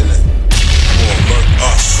dudes, man, that wanna murk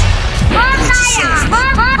us, do it yourself,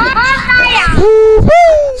 man.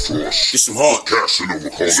 Get some heart,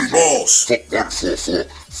 get some balls, and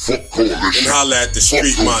holla at the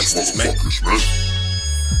street monsters, man.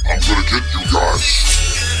 I'm gonna get you guys.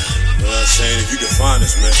 You know what I'm saying? If you can find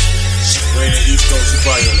us, man. We ain't in the East Coast, you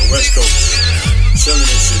probably on the West Coast. Chillin'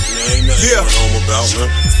 and shit, man. Ain't nothing to run home about, man.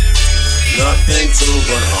 Nothing to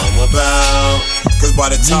run home about. Cause by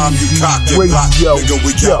the time you cock your block, nigga,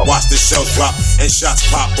 we got watch the shells drop and shots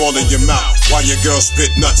pop all in your mouth while your girl spit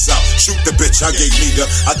nuts out. Shoot the bitch, I gave neither.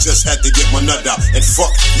 I just had to get my nut out. And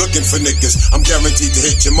fuck, looking for niggas. I'm guaranteed to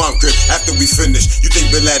hit your mom crib after we finish. You think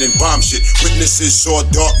Bin Laden bomb shit? Witnesses saw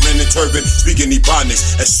dark men in turban speaking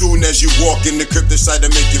Ebonics. As soon as you walk in the crypto site, to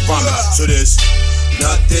make you vomit. So there's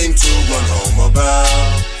nothing to run home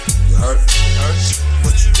about. You heard?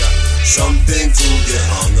 What you got? Something to get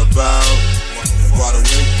hung about. And by the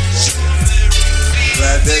way,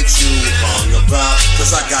 glad that you hung about.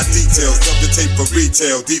 Cause I got details, dub the tape for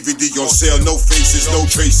retail. DVD on sale, no faces, no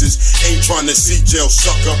traces. Ain't trying to see jail,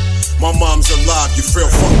 sucker. My mom's alive, you frail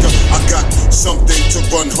fucker. I got something to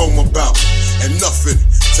run home about. And nothing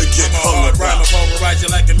to get hung about. ride you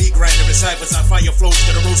like a meat grinder. In ciphers, I fire flows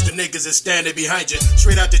to the roast of niggas and standing behind you.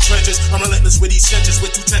 Straight out the trenches, I'm relentless with these sentences.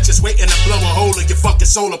 With 2 textures waiting to blow a hole in your fucking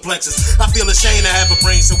solar plexus. I feel ashamed to have a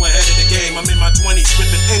brain so ahead of the game. I'm in my 20s,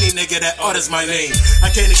 ripping any nigga that utters my name. I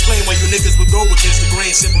can't explain why you niggas would go against the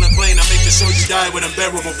grain. Simple and plain, I'm making sure you die with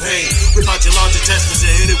unbearable pain. Rip out your large intestines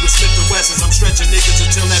and hit it with Smith & Wessons. I'm stretching niggas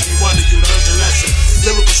until every one of you learns a lesson.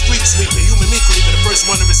 Lyrical street sweeping, human meat cleaving. The first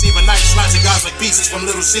one to receive a knife, slicing guys like pieces from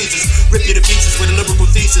Little Caesars. Rip you to pieces with a lyrical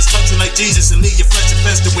thesis. Touch you like Jesus and leave your flesh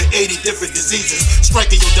infested with 80 different diseases.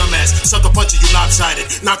 Striking your dumb ass, sucker punching you lopsided.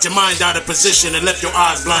 Knocked your mind out of position and left your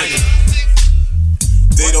eyes blinded.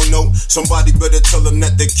 They don't know, somebody better tell them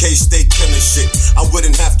that the case they killing shit. I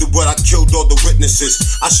wouldn't have to, but I killed all the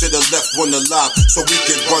witnesses. I should've left one alive so we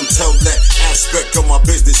could run, tell that aspect of my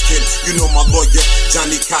business, kid. You know my lawyer,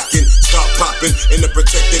 Johnny Cockin. Stop popping in the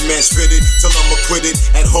protected man's fitted till I'm acquitted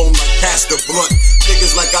at home like Pastor Blunt.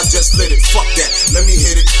 Niggas like I just lit it, fuck that. Let me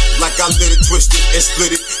hit it like I lit it, twist it and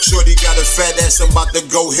split it. Shorty got a fat ass, I'm about to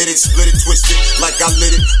go hit it, split it, twist it like I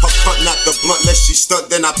lit it. Her cunt not the blunt, lest she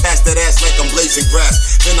stunt, then I pass that ass like I'm blazing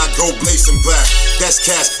grass. Then I go blazing black. That's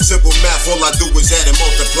cash, simple math. All I do is add and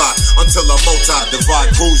multiply until I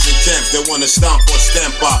multi-divide. Cruising camps, they wanna stomp or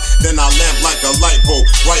stamp by. Then I lamp like a light bulb.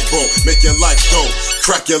 Right bulb, make your life go.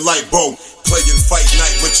 Crack your light bulb. Playing fight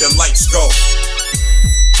night with your lights go.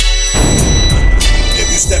 If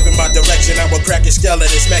you step in my direction, I will crack your skeleton,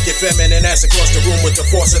 smack your feminine ass across the room with the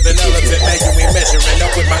force of an elephant. Man, you ain't measuring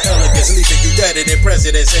up with my elegance, leaving you dead in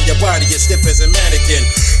presidents, and your body is stiff as a mannequin.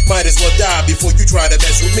 Might as well die before you try to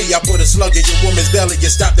mess with me. I put a slug in your woman's belly and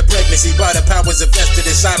stop the pregnancy by the powers invested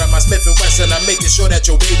inside of my Smith & Wesson. I'm making sure that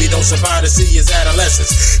your baby don't survive to see his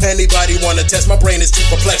adolescence. Anybody wanna test? My brain is too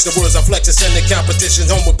perplexed. The words I flex and send the competitions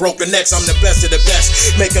home with broken necks. I'm the best of the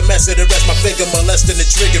best. Make a mess of the rest. My finger molesting the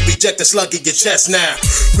trigger. Reject the slug in your chest now.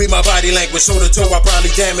 Read my body language, shoulder to toe. I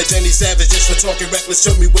probably damage any savage just for talking reckless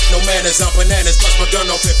to me with no manners. I'm bananas. Bust my gun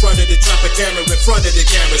off in front of the drop a camera in front of the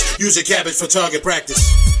cameras. Use a cabbage for target practice.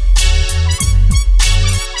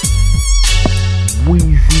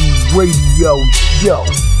 Weezy Radio Show.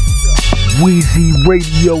 Weezy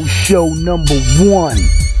Radio Show number 1.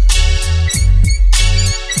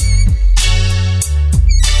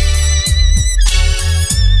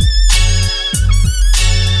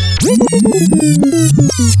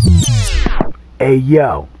 Hey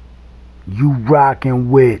yo, you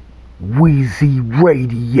rockin' with Weezy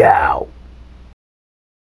Radio.